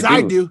 Yeah,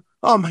 I do.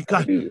 Oh my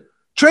God.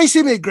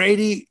 Tracy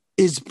McGrady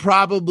is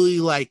probably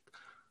like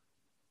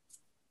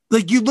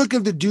you look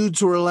at the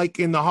dudes who are like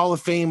in the Hall of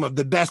Fame of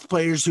the best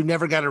players who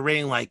never got a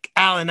ring, like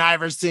Allen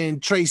Iverson,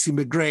 Tracy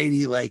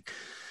McGrady, like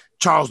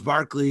Charles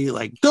Barkley,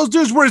 like those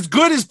dudes were as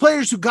good as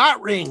players who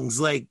got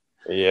rings. Like,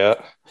 yeah,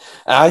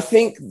 I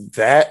think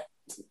that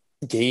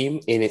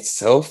game in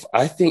itself,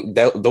 I think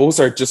that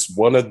those are just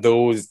one of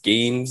those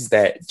games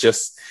that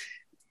just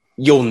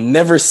you'll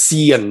never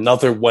see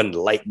another one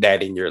like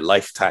that in your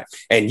lifetime.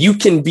 And you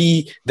can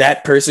be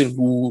that person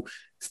who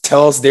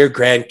tells their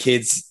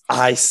grandkids,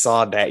 I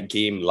saw that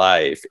game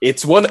live.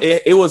 It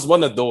was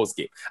one of those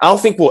games. I don't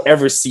think we'll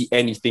ever see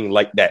anything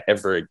like that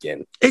ever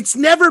again. It's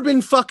never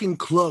been fucking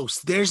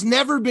close. There's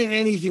never been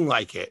anything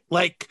like it.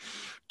 Like,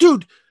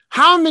 dude,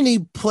 how many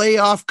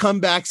playoff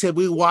comebacks have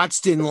we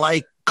watched in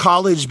like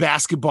college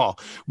basketball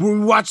where we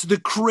watched the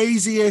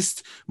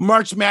craziest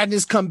March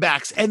Madness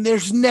comebacks, and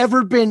there's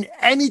never been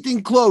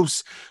anything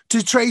close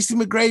to Tracy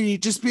McGrady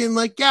just being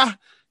like, yeah,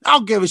 I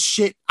don't give a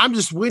shit. I'm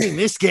just winning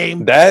this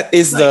game. That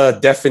is the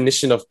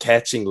definition of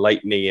catching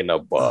lightning in a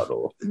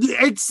bottle.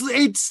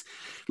 It's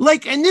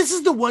like, and this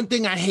is the one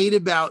thing I hate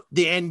about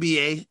the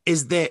NBA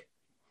is that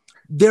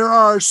there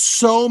are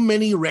so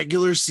many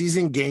regular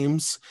season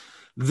games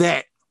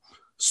that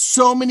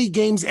so many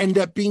games end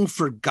up being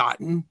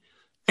forgotten.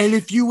 And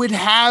if you would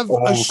have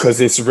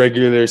because it's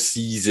regular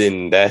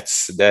season,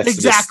 that's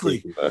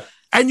exactly.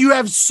 And you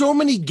have so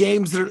many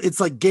games that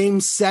it's like game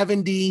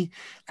 70,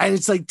 and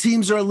it's like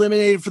teams are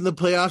eliminated from the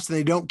playoffs and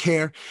they don't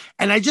care.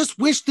 And I just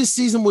wish this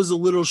season was a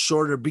little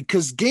shorter,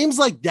 because games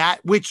like that,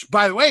 which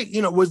by the way,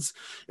 it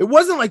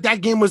wasn't like that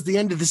game was the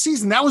end of the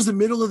season. That was the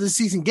middle of the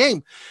season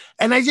game.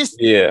 And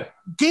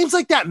games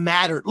like that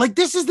matter. Like,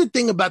 this is the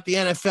thing about the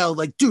NFL.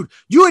 Like, dude,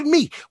 you and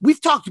me,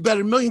 we've talked about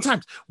it a million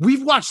times.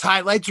 We've watched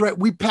highlights, right?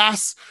 We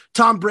pass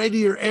Tom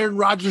Brady or Aaron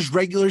Rodgers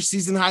regular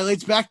season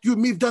highlights back. You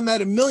and me have done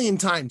that a million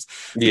times.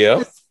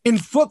 Yeah. In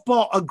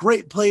football, a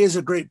great play is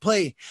a great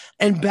play.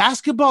 And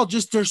basketball,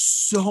 just there's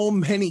so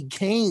many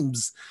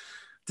games.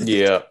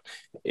 Yeah.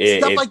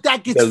 Stuff like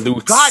that gets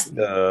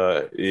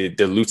forgotten. It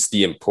dilutes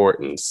the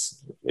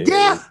importance. It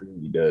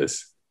really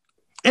does.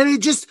 And it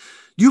just,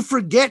 you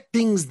forget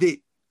things that,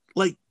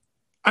 and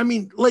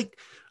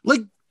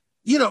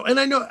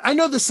I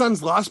know the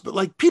Suns lost, but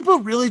like, people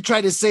really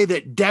try to say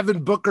that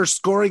Devin Booker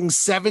scoring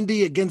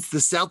 70 against the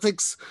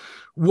Celtics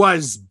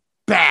was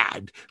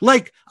bad.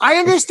 Like, I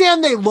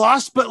understand they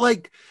lost, but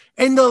like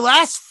in the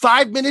last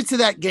 5 minutes of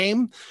that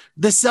game,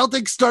 the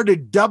Celtics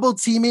started double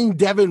teaming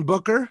Devin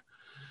Booker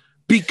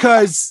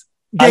because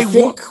I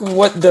think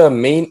what the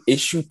main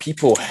issue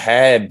people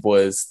had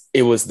was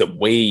it was the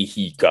way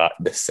he got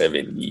the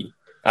 70.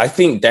 I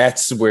think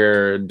that's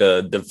where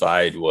the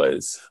divide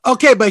was.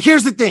 Okay, but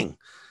here's the thing.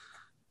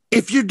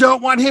 If you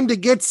don't want him to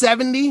get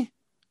 70,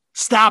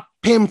 stop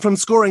him from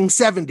scoring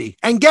 70.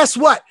 And guess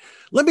what?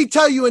 Let me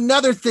tell you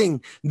another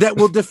thing that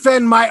will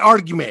defend my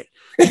argument.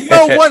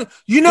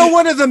 You know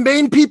one of the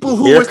main people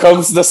who Here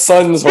comes the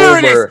Suns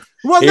homer.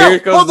 Well, Here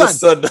comes the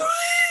Sun.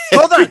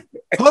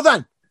 Hold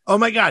on. Oh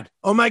my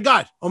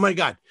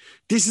God.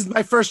 This is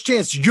my first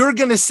chance. You're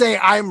going to say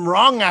I'm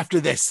wrong after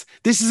this.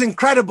 This is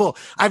incredible.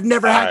 I've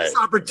never had this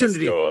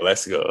opportunity.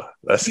 Let's go.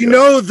 You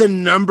know the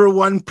number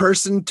one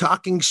person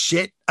talking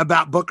shit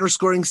about Booker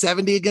scoring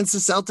 70 against the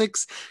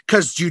Celtics?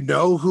 Because you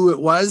know who it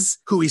was,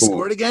 who he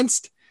scored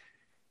against?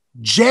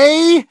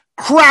 Jay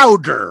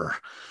Crowder,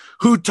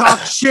 who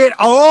talked shit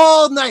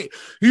all night.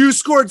 You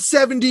scored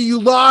 70, you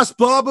lost,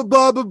 blah, blah,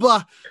 blah, blah,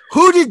 blah.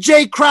 Who did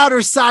Jay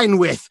Crowder sign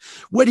with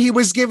when he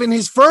was given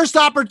his first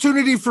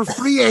opportunity for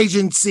free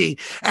agency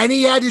and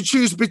he had to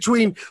choose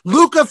between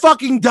Luka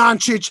fucking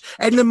Doncic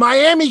and the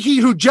Miami Heat,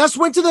 who just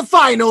went to the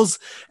finals,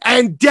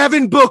 and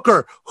Devin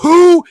Booker?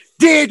 Who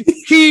did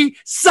he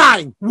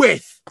sign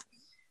with?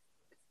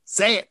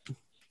 Say it.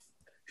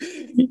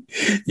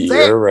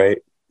 You're right.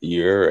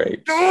 You're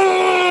right.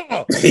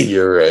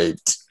 You're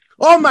right.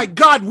 Oh my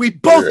God. We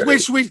both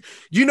wish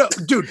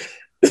dude,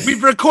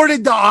 we've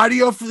recorded the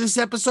audio for this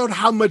episode.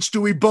 How much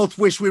do we both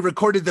wish we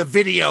recorded the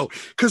video?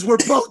 Because we're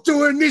both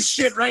doing this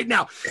shit right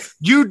now.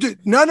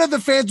 None of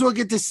the fans will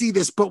get to see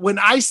this, but when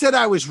I said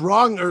I was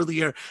wrong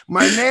earlier,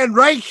 my man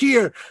right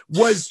here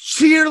was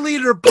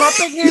cheerleader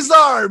pumping his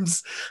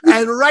arms.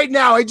 And right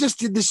now I just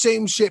did the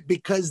same shit,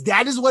 because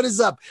that is what is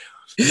up.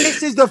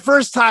 This is the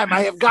first time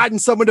I have gotten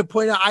someone to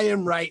point out I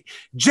am right.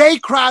 Jay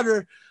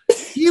Crowder,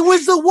 he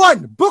was the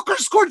one. Booker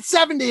scored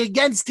 70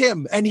 against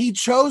him, and he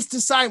chose to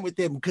sign with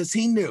him because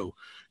he knew.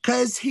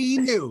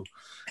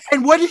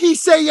 And what did he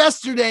say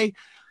yesterday?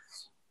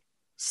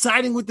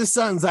 Signing with the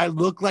Suns, I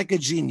look like a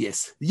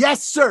genius.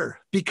 Yes, sir,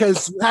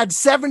 because you had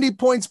 70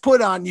 points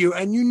put on you,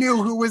 and you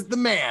knew who was the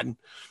man.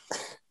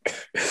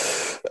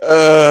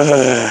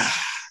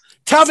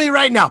 Tell me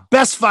right now,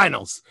 best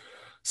finals.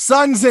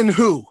 Suns and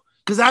who?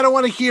 Because I don't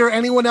want to hear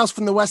anyone else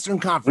from the Western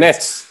Conference.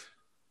 Nets.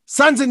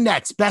 Suns and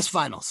Nets, best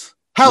finals.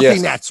 Healthy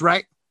Nets,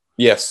 right?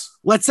 Yes.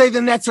 Let's say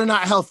the Nets are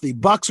not healthy.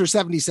 Bucks or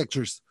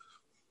 76ers?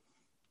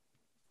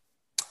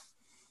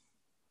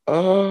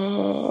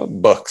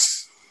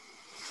 Bucks.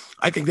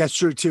 I think that's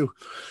true too.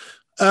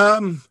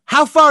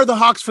 How far are the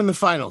Hawks from the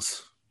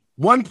finals?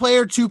 One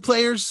player, two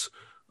players?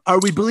 Are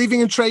we believing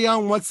in Trae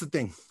Young? What's the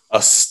thing?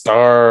 A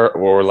star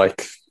or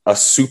like a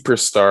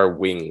superstar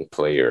wing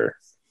player.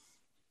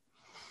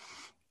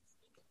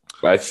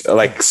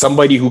 Like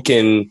somebody who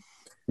can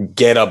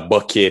get a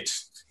bucket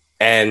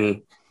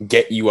and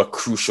get you a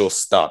crucial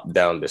stop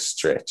down the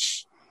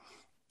stretch.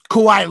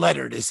 Kawhi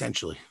Leonard,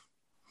 essentially.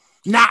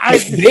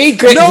 If they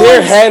get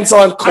their hands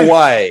on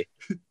Kawhi,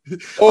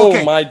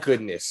 okay. My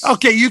goodness.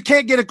 Okay, you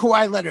can't get a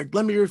Kawhi Leonard.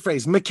 Let me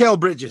rephrase. Mikal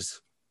Bridges.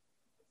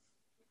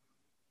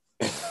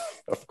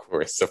 Of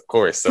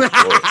course.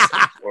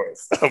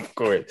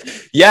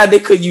 Yeah, they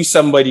could use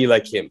somebody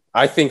like him.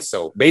 I think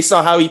so. Based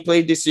on how he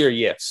played this year,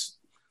 yes.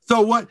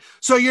 So what?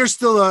 So you're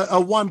still a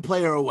one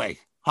player away,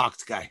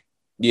 Hawks guy.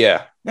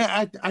 Yeah.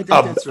 I think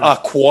that's right.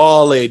 A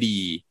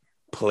quality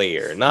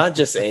player, not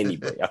just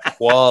anybody. A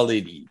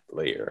quality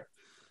player.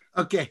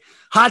 Okay.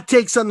 Hot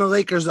takes on the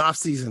Lakers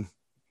offseason.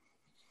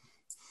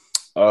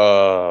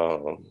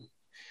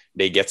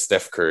 They get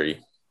Steph Curry.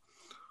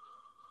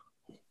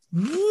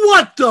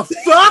 What the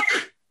fuck?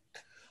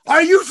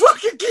 Are you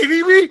fucking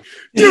kidding me?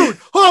 Dude,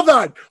 hold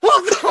on.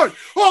 What the fuck?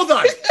 Oh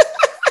my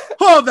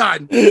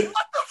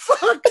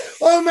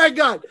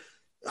God.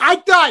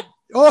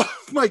 Oh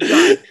my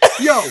God.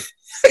 Yo.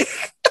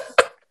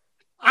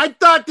 I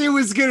thought there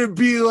was going to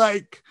be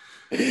like,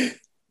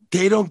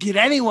 they don't get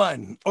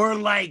anyone, or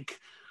like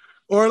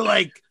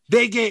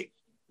they get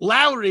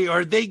Lowry,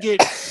 or they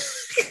get,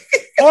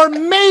 or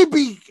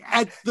maybe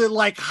at the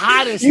like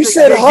hottest. You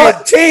said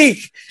hot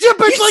take. Yeah,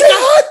 but you like said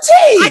hot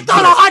take. I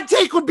thought a hot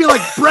take would be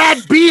like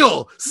Brad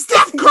Beal,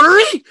 Steph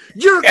Curry.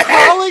 You're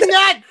calling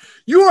that?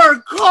 You are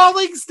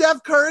calling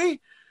Steph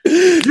Curry?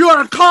 You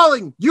are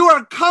calling. You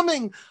are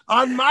coming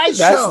on my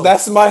show.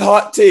 That's my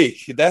hot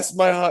take. That's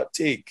my hot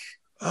take.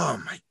 Oh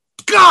my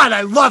God,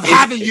 I love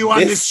having you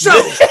on this show.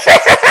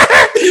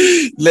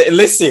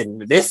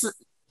 Listen, this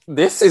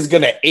is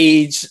gonna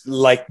age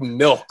like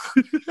milk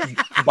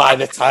by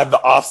the time the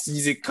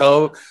offseason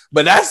comes,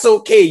 but that's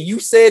okay. You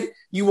said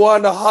you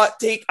wanted a hot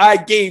take, I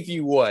gave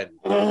you one.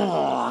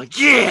 Oh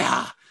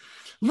yeah.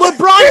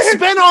 LeBron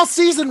spent all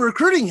season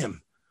recruiting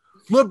him.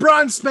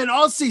 LeBron spent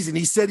all season.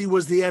 He said he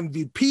was the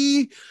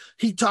MVP.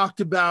 He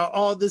talked about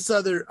all this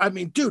other. I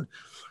mean, dude,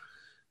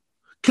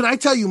 can I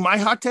tell you my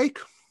hot take?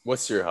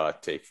 What's your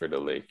hot take for the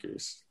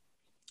Lakers?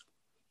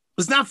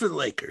 It's not for the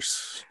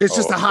Lakers. It's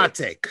just a hot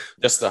take.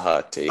 Just a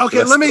hot take.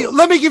 Okay,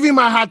 let me give you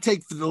my hot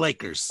take for the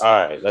Lakers.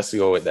 All right, let's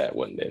go with that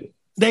one then.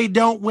 They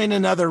don't win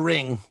another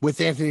ring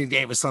with Anthony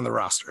Davis on the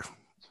roster.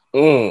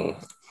 Ooh,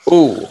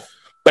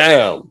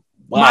 bam.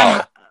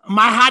 Wow.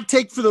 My hot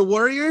take for the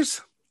Warriors,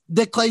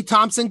 the Klay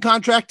Thompson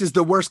contract is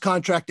the worst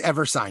contract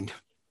ever signed.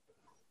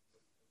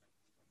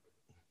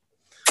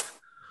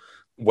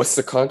 What's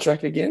the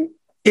contract again?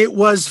 It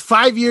was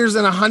 5 years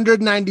and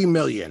 $190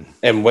 million.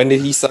 And when did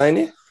he sign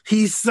it?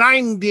 He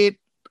signed it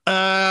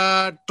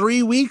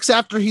 3 weeks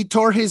after he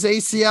tore his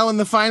ACL in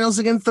the finals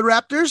against the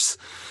Raptors.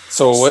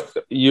 So what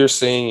you're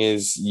saying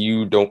is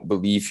you don't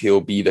believe he'll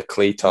be the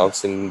Klay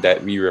Thompson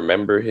that we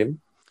remember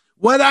him?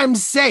 What I'm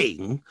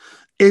saying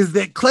is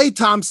that Klay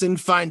Thompson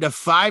signed a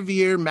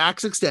 5-year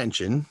max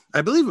extension.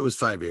 I believe it was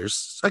 5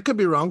 years. I could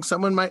be wrong.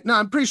 Someone might. No,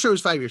 I'm pretty sure it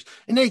was 5 years.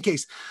 In any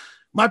case,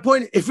 my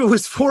point, if it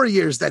was 4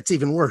 years, that's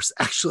even worse,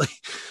 actually.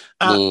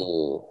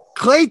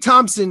 Klay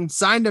Thompson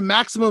signed a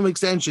maximum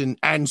extension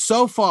and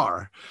so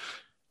far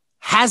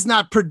has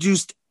not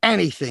produced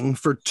anything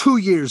for 2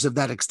 years of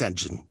that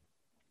extension.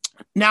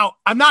 Now,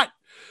 I'm not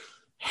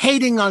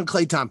hating on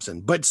Klay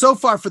Thompson, but so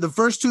far for the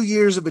first 2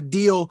 years of a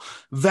deal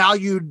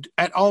valued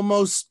at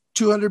almost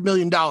 $200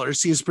 million,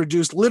 he has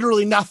produced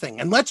literally nothing.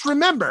 And let's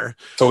remember.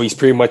 So he's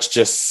pretty much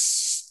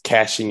just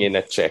cashing in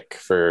a check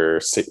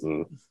for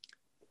sitting.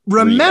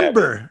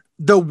 Remember,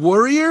 the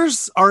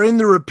Warriors are in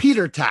the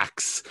repeater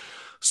tax.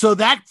 So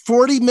that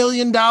 $40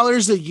 million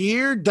a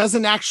year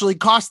doesn't actually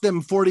cost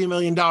them $40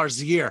 million a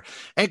year.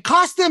 It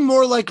costs them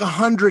more like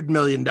 $100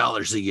 million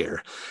a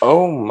year.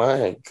 Oh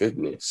my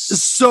goodness.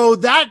 So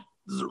that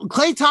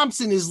Klay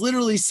Thompson is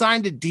literally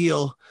signed a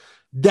deal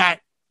that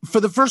for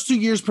the first 2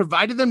 years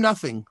provided them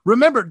nothing.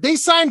 Remember, they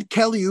signed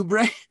Kelly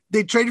Oubre.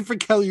 They traded for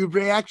Kelly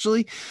Oubre,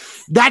 actually.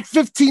 That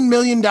 $15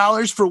 million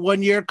for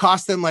 1 year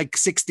cost them like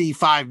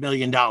 $65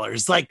 million.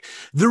 Like,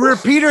 the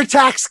repeater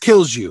tax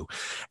kills you.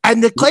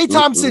 And the Klay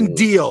Thompson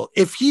deal,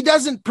 if he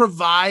doesn't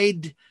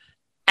provide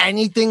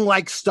anything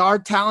like star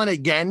talent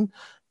again,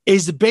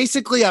 is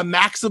basically a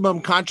maximum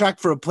contract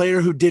for a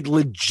player who did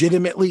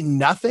legitimately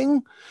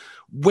nothing,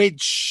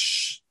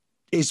 which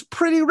is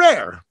pretty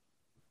rare.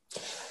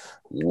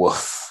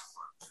 Woof.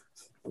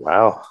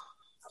 Wow.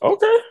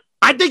 Okay.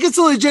 I think it's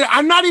legit.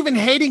 I'm not even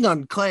hating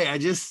on Klay.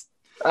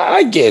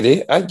 I get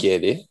it.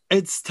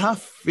 It's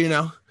tough, you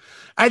know.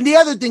 And the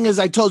other thing is,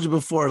 I told you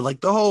before,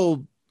 like the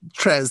whole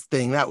Trez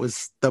thing, that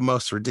was the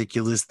most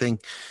ridiculous thing.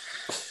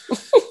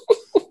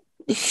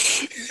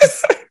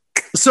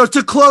 So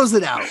to close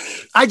it out,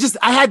 I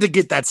had to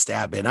get that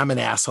stab in. I'm an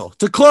asshole.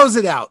 To close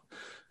it out,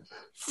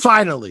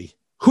 finally,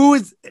 who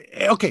is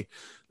okay?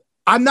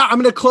 I'm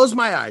going to close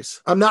my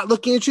eyes. I'm not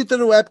looking at you through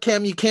the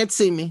webcam. You can't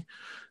see me.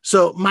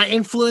 So my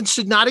influence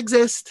should not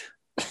exist.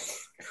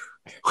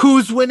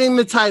 Who's winning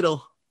the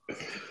title?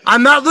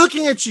 I'm not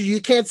looking at you.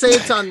 You can't say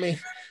it's on me.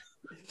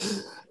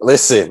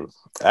 Listen,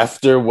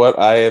 after what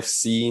I have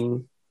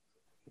seen,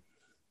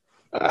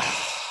 I'm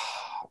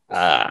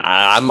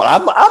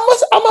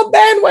a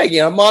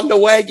bandwagon. I'm on the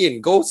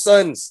wagon. Go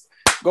Suns.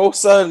 Go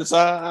Suns.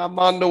 I'm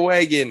on the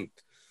wagon.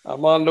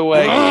 I'm on the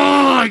wagon.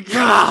 Oh,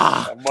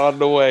 God. I'm on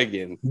the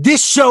wagon.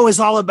 This show is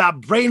all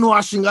about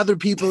brainwashing other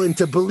people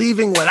into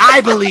believing what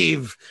I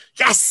believe.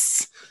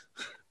 Yes.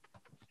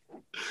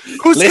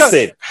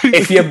 Listen,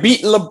 if you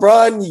beat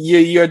LeBron,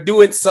 you're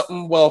doing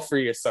something well for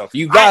yourself.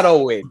 You gotta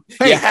win.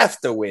 You have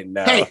to win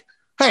now.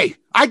 Hey,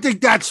 I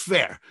think that's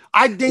fair.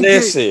 I think.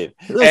 Listen,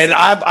 and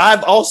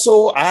I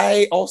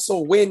also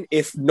win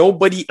if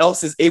nobody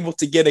else is able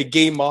to get a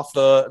game off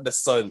the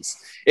Suns.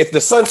 If the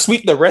Suns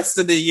sweep the rest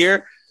of the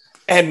year,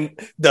 And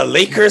the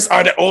Lakers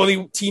are the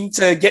only team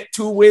to get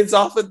 2 wins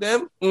off of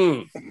them.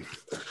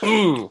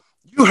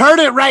 You heard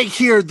it right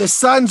here. The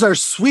Suns are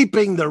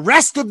sweeping the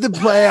rest of the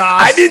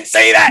playoffs. I didn't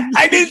say that.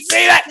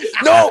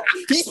 No,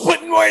 he's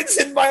putting words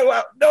in my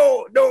mouth.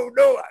 No.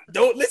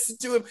 Don't listen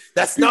to him.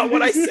 That's not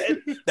what I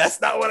said.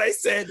 That's not.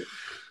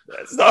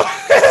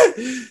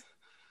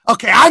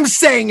 Okay, I'm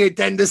saying it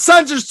then. The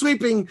Suns are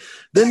sweeping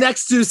the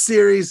next 2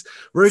 series.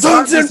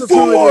 Suns in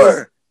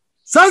 4.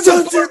 Suns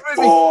in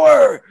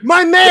 4.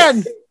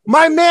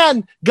 My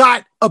man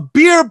got a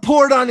beer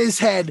poured on his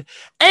head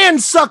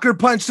and sucker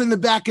punched in the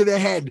back of the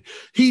head.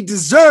 He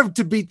deserved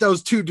to beat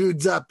those 2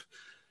 dudes up.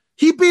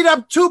 He beat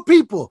up 2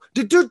 people.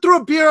 The dude threw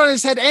a beer on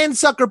his head and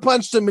sucker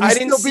punched him. And I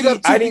didn't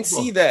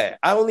see that.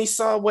 I only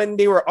saw when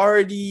they were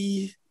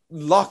already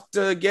locked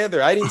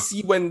together. I didn't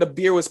see when the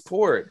beer was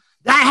poured.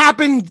 That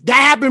happened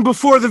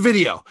before the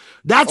video.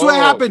 That's what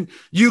happened.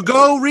 You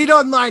go read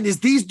online is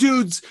these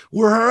dudes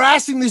were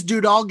harassing this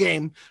dude all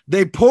game.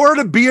 They poured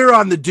a beer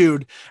on the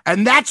dude.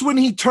 And that's when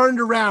he turned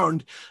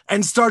around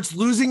and starts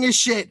losing his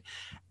shit.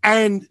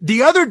 And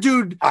the other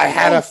dude. I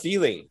had a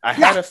feeling.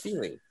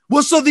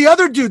 Well, so the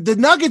other dude, the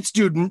Nuggets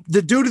dude,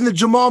 the dude in the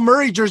Jamal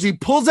Murray jersey,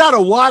 pulls out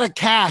a wad of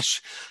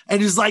cash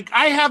and is like,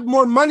 I have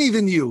more money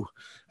than you.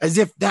 As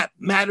if that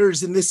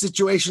matters in this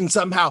situation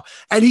somehow.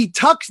 And he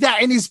tucks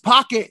that in his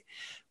pocket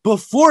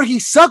before he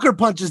sucker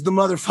punches the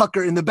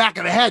motherfucker in the back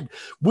of the head,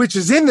 which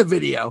is in the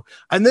video.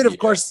 And then, of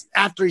course,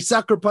 after he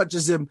sucker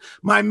punches him,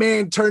 my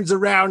man turns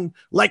around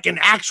like an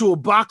actual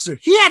boxer.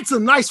 He had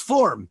some nice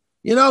form.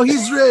 You know, he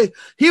was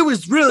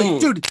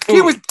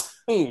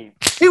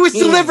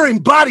delivering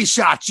body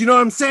shots. You know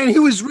what I'm saying? He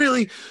was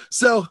really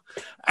so.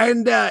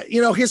 And,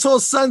 his whole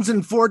Suns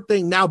and 4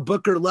 thing. Now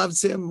Booker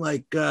loves him.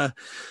 Like,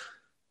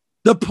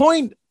 the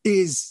point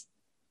is,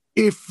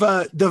 if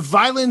the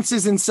violence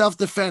is in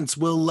self-defense,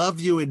 we'll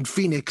love you in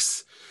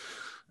Phoenix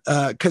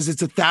because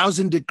it's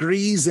 1,000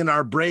 degrees and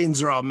our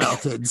brains are all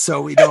melted.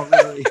 So we don't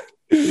really,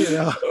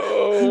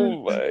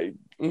 Oh, my.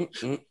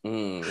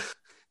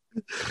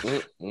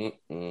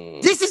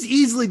 This is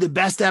easily the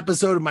best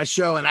episode of my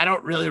show, and I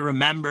don't really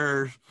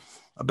remember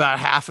about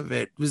half of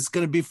it. It was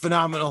going to be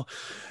phenomenal.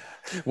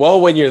 Well,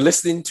 when you're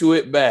listening to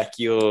it back,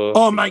 you'll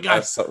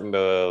have something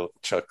to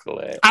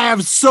chuckle at. I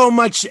have so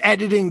much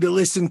editing to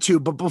listen to,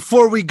 but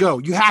before we go,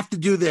 you have to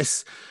do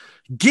this.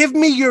 Give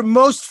me your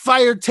most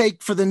fire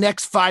take for the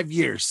next 5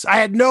 years.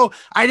 I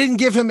didn't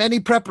give him any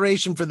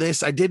preparation for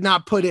this. I did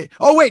not put it.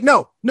 Oh, wait,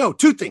 no,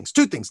 2 things.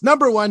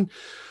 Number 1,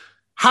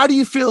 how do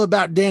you feel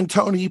about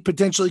D'Antoni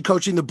potentially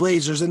coaching the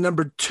Blazers? And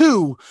number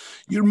 2,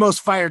 your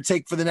most fire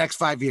take for the next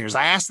 5 years.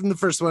 I asked him the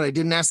first one. I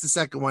didn't ask the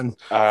second one.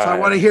 So I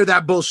want to hear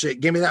that bullshit.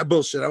 Give me that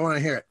bullshit. I want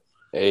to hear it.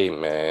 Hey,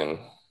 man.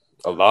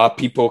 A lot of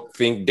people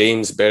think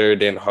Dame's better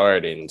than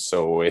Harden.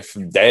 So if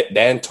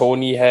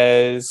D'Antoni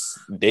has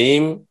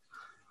Dame,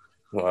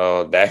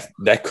 well,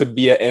 that could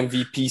be an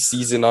MVP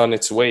season on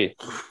its way.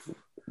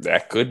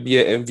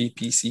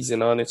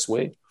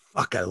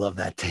 Fuck, I love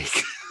that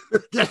take.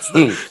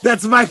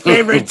 That's my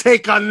favorite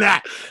take on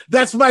that.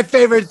 That's my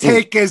favorite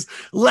take is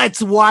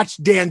let's watch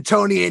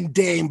D'Antoni and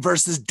Dame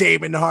versus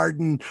Dame and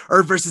Harden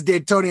or versus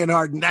D'Antoni and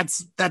Harden.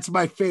 That's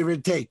my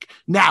favorite take.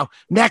 Now,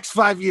 next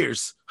 5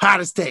 years,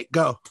 hottest take,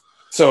 go.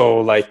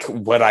 So, like,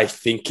 what I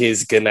think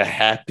is going to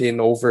happen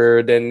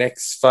over the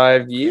next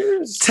 5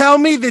 years? Tell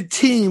me the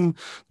team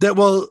that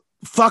will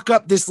fuck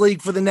up this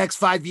league for the next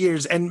 5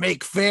 years and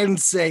make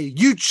fans say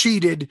you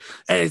cheated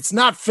and it's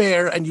not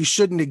fair and you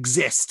shouldn't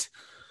exist.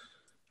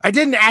 I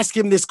didn't ask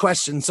him this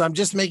question, so I'm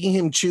just making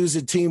him choose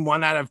a team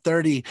 1 out of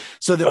 30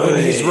 so that when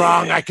he's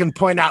wrong, I can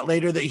point out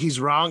later that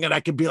he's wrong and I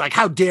can be like,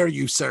 how dare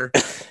you, sir?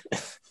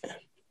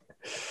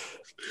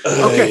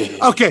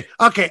 Okay.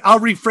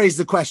 I'll rephrase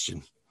the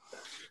question.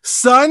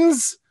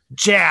 Suns,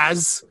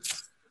 Jazz,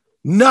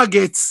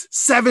 Nuggets,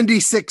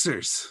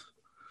 76ers.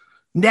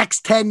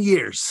 Next 10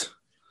 years.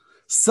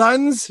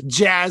 Suns,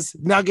 Jazz,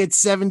 Nuggets,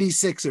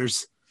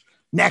 76ers.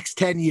 Next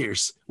 10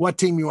 years. What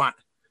team you want?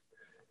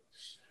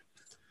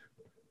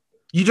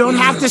 You don't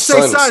have to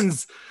say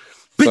Suns,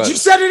 but you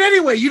said it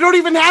anyway. You don't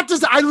even have to.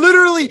 I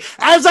literally,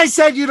 as I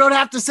said, you don't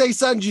have to say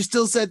Suns. You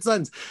still said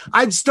Suns.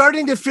 I'm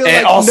starting to feel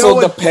it also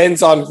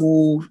depends on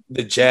who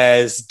the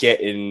Jazz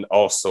get in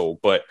also,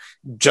 but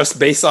just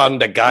based on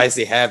the guys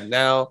they have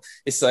now,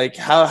 it's like,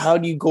 how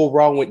do you go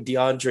wrong with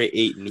DeAndre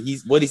Ayton?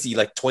 What is he,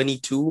 like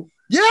 22?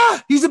 Yeah,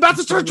 he's about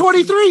to turn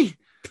 23.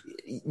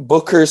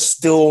 Booker's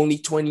still only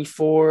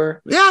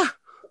 24. Yeah.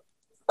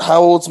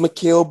 How old's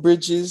Mikal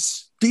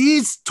Bridges?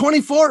 He's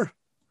 24.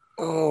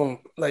 I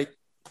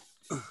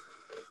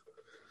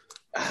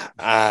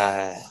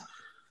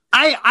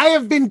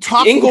have been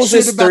talking. Ingles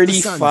is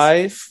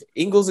 35.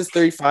 Ingles is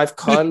 35.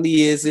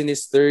 Conley is in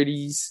his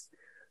 30s.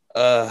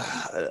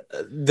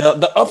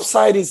 The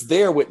upside is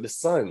there with the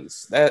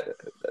Suns.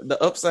 The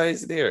upside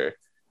is there.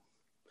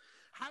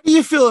 How do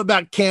you feel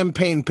about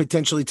Campaign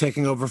potentially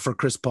taking over for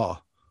Chris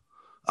Paul?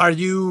 I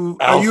don't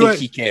think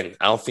he can.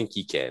 I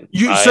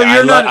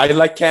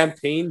like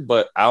Campaign,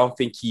 but I don't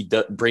think he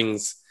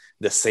brings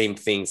the same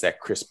things that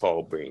Chris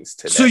Paul brings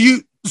today.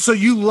 So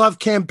you love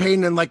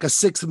campaigning like a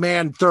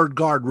 6-man third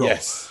guard role,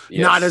 Yes.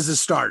 not as a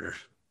starter.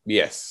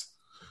 Yes.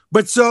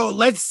 But so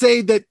let's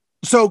say that.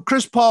 So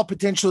Chris Paul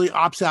potentially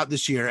opts out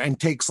this year and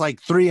takes like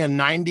 3 and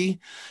 90,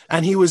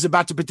 and he was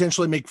about to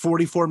potentially make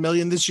 44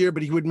 million this year,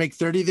 but he would make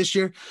 30 this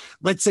year.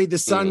 Let's say the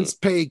Suns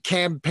pay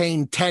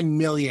campaign 10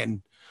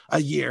 million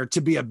a year to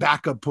be a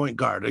backup point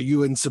guard. Are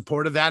you in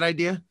support of that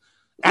idea?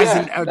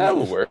 That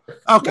would work.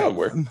 Okay. That would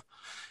work.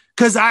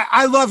 Because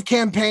I love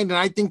campaign, and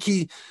I think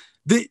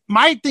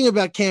my thing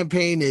about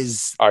campaign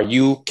is. Are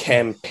you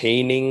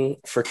campaigning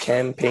for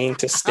campaign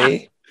to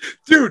stay?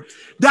 Dude,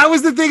 that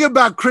was the thing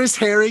about Chris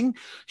Herring.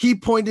 He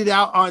pointed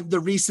out on the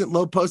recent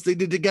low post they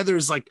did together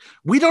is like,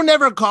 we don't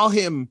ever call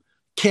him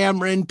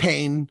Cameron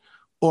Payne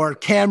or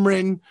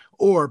Cameron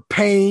or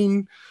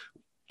Payne.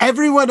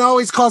 Everyone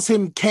always calls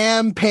him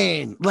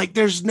Campaign. Like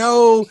there's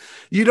no,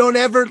 you don't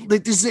ever,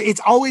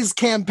 it's always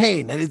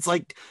Campaign. And it's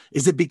like,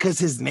 is it because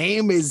his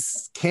name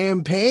is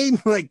Campaign?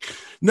 Like,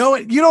 no,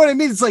 you know what I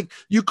mean? It's like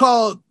you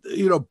call,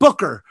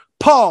 Booker,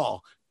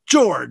 Paul,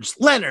 George,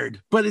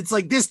 Leonard, but it's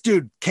like this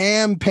dude,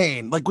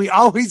 Campaign. Like we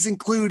always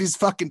include his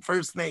fucking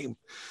first name.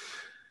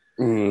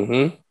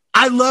 Mm-hmm.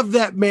 I love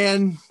that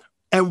man.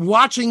 And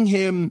watching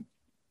him,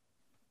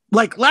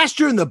 like last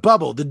year in the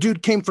bubble, the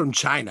dude came from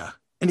China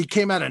and he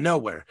came out of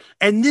nowhere.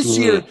 And this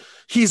year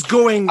he's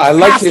going I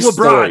like his LeBron.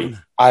 story.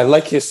 I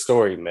like his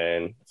story,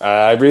 man.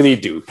 I really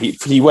do.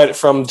 He went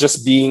from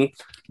just being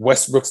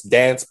Westbrook's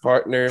dance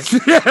partner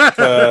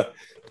to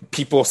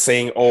people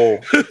saying, oh,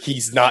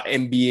 he's not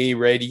NBA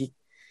ready.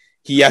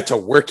 He had to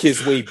work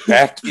his way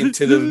back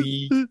into the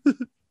league.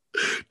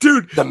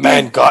 Dude, the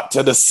man got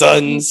to the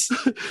Suns,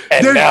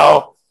 and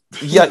now,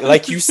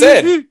 like you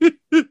said,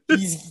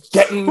 he's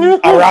getting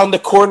around the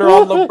corner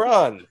on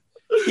LeBron.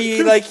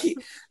 It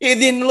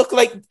didn't look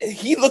like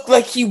he looked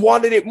like he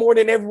wanted it more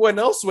than everyone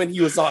else when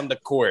he was on the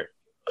court.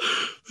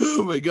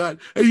 Oh my God.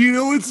 And you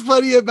know what's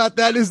funny about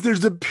that is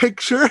there's a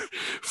picture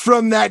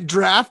from that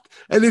draft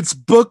and it's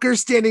Booker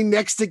standing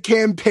next to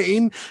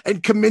Campaign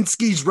and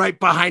Kaminsky's right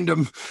behind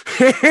him.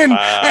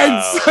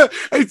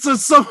 And so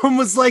someone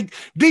was like,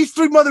 these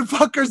 3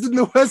 motherfuckers in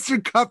the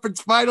Western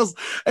Conference Finals.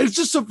 And it's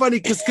just so funny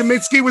because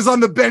Kaminsky was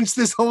on the bench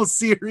this whole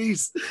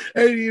series.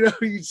 And you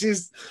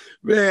just,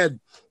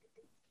 man,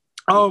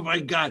 oh my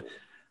God.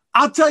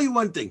 I'll tell you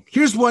one thing.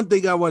 Here's one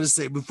thing I want to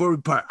say before we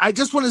part. I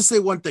just want to say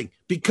one thing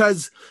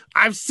because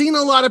I've seen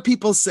a lot of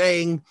people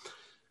saying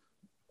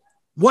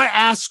what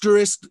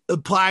asterisk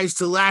applies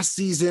to last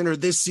season or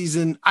this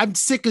season. I'm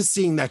sick of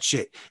seeing that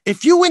shit.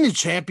 If you win a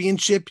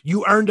championship,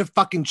 you earned a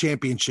fucking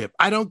championship.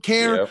 I don't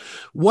care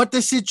what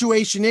the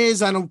situation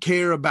is. I don't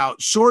care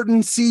about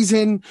shortened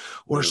season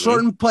or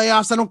shortened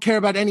playoffs. I don't care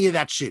about any of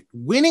that shit.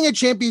 Winning a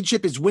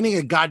championship is winning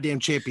a goddamn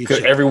championship.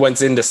 Because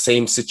everyone's in the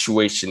same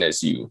situation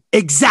as you.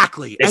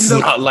 Exactly. It's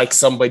not like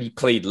somebody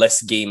played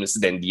less games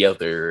than the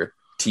other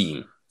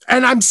team.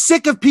 And I'm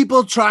sick of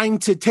people trying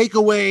to take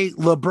away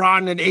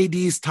LeBron and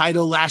AD's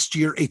title last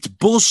year. It's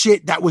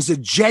bullshit. That was a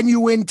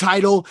genuine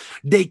title.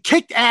 They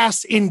kicked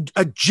ass in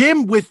a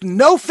gym with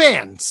no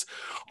fans.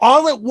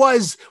 All it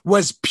was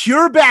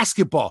pure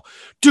basketball.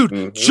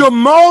 Dude,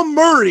 Jamal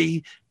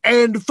Murray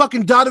and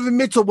fucking Donovan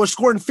Mitchell were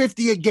scoring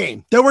 50 a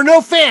game. There were no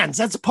fans.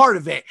 That's part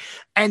of it.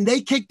 And they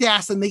kicked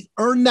ass and they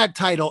earned that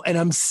title. And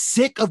I'm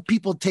sick of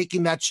people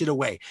taking that shit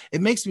away.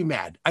 It makes me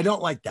mad. I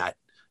don't like that.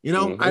 I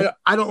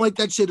don't like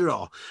that shit at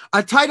all.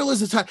 A title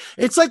is a title.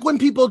 It's like when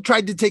people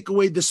tried to take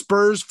away the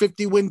Spurs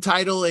 50-win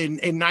title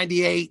in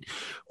 98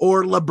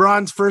 or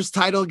LeBron's first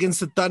title against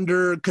the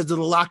Thunder because of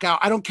the lockout.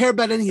 I don't care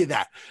about any of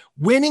that.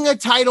 Winning a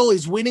title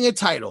is winning a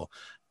title.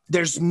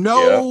 There's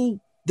no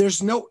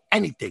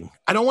anything.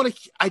 I don't want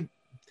to.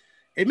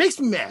 It makes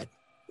me mad.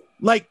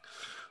 Like,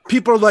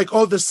 people are like,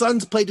 oh, the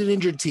Suns played an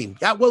injured team.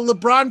 Yeah, well,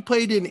 LeBron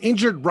played an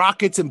injured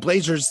Rockets and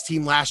Blazers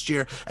team last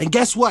year. And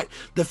guess what?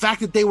 The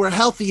fact that they were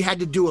healthy had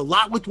to do a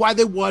lot with why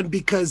they won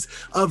because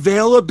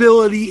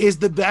availability is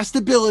the best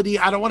ability.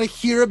 I don't want to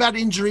hear about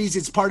injuries.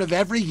 It's part of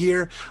every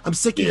year. I'm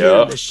sick of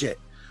hearing this shit.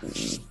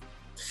 If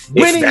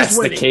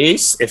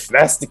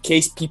that's the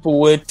case,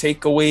 people would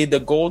take away the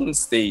Golden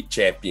State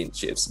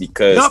championships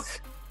because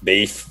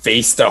they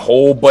faced a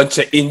whole bunch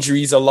of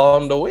injuries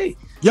along the way.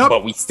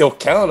 But we still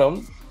count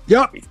them.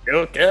 We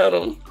still count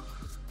them.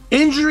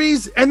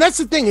 Injuries, and that's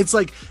the thing. It's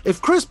like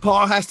if Chris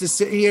Paul has to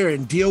sit here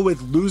and deal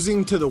with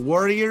losing to the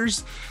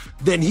Warriors,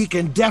 then he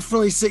can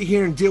definitely sit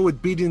here and deal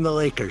with beating the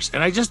Lakers.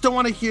 And I just don't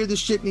want to hear this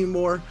shit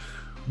anymore.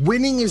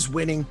 Winning is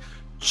winning.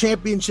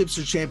 Championships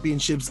are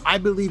championships. I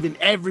believe in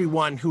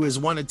everyone who has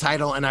won a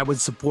title, and I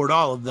would support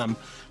all of them.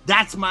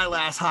 That's my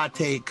last hot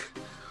take.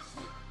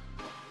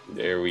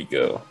 There we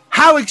go.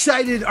 How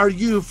excited are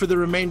you for the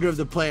remainder of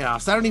the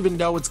playoffs? I don't even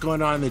know what's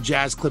going on in the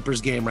Jazz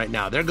Clippers game right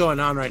now. They're going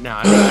on right now.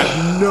 I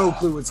have no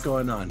clue what's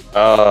going on.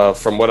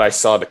 From what I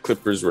saw, the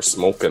Clippers were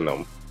smoking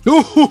them.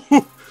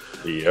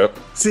 Yep.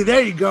 See,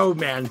 there you go,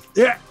 man.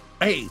 Yeah.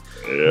 Hey,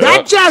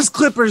 that Jazz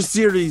Clippers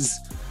series,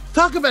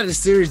 talk about a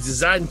series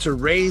designed to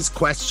raise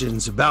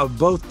questions about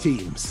both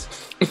teams.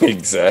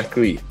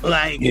 Exactly.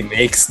 Like, it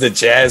makes the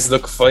Jazz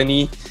look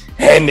funny,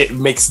 and it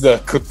makes the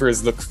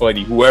Clippers look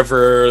funny.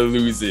 Whoever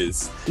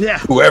loses,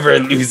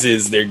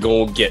 they're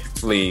gonna get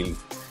flamed.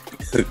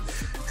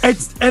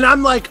 And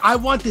I'm like, I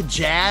want the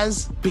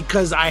Jazz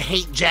because I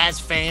hate Jazz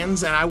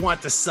fans, and I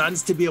want the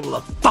Suns to be able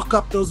to fuck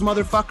up those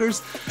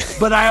motherfuckers.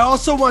 But I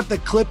also want the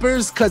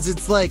Clippers because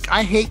it's like,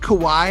 I hate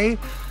Kawhi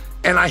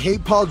and I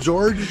hate Paul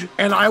George,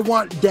 and I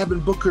want Devin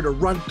Booker to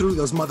run through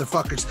those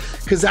motherfuckers.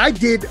 Because I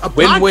did a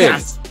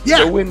podcast.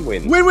 Yeah,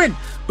 win-win.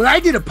 But I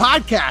did a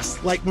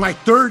podcast, like my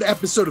third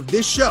episode of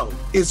this show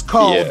is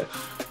called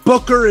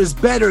Booker is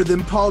Better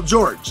Than Paul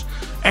George.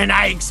 And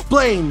I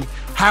explained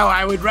how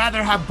I would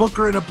rather have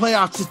Booker in a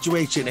playoff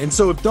situation. And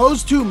so if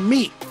those two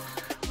meet,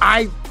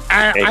 I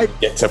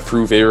get to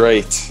prove it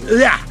right.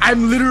 Yeah,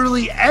 I'm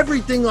literally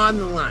everything on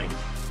the line.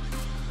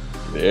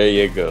 There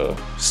you go.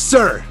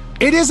 Sir,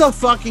 it is a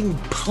fucking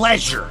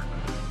pleasure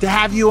to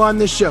have you on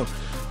this show.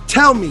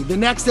 Tell me, the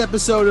next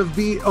episode of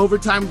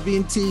Overtime with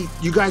B&T,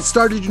 you guys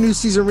started your new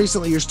season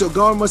recently. You're still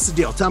going. What's the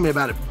deal? Tell me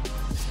about it.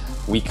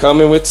 We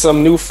coming with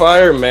some new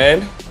fire,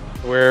 man.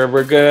 We're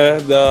gonna,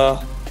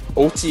 the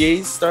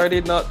OTAs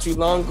started not too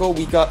long ago.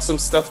 We got some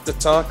stuff to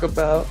talk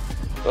about.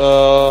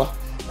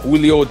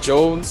 Julio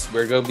Jones,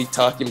 we're gonna be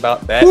talking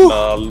about that.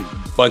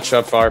 Bunch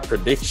of our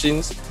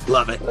predictions.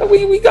 Love it.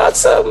 We got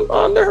some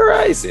on the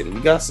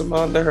horizon.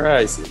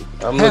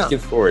 I'm looking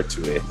forward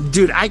to it.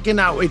 Dude, I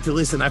cannot wait to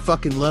listen. I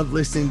fucking love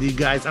listening to you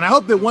guys. And I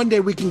hope that one day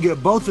we can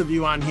get both of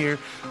you on here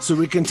so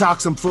we can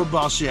talk some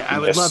football shit. I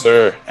would love,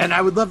 sir. And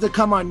I would love to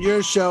come on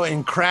your show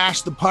and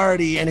crash the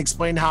party and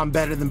explain how I'm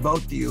better than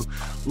both of you,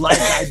 like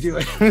I do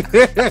it.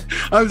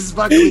 I'm just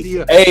fucking with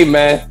you. Hey,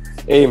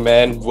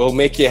 man, we'll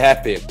make it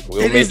happen.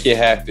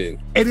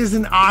 It is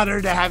an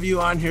honor to have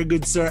you on here,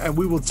 good sir, and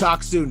we will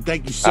talk soon.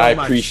 Thank you so much.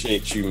 I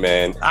appreciate you,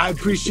 man. I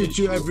appreciate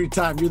you every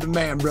time. You're the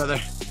man, brother.